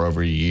fought for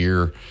over a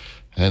year.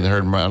 I hadn't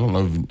heard. I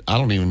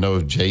don't even know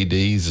if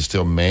JD's is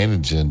still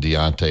managing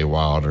Deontay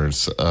Wilder.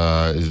 It's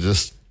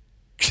just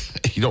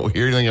you don't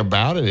hear anything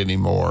about it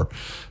anymore.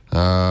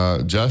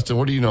 Justin,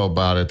 what do you know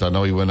about it? I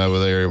know he went over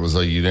there. It was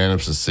a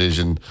unanimous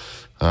decision.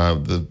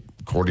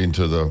 According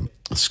to the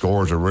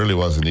scores, it really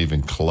wasn't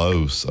even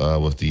close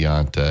with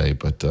Deontay.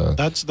 But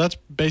that's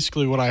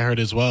basically what I heard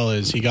as well.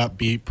 Is he got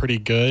beat pretty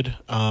good.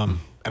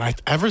 And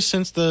ever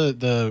since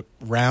the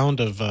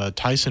round of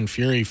Tyson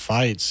Fury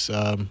fights,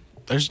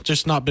 there's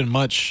just not been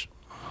much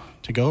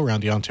to go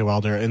around Deontay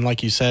Wilder. And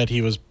like you said,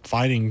 he was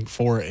fighting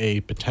for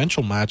a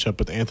potential matchup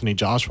with Anthony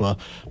Joshua,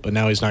 but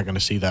now he's not going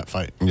to see that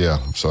fight. Yeah,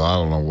 so I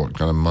don't know what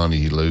kind of money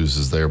he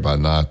loses there by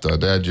not.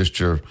 Dad,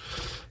 I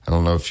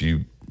don't know if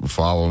you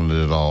following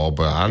it at all,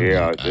 but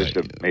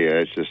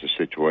it's just a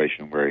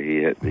situation where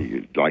he had,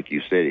 like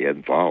you said, he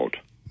hadn't fought.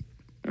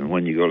 And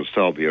when you go to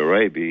Saudi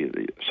Arabia,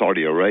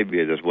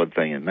 there's one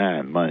thing in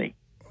mind: money.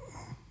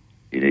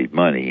 You need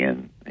money,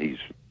 and he's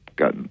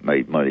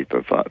made money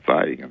for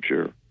fighting, I'm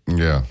sure.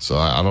 Yeah, so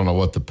I don't know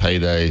what the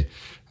payday. I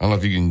don't know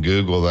if you can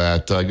Google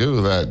that.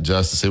 Google that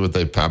just to see what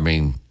they. I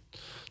mean,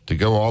 to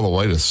go all the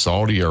way to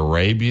Saudi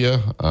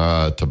Arabia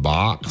to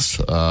box.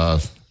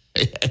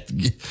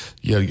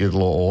 You got to get a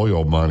little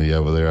oil money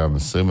over there, I'm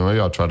assuming.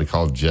 Maybe I'll try to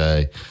call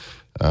Jay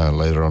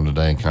later on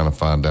today and kind of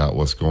find out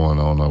what's going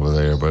on over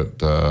there.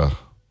 But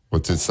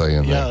what's it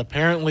saying there? Yeah,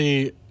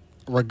 apparently,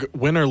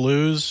 win or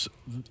lose,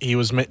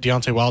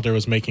 Deontay Wilder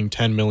was making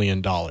 $10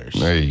 million.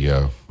 There you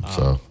go.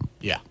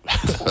 Yeah.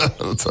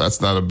 So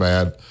that's not a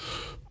bad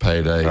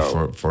payday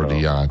for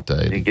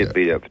Deontay. He get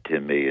beat up for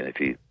 $10 million if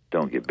he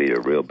don't get beat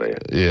up real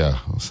bad. Yeah,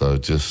 so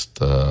just,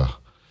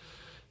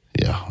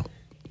 yeah.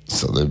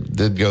 So they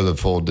did go the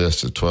full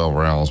distance, 12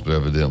 rounds, but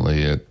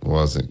evidently it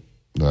wasn't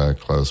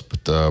close.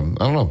 But I don't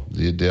know.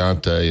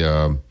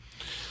 Deontay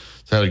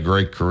had a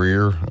great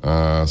career,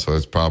 so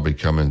it's probably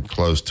coming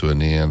close to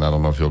an end. I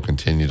don't know if he'll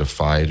continue to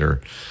fight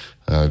or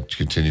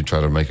continue to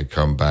try to make a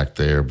comeback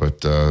there.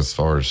 But as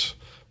far as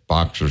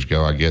boxers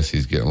go, I guess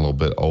he's getting a little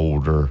bit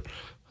older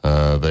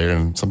there.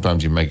 And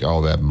sometimes you make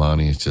all that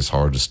money. It's just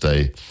hard to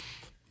stay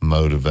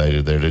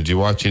motivated there. Did you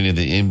watch any of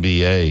the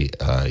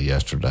NBA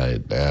yesterday,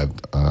 Dad?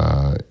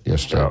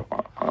 Yesterday? No,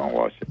 I don't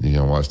watch it. You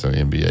don't watch the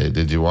NBA.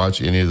 Did you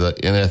watch any of the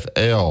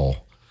NFL?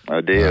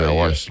 I did. I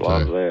watched a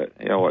lot of that.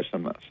 Yeah, I watched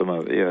some of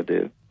it. Yeah, I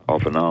did.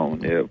 Off and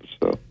on. Yeah,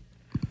 so.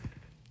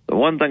 The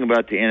one thing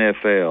about the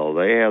NFL,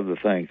 they have the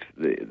things.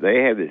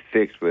 They have it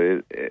fixed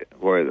with it,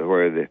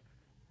 where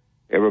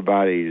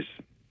everybody's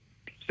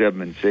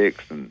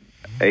 7-6 and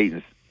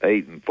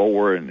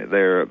 8-4, and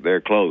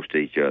they're close to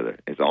each other.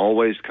 It's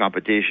always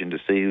competition to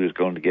see who's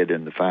going to get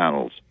in the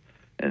finals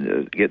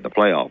and get in the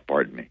playoff.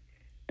 Pardon me.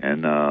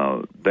 And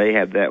they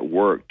have that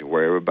work to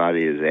where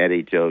everybody is at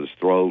each other's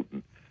throat.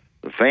 And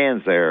the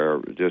fans there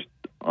are just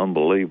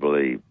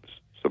unbelievably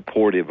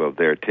supportive of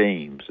their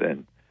teams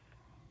and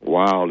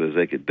wild as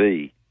they could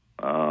be.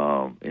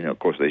 Of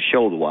course, they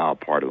show the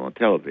wild part of it on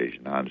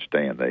television. I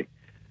understand they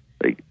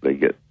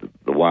get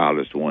the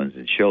wildest ones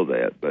and show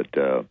that, but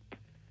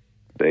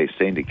they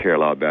seem to care a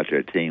lot about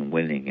their team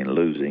winning and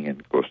losing. And,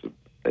 of course,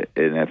 the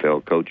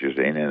NFL coaches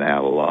are in and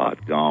out a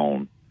lot,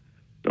 gone,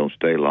 don't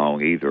stay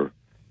long either.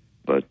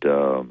 But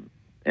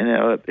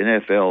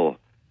NFL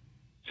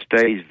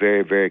stays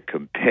very, very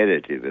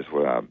competitive is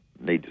what I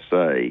need to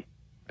say.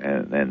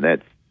 And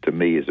that, to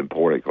me, is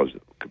important because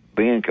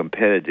being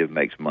competitive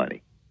makes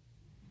money.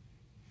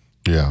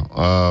 Yeah.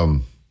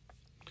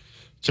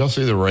 Did y'all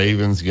see the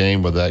Ravens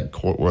game where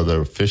the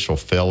official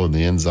fell in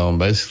the end zone?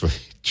 Basically,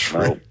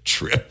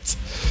 tripped.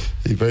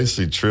 He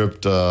basically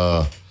tripped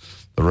the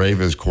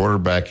Ravens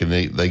quarterback, and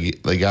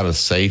they got a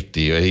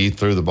safety. He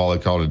threw the ball. They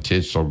called it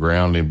intentional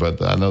grounding, but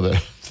I know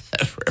that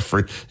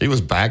referee, he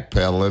was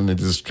backpedaling and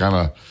just kind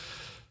of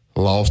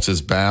lost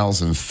his balance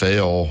and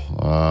fell.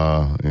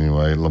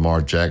 Anyway,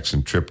 Lamar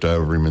Jackson tripped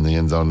over him in the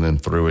end zone and then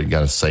threw it and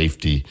got a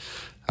safety.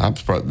 I'm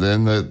surprised.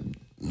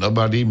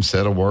 Nobody even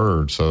said a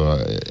word. So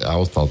I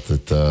always thought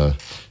that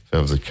if I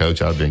was a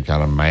coach, I'd have been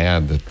kind of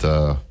mad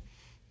that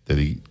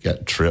he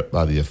got tripped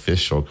by the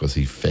official because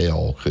he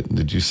fell.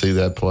 Did you see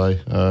that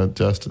play,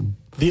 Justin?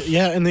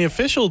 And the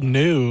official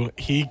knew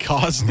he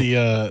caused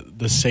the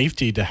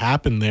safety to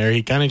happen there.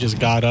 He kind of just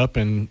got up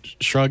and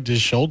shrugged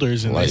his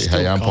shoulders. And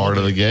hey, I'm part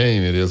of the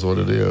game. It is what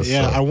it is.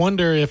 Yeah, so. I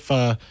wonder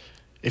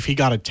if he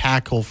got a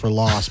tackle for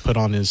loss put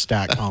on his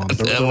stat column.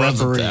 That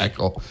was a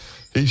tackle.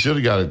 He should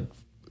have got it.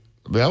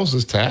 That was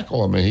his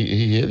tackle. I mean,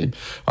 he hit him.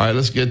 All right,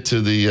 let's get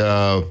to the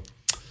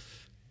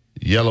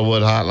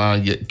Yellowwood hotline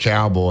and get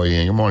Cowboy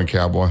in. Good morning,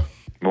 Cowboy.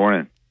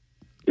 Morning.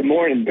 Good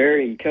morning,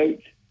 Barry and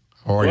Coach.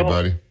 How are you,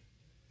 buddy?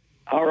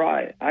 All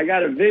right. I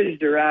got a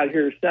visitor out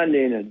here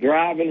Sunday in a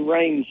driving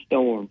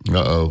rainstorm.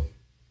 Uh-oh.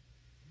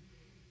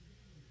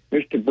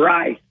 Mr.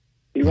 Bryce.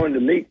 He wanted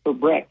to meet for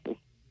breakfast.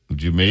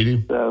 Did you meet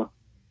him? So,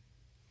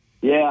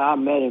 yeah, I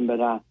met him,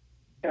 but I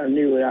kind of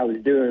knew what I was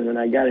doing when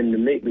I got him to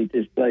meet me at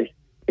this place.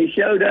 He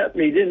showed up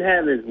and he didn't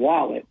have his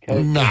wallet.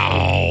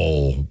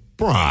 No,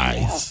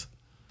 Bryce.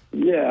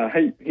 Yeah,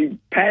 he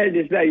patted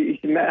his bag. He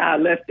said, I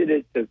left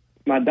it at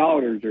my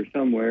daughter's or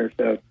somewhere.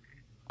 So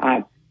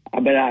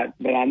but I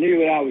knew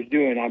what I was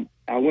doing.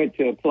 I went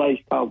to a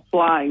place called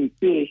Flying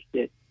Fish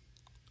that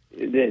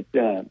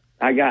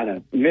I got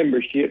a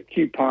membership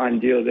coupon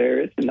deal there.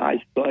 It's a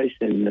nice place,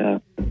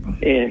 and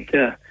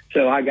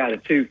so I got a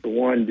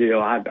 2-for-1 deal.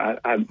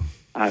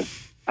 I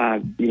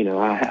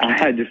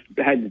had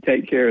to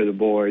take care of the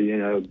boy,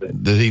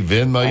 But did he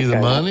Venmo you the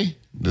money?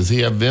 Does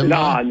he have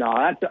Venmo?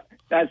 No,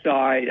 that's all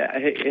right.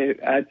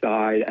 That's all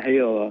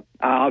right.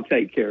 I'll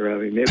take care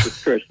of him. It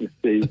was Christmas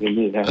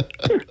season,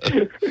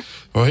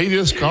 Well, he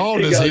just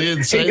called us. He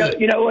didn't say that.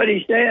 You know what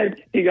he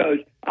said? He goes,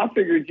 I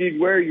figured you'd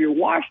wear your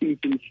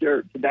Washington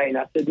shirt today. And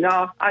I said,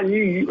 no, I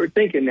knew you were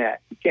thinking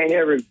that. You can't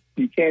ever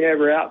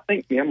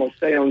outthink me. I'm going to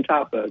stay on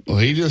top of you. Well,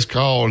 he just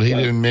called. He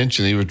didn't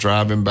mention he was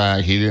driving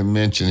back. He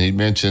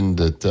mentioned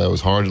that it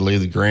was hard to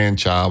leave the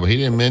grandchild, but he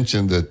didn't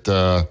mention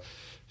that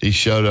he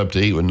showed up to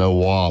eat with no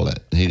wallet.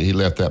 He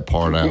left that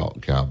part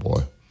out,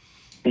 Cowboy.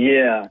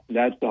 Yeah,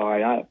 that's all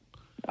right.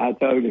 I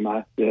told him,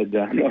 I said,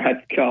 I'm going to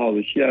have to call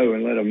the show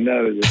and let him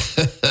know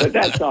that. But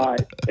that's all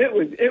right. It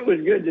was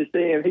good to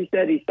see him. He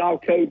said he saw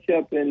Coach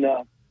up in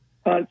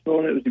Huntsville,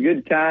 and it was a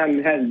good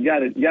time.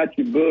 Got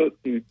your book,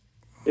 and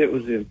it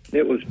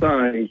was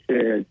fun, he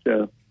said.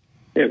 So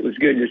it was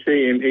good to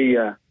see him.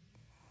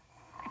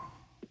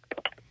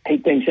 He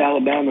thinks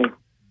Alabama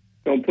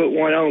going to put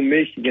one on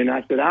Michigan.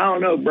 I said, I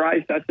don't know,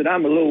 Bryce. I said,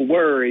 I'm a little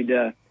worried.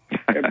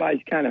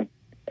 Everybody's kind of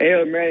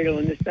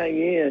regulating this thing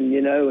in,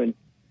 and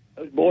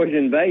those boys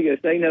in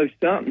Vegas, they know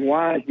something.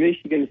 Why is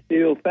Michigan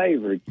still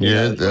favored?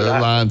 Yeah, that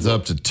line's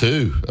up to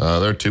 2.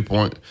 They're 2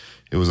 point.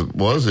 It was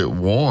at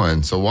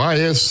 1. So what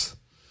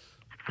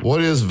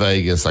is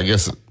Vegas? I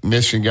guess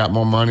Michigan got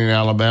more money than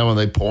Alabama.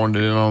 They poured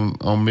it in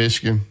on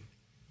Michigan.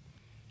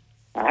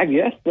 I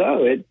guess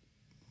so.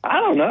 I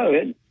don't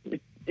know.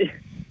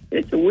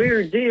 It's a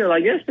weird deal.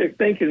 I guess they're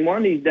thinking one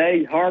of these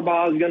days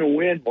Harbaugh's going to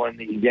win one of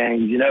these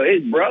games.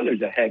 His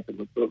brother's a heck of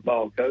a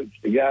football coach.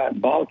 The guy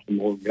at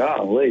Baltimore,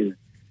 golly,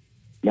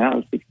 the amount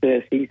of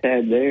success he's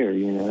had there,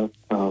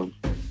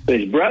 But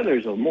his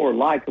brother's a more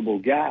likable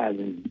guy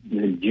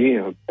than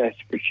Jim, that's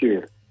for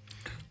sure.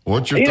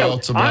 What's your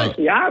thoughts about?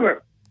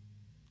 Honestly,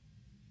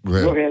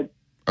 Go ahead.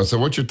 I said,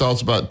 what's your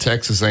thoughts about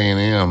Texas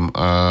A&M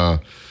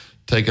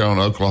taking on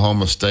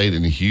Oklahoma State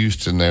in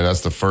Houston there?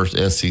 That's the first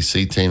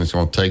SEC team that's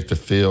going to take the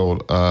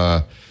field.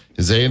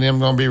 Is A&M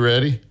going to be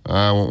ready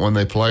when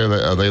they play?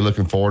 Are they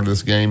looking forward to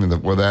this game?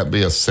 And will that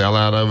be a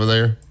sellout over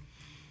there?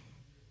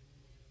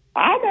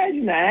 I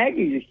imagine the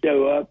Aggies will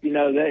show up.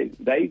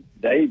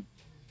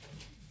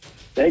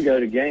 They go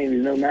to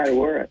games no matter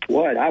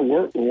what. I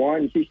worked with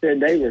one. She said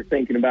they were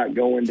thinking about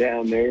going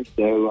down there.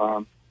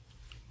 So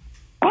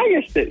I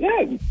guess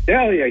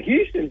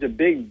Houston's a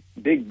big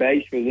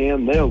base for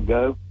them. They'll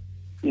go.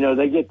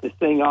 They get to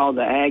sing all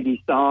the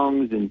Aggie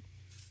songs and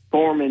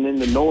forming in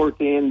the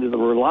north end of the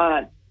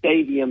Reliant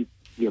Stadium.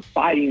 You're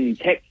fighting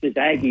Texas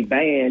Aggie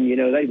band.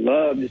 They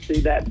love to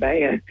see that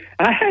band.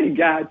 I had a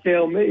guy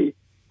tell me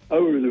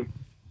over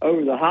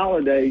the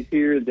holidays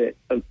here that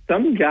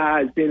some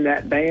guys in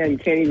that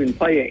band can't even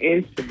play an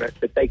instrument,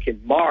 but they can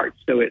march,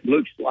 so it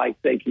looks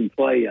like they can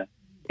play an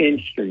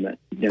instrument.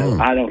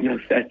 I don't know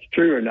if that's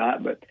true or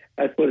not, but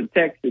that's what a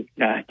Texas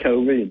guy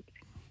told me.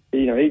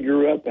 He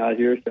grew up out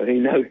here, so he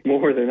knows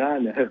more than I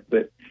know.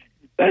 But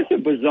that's a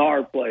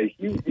bizarre place.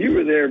 You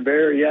were there,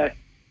 Barry.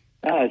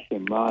 That's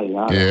somebody.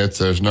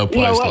 There's no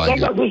place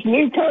like it. This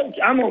new coach,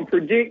 I'm going to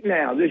predict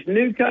now. This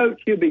new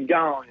coach, he'll be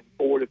gone in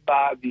 4 to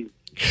 5 years.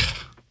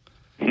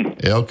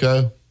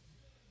 Elko?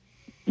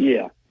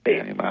 Yeah.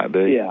 He might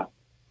be. Yeah.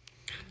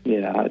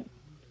 Yeah.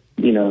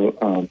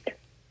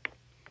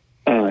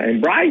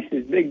 And Bryce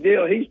is a big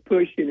deal. He's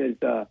pushing his,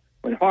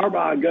 when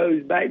Harbaugh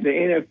goes back to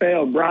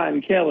NFL,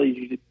 Brian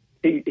Kelly,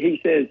 he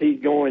says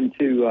he's going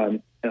to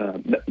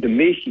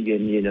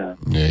Michigan,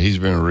 Yeah, he's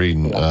been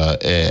reading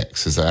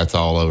X. That's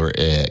all over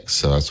X,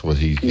 so that's what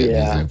he's getting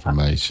his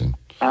information.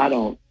 I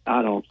don't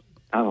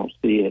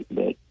see it,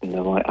 but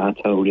I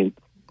told him.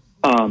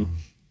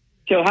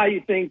 So how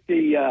you think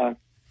the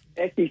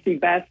SEC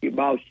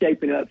basketball is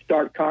shaping up?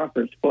 Start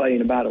conference play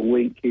in about a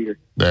week here.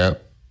 Yeah.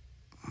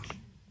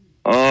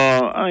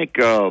 I think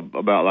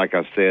about, like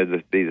I said,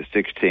 there'd be the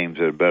 6 teams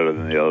that are better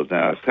than the others.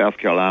 Now, South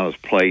Carolina's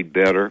played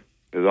better.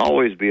 There's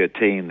always be a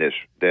team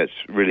that's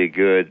really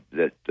good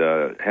that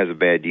has a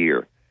bad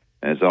year,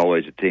 and there's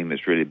always a team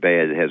that's really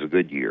bad that has a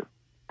good year.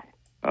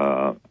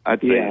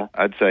 I'd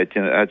say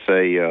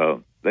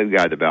they've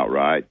got it about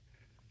right.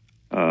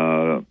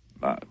 I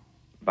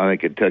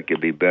think Kentucky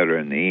will be better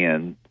in the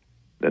end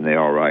than they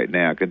are right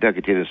now.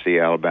 Kentucky, Tennessee,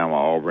 Alabama,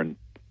 Auburn,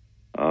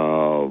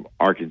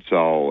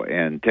 Arkansas,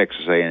 and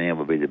Texas A&M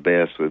will be the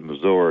best, with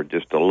Missouri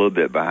just a little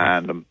bit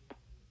behind them.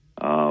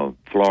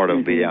 Florida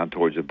will be down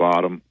towards the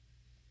bottom.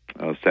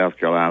 South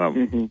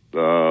Carolina,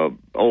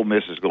 Ole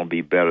Miss is going to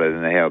be better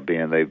than they have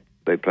been.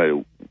 They played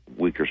a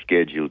weaker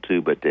schedule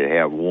too, but they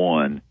have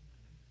won.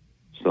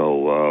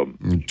 So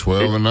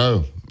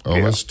 12-0.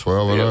 Ole Miss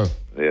 12-0.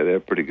 Yeah, they're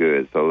pretty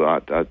good. So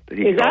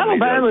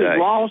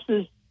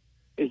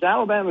is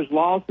Alabama's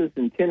losses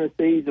and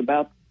Tennessee's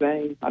about the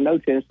same? I know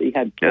Tennessee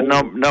had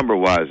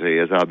number-wise,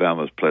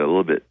 Alabama's played a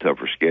little bit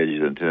tougher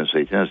schedule than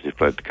Tennessee. Tennessee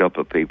played a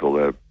couple of people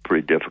that are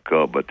pretty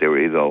difficult, but they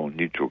were either on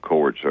neutral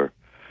courts or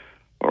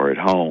at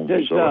home.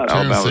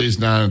 Tennessee's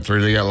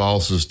 9-3. They got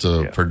losses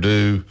to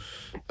Purdue,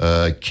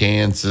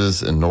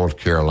 Kansas, and North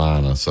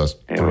Carolina. So that's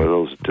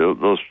those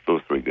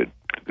 3 good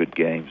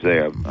games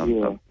there.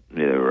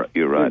 You're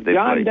right.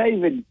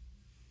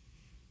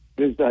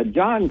 Does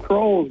John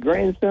Kroll's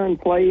grandson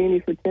play any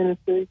for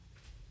Tennessee?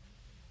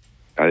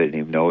 I didn't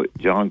even know it.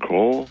 John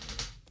Kroll?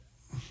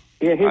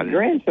 Yeah, his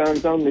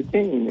grandson's on the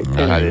team at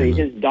Tennessee.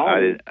 His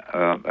daughter.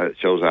 It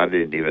shows I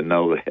didn't even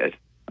know that.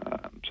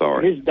 I'm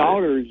sorry. His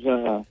daughter's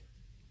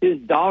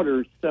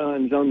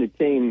son's on the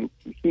team.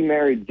 She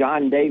married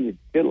John David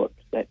Phillips,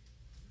 that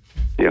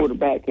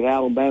quarterback at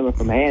Alabama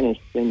from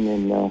Anniston,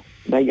 and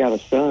they got a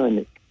son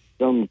that's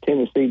on the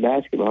Tennessee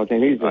basketball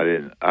team. I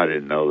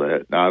didn't know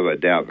that. No, I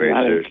doubt very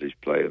seriously he's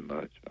playing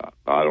much.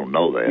 I don't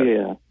know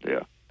that.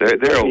 Yeah.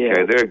 They're okay.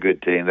 Yeah. They're a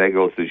good team. They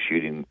go through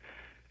shooting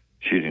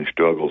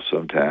struggles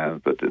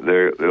sometimes, but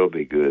they'll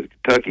be good.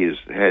 Kentucky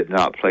had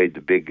not played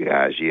the big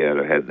guys yet,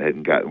 or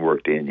hadn't gotten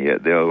worked in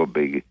yet. They'll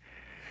be.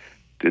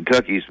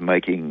 Kentucky's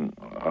coming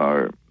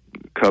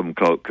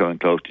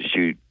close to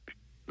shoot.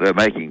 They're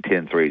making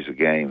 10 threes a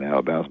game.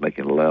 Alabama's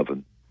making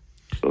 11.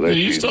 So they're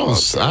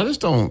I just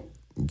don't.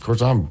 Of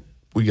course,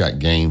 we got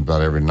games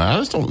about every night. I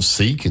just don't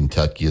see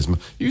Kentucky as much.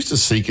 I used to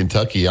see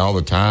Kentucky all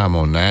the time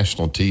on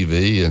national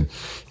TV, and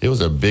it was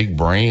a big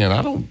brand.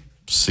 I don't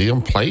see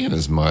them playing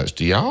as much.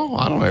 Do y'all?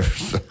 I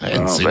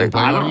hadn't seen them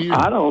play all year.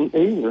 I don't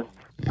either.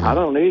 Yeah. I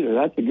don't either.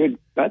 That's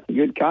a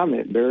good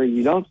comment, Barry.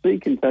 You don't see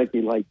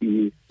Kentucky like you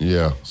used.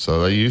 Yeah,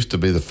 so they used to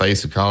be the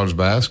face of college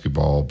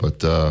basketball,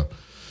 but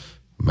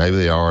maybe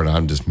they are, and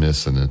I'm just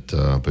missing it.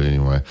 But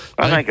anyway,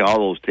 I think all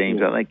those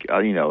teams. I think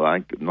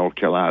North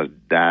Carolina's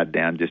died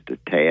down just a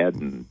tad,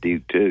 and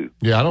Duke too.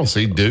 Yeah, I don't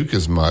see Duke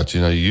as much.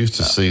 You used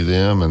to see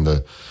them and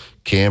the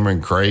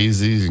Cameron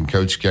Crazies and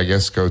Coach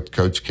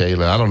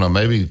Kayla. I don't know.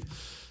 Maybe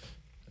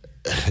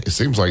it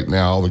seems like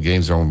now all the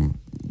games are on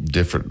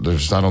different. They're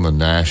just not on the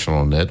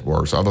national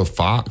networks. Although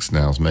Fox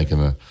now is making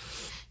a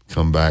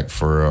comeback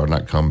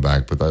not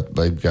comeback, but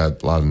they've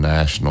got a lot of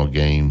national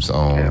games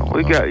on.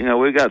 Yeah,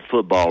 we got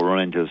football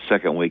running to the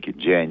second week in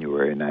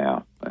January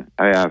now.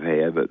 I've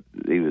had, but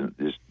even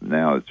just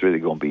now, it's really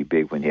going to be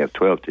big when you have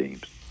 12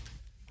 teams.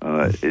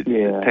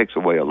 It takes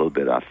away a little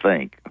bit, I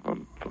think,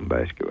 from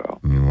basketball.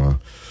 Yeah.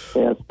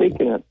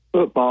 Speaking of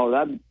football,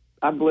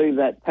 I believe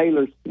that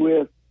Taylor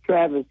Swift,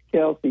 Travis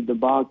Kelce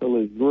debacle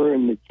has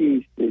ruined the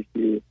Chiefs this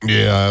year.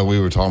 Yeah, we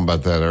were talking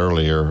about that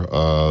earlier.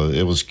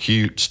 It was a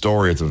cute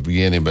story at the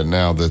beginning, but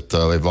now that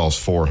they've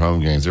lost 4 home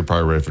games, they're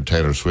probably ready for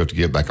Taylor Swift to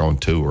get back on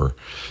tour.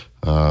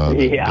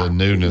 The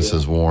newness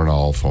has worn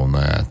off on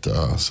that.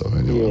 So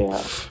anyway,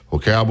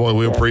 well, Cowboy,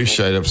 we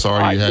appreciate it. I'm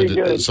sorry you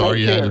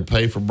had to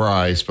pay for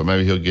Bryce, but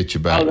maybe he'll get you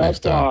back next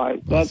time. All right.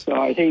 That's all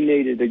right. He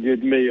needed a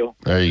good meal.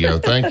 There you go.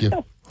 Thank you.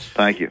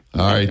 Thank you.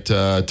 All right,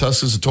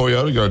 Tuscaloosa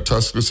Toyota. Go to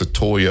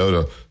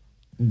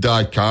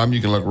TuscaloosaToyota.com.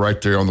 You can look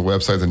right there on the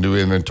website, the new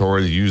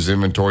inventory, the used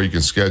inventory. You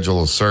can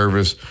schedule a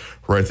service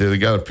right there. They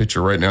got a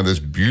picture right now of this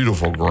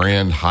beautiful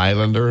Grand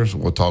Highlander.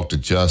 We'll talk to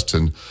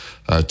Justin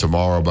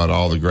tomorrow about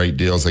all the great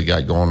deals they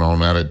got going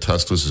on out at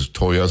Tuscaloosa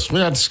Toyota. So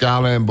we're at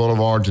Skyland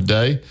Boulevard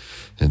today,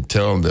 and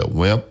tell them that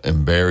Wimp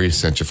and Barry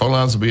sent you. Phone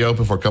lines will be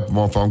open for a couple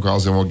more phone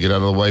calls, and we'll get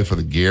out of the way for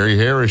the Gary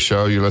Harris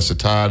Show. You're listening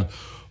to Tide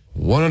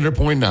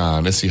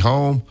 100.9. It's the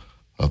home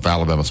of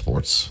Alabama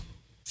sports.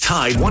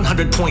 Tide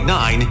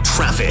 100.9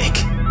 traffic.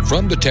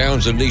 From the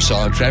Townsend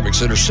Nissan Traffic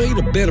Center, seeing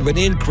a bit of an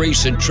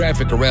increase in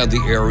traffic around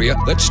the area.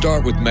 Let's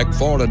start with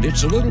McFarland.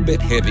 It's a little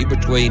bit heavy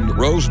between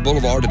Rose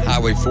Boulevard and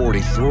Highway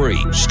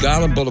 43.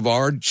 Skyland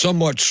Boulevard,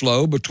 somewhat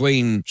slow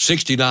between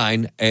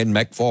 69 and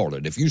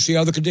McFarland. If you see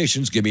other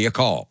conditions, give me a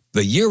call.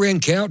 The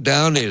year-end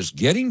countdown is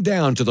getting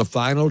down to the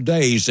final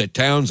days at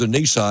Townsend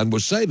Nissan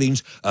with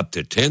savings up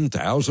to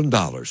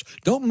 $10,000.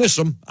 Don't miss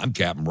them. I'm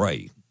Captain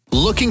Ray.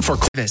 Looking for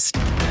this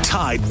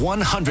Tide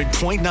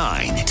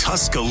 100.9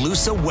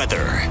 Tuscaloosa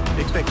weather.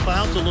 Expect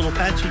clouds, a little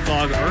patchy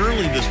fog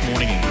early this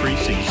morning,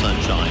 increasing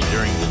sunshine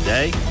during the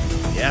day.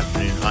 The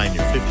afternoon high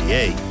near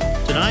 58.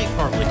 Tonight,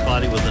 partly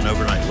cloudy with an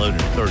overnight low near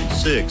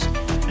 36.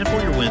 And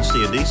for your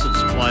Wednesday, a decent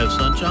supply of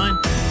sunshine.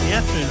 The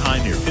afternoon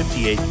high near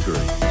 58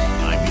 degrees.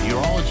 I'm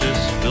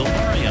meteorologist Bill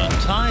Murray on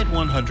Tide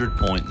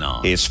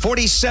 100.9. It's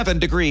 47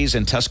 degrees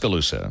in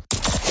Tuscaloosa.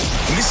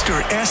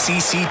 Mr.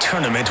 SEC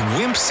Tournament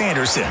Wimp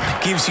Sanderson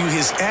gives you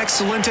his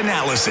excellent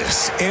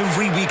analysis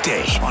every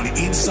weekday on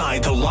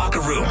Inside the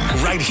Locker Room,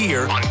 right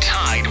here on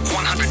Tide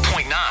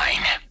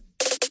 100.9.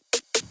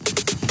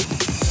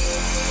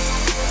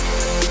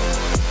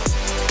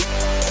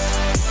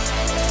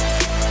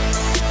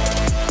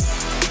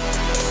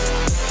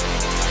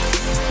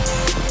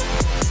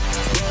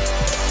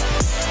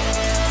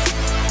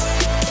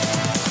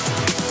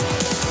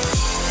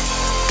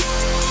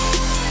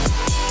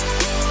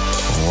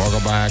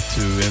 Welcome back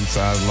to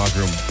Inside the Locker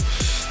Room.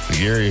 The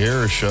Gary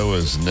Harris Show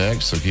is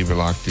next, so keep it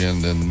locked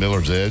in. Then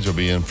Miller's Edge will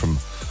be in from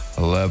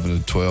 11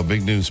 to 12.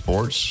 Big Noon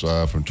Sports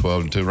from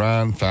 12 to 2.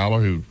 Ryan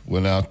Fowler, who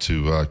went out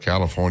to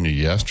California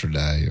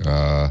yesterday,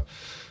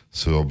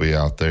 so he'll be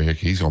out there.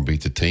 He's going to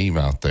beat the team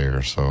out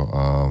there, so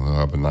he'll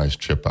have a nice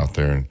trip out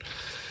there in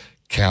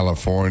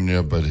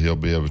California, but he'll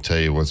be able to tell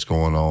you what's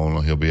going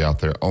on. He'll be out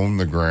there on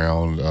the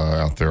ground,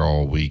 out there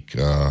all week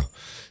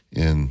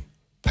in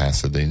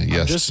Pasadena. Yes.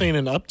 I've just seen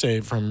an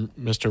update from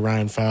Mr.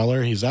 Ryan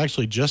Fowler. He's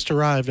actually just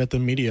arrived at the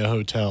media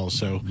hotel,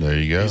 so there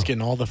you go. He's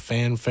getting all the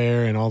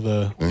fanfare and all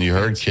the. And you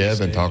heard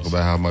Kevin talk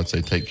about how much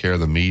they take care of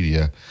the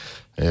media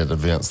at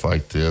events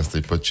like this.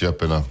 They put you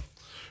up in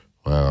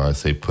I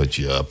say put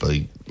you up,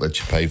 they let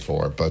you pay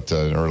for it, but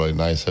a really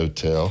nice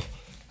hotel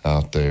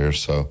out there.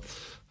 So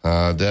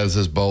as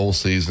this bowl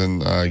season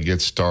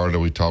gets started,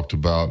 we talked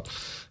about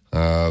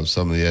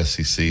some of the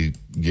SEC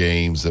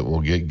games that will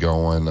get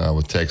going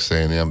with Texas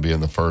A&M being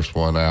the first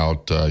one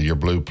out. Your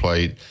blue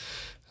plate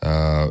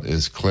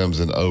is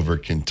Clemson over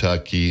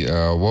Kentucky.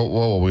 What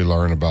will we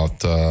learn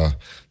about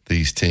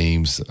these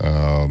teams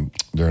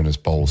during this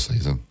bowl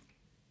season?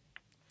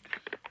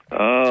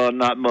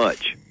 Not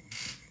much.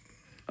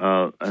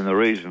 And the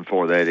reason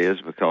for that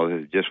is because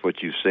it's just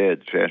what you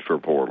said, transfer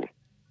portal.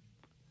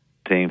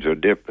 Teams are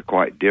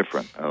quite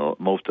different.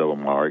 Most of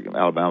them are.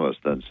 Alabama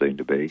doesn't seem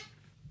to be.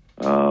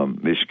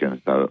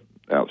 Michigan,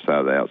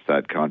 outside the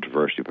outside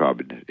controversy,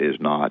 probably is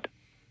not.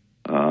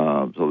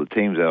 So the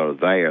teams that are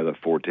there, the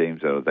 4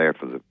 teams that are there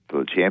for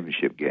the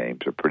championship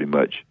games, are pretty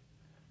much,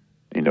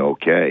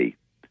 okay.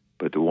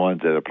 But the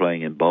ones that are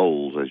playing in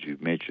bowls, as you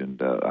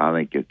mentioned, I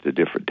think it's a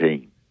different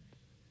team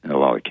in a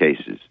lot of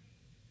cases.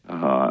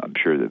 I'm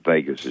sure that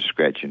Vegas is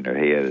scratching their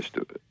head as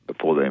to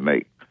before they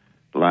make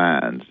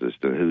lines as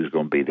to who's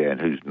going to be there and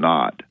who's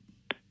not,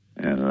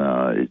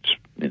 and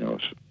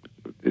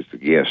it's a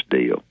guess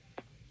deal.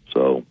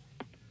 So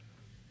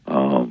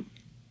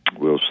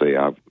we'll see.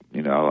 I'll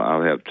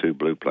have 2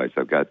 blue plates.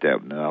 I've got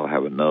that one, and I'll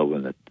have another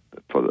one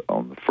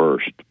on the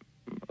first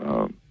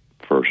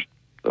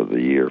of the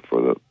year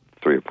for the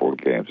 3 or 4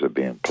 games that are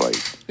being played.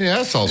 Yeah,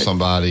 I saw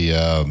somebody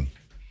on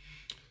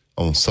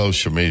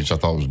social media, which I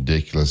thought was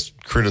ridiculous,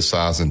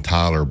 criticizing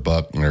Tyler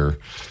Buckner.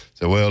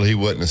 Said, well, he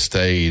wouldn't have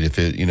stayed if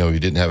he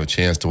didn't have a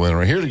chance to win.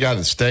 Or here's the guy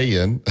that's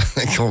staying,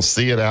 going to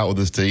see it out with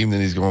his team,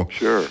 then he's going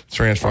to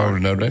transfer over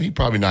to Notre Dame. He's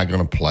probably not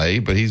going to play,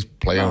 but he's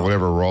playing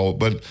whatever role.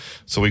 But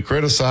so we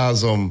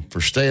criticize him for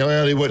staying.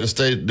 Well, he wouldn't have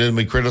stayed. Then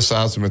we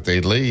criticize him if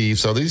they leave.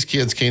 So these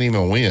kids can't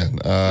even win.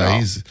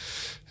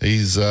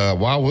 He's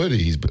why would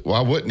he?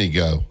 Why wouldn't he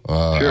go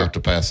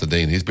after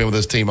Pasadena? He's been with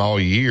this team all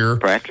year.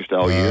 Practiced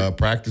all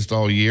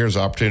year. His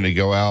opportunity to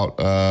go out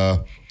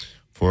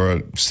for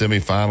a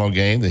semifinal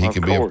game that he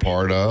can be a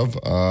part of.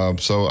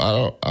 So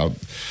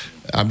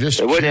I'm just.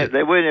 They wouldn't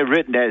have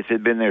written that if it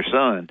had been their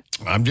son.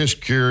 I'm just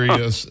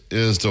curious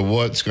as to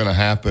what's going to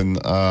happen,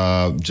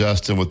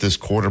 Justin, with this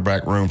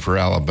quarterback room for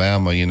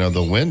Alabama.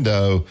 The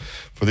window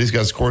for these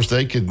guys. Of course,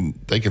 they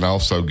can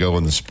also go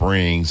in the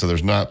spring. So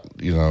there's not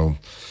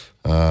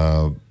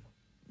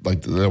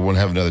like they won't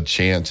have another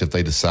chance if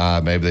they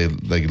decide. Maybe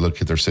they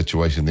look at their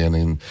situation then,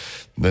 and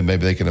then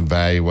maybe they can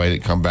evaluate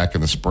it, come back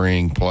in the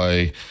spring,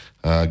 play,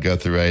 go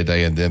through a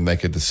day, and then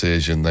make a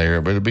decision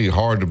there. But it'd be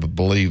hard to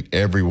believe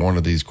every one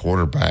of these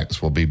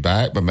quarterbacks will be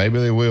back, but maybe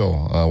they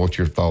will. What's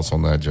your thoughts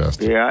on that,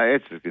 Justin? Yeah,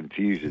 it's a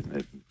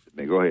confusion.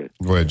 Go ahead.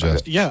 Go ahead,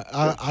 Justin. Yeah,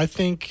 I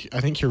think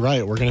you're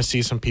right. We're going to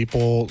see some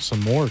more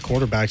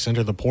quarterbacks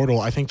enter the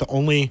portal. I think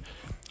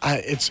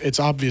it's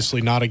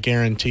obviously not a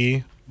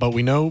guarantee, but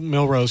we know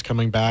Milroe's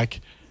coming back.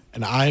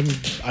 And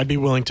I'd be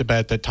willing to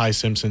bet that Ty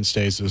Simpson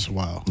stays as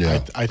well.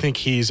 Yeah. I think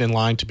he's in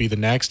line to be the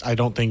next. I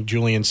don't think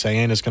Julian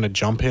Sayin is going to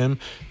jump him,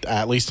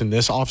 at least in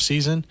this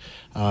offseason.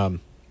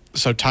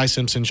 So Ty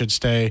Simpson should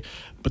stay.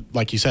 But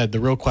like you said,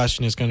 the real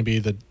question is going to be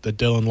the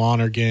Dylan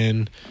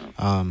Lonergan,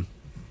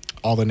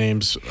 all the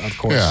names, of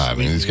course. Yeah, I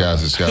mean, these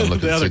guys just got to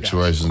look at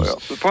situations.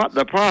 Well,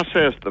 the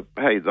process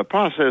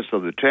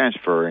of the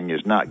transferring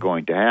is not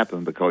going to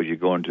happen because you're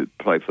going to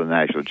play for the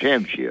national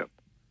championship.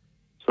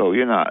 So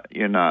you're not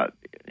in.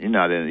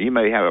 You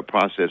may have a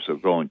process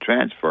of going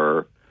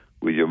transfer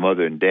with your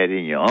mother and daddy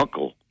and your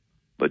uncle,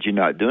 but you're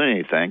not doing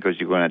anything because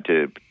you're going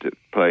to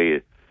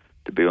play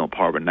to be on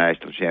part of a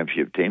national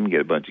championship team and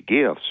get a bunch of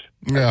gifts.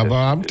 Yeah, but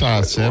I'm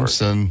Ty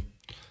Simpson.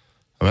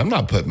 I mean, I'm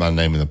not putting my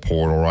name in the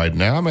portal right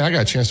now. I mean, I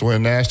got a chance to win a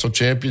national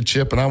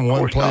championship, and I'm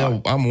one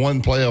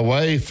play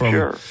away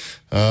from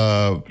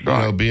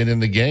being in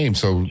the game.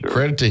 So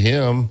credit to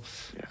him.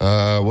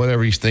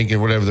 Whatever he's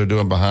thinking, whatever they're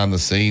doing behind the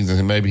scenes,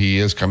 and maybe he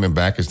is coming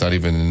back. It's not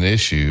even an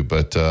issue.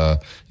 But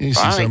you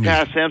see I think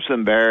Ty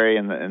Simpson, Barry,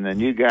 and the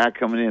new guy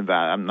coming in.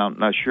 I'm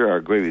not sure I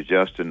agree with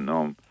Justin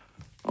on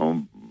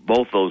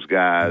both those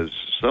guys.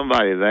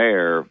 Somebody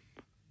there.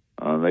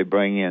 They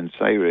bring in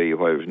Sayre,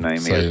 whatever his name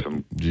is.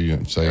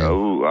 It's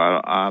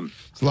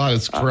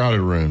a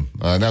crowded room.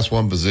 And that's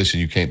one position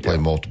you can't play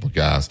multiple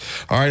guys.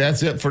 All right,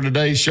 that's it for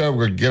today's show.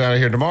 We're going to get out of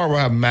here. Tomorrow we'll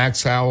have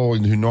Max Howell,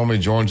 who normally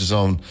joins us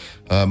on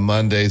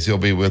Mondays. He'll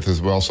be with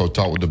us. We'll also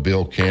talk with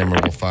Bill Cameron.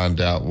 We'll find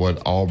out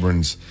what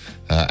Auburn's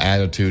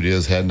attitude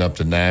is heading up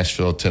to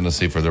Nashville,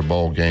 Tennessee for their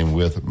bowl game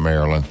with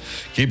Maryland.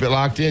 Keep it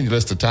locked in. You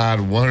listen to Tide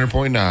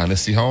 100.9.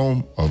 It's the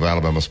home of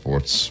Alabama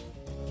sports.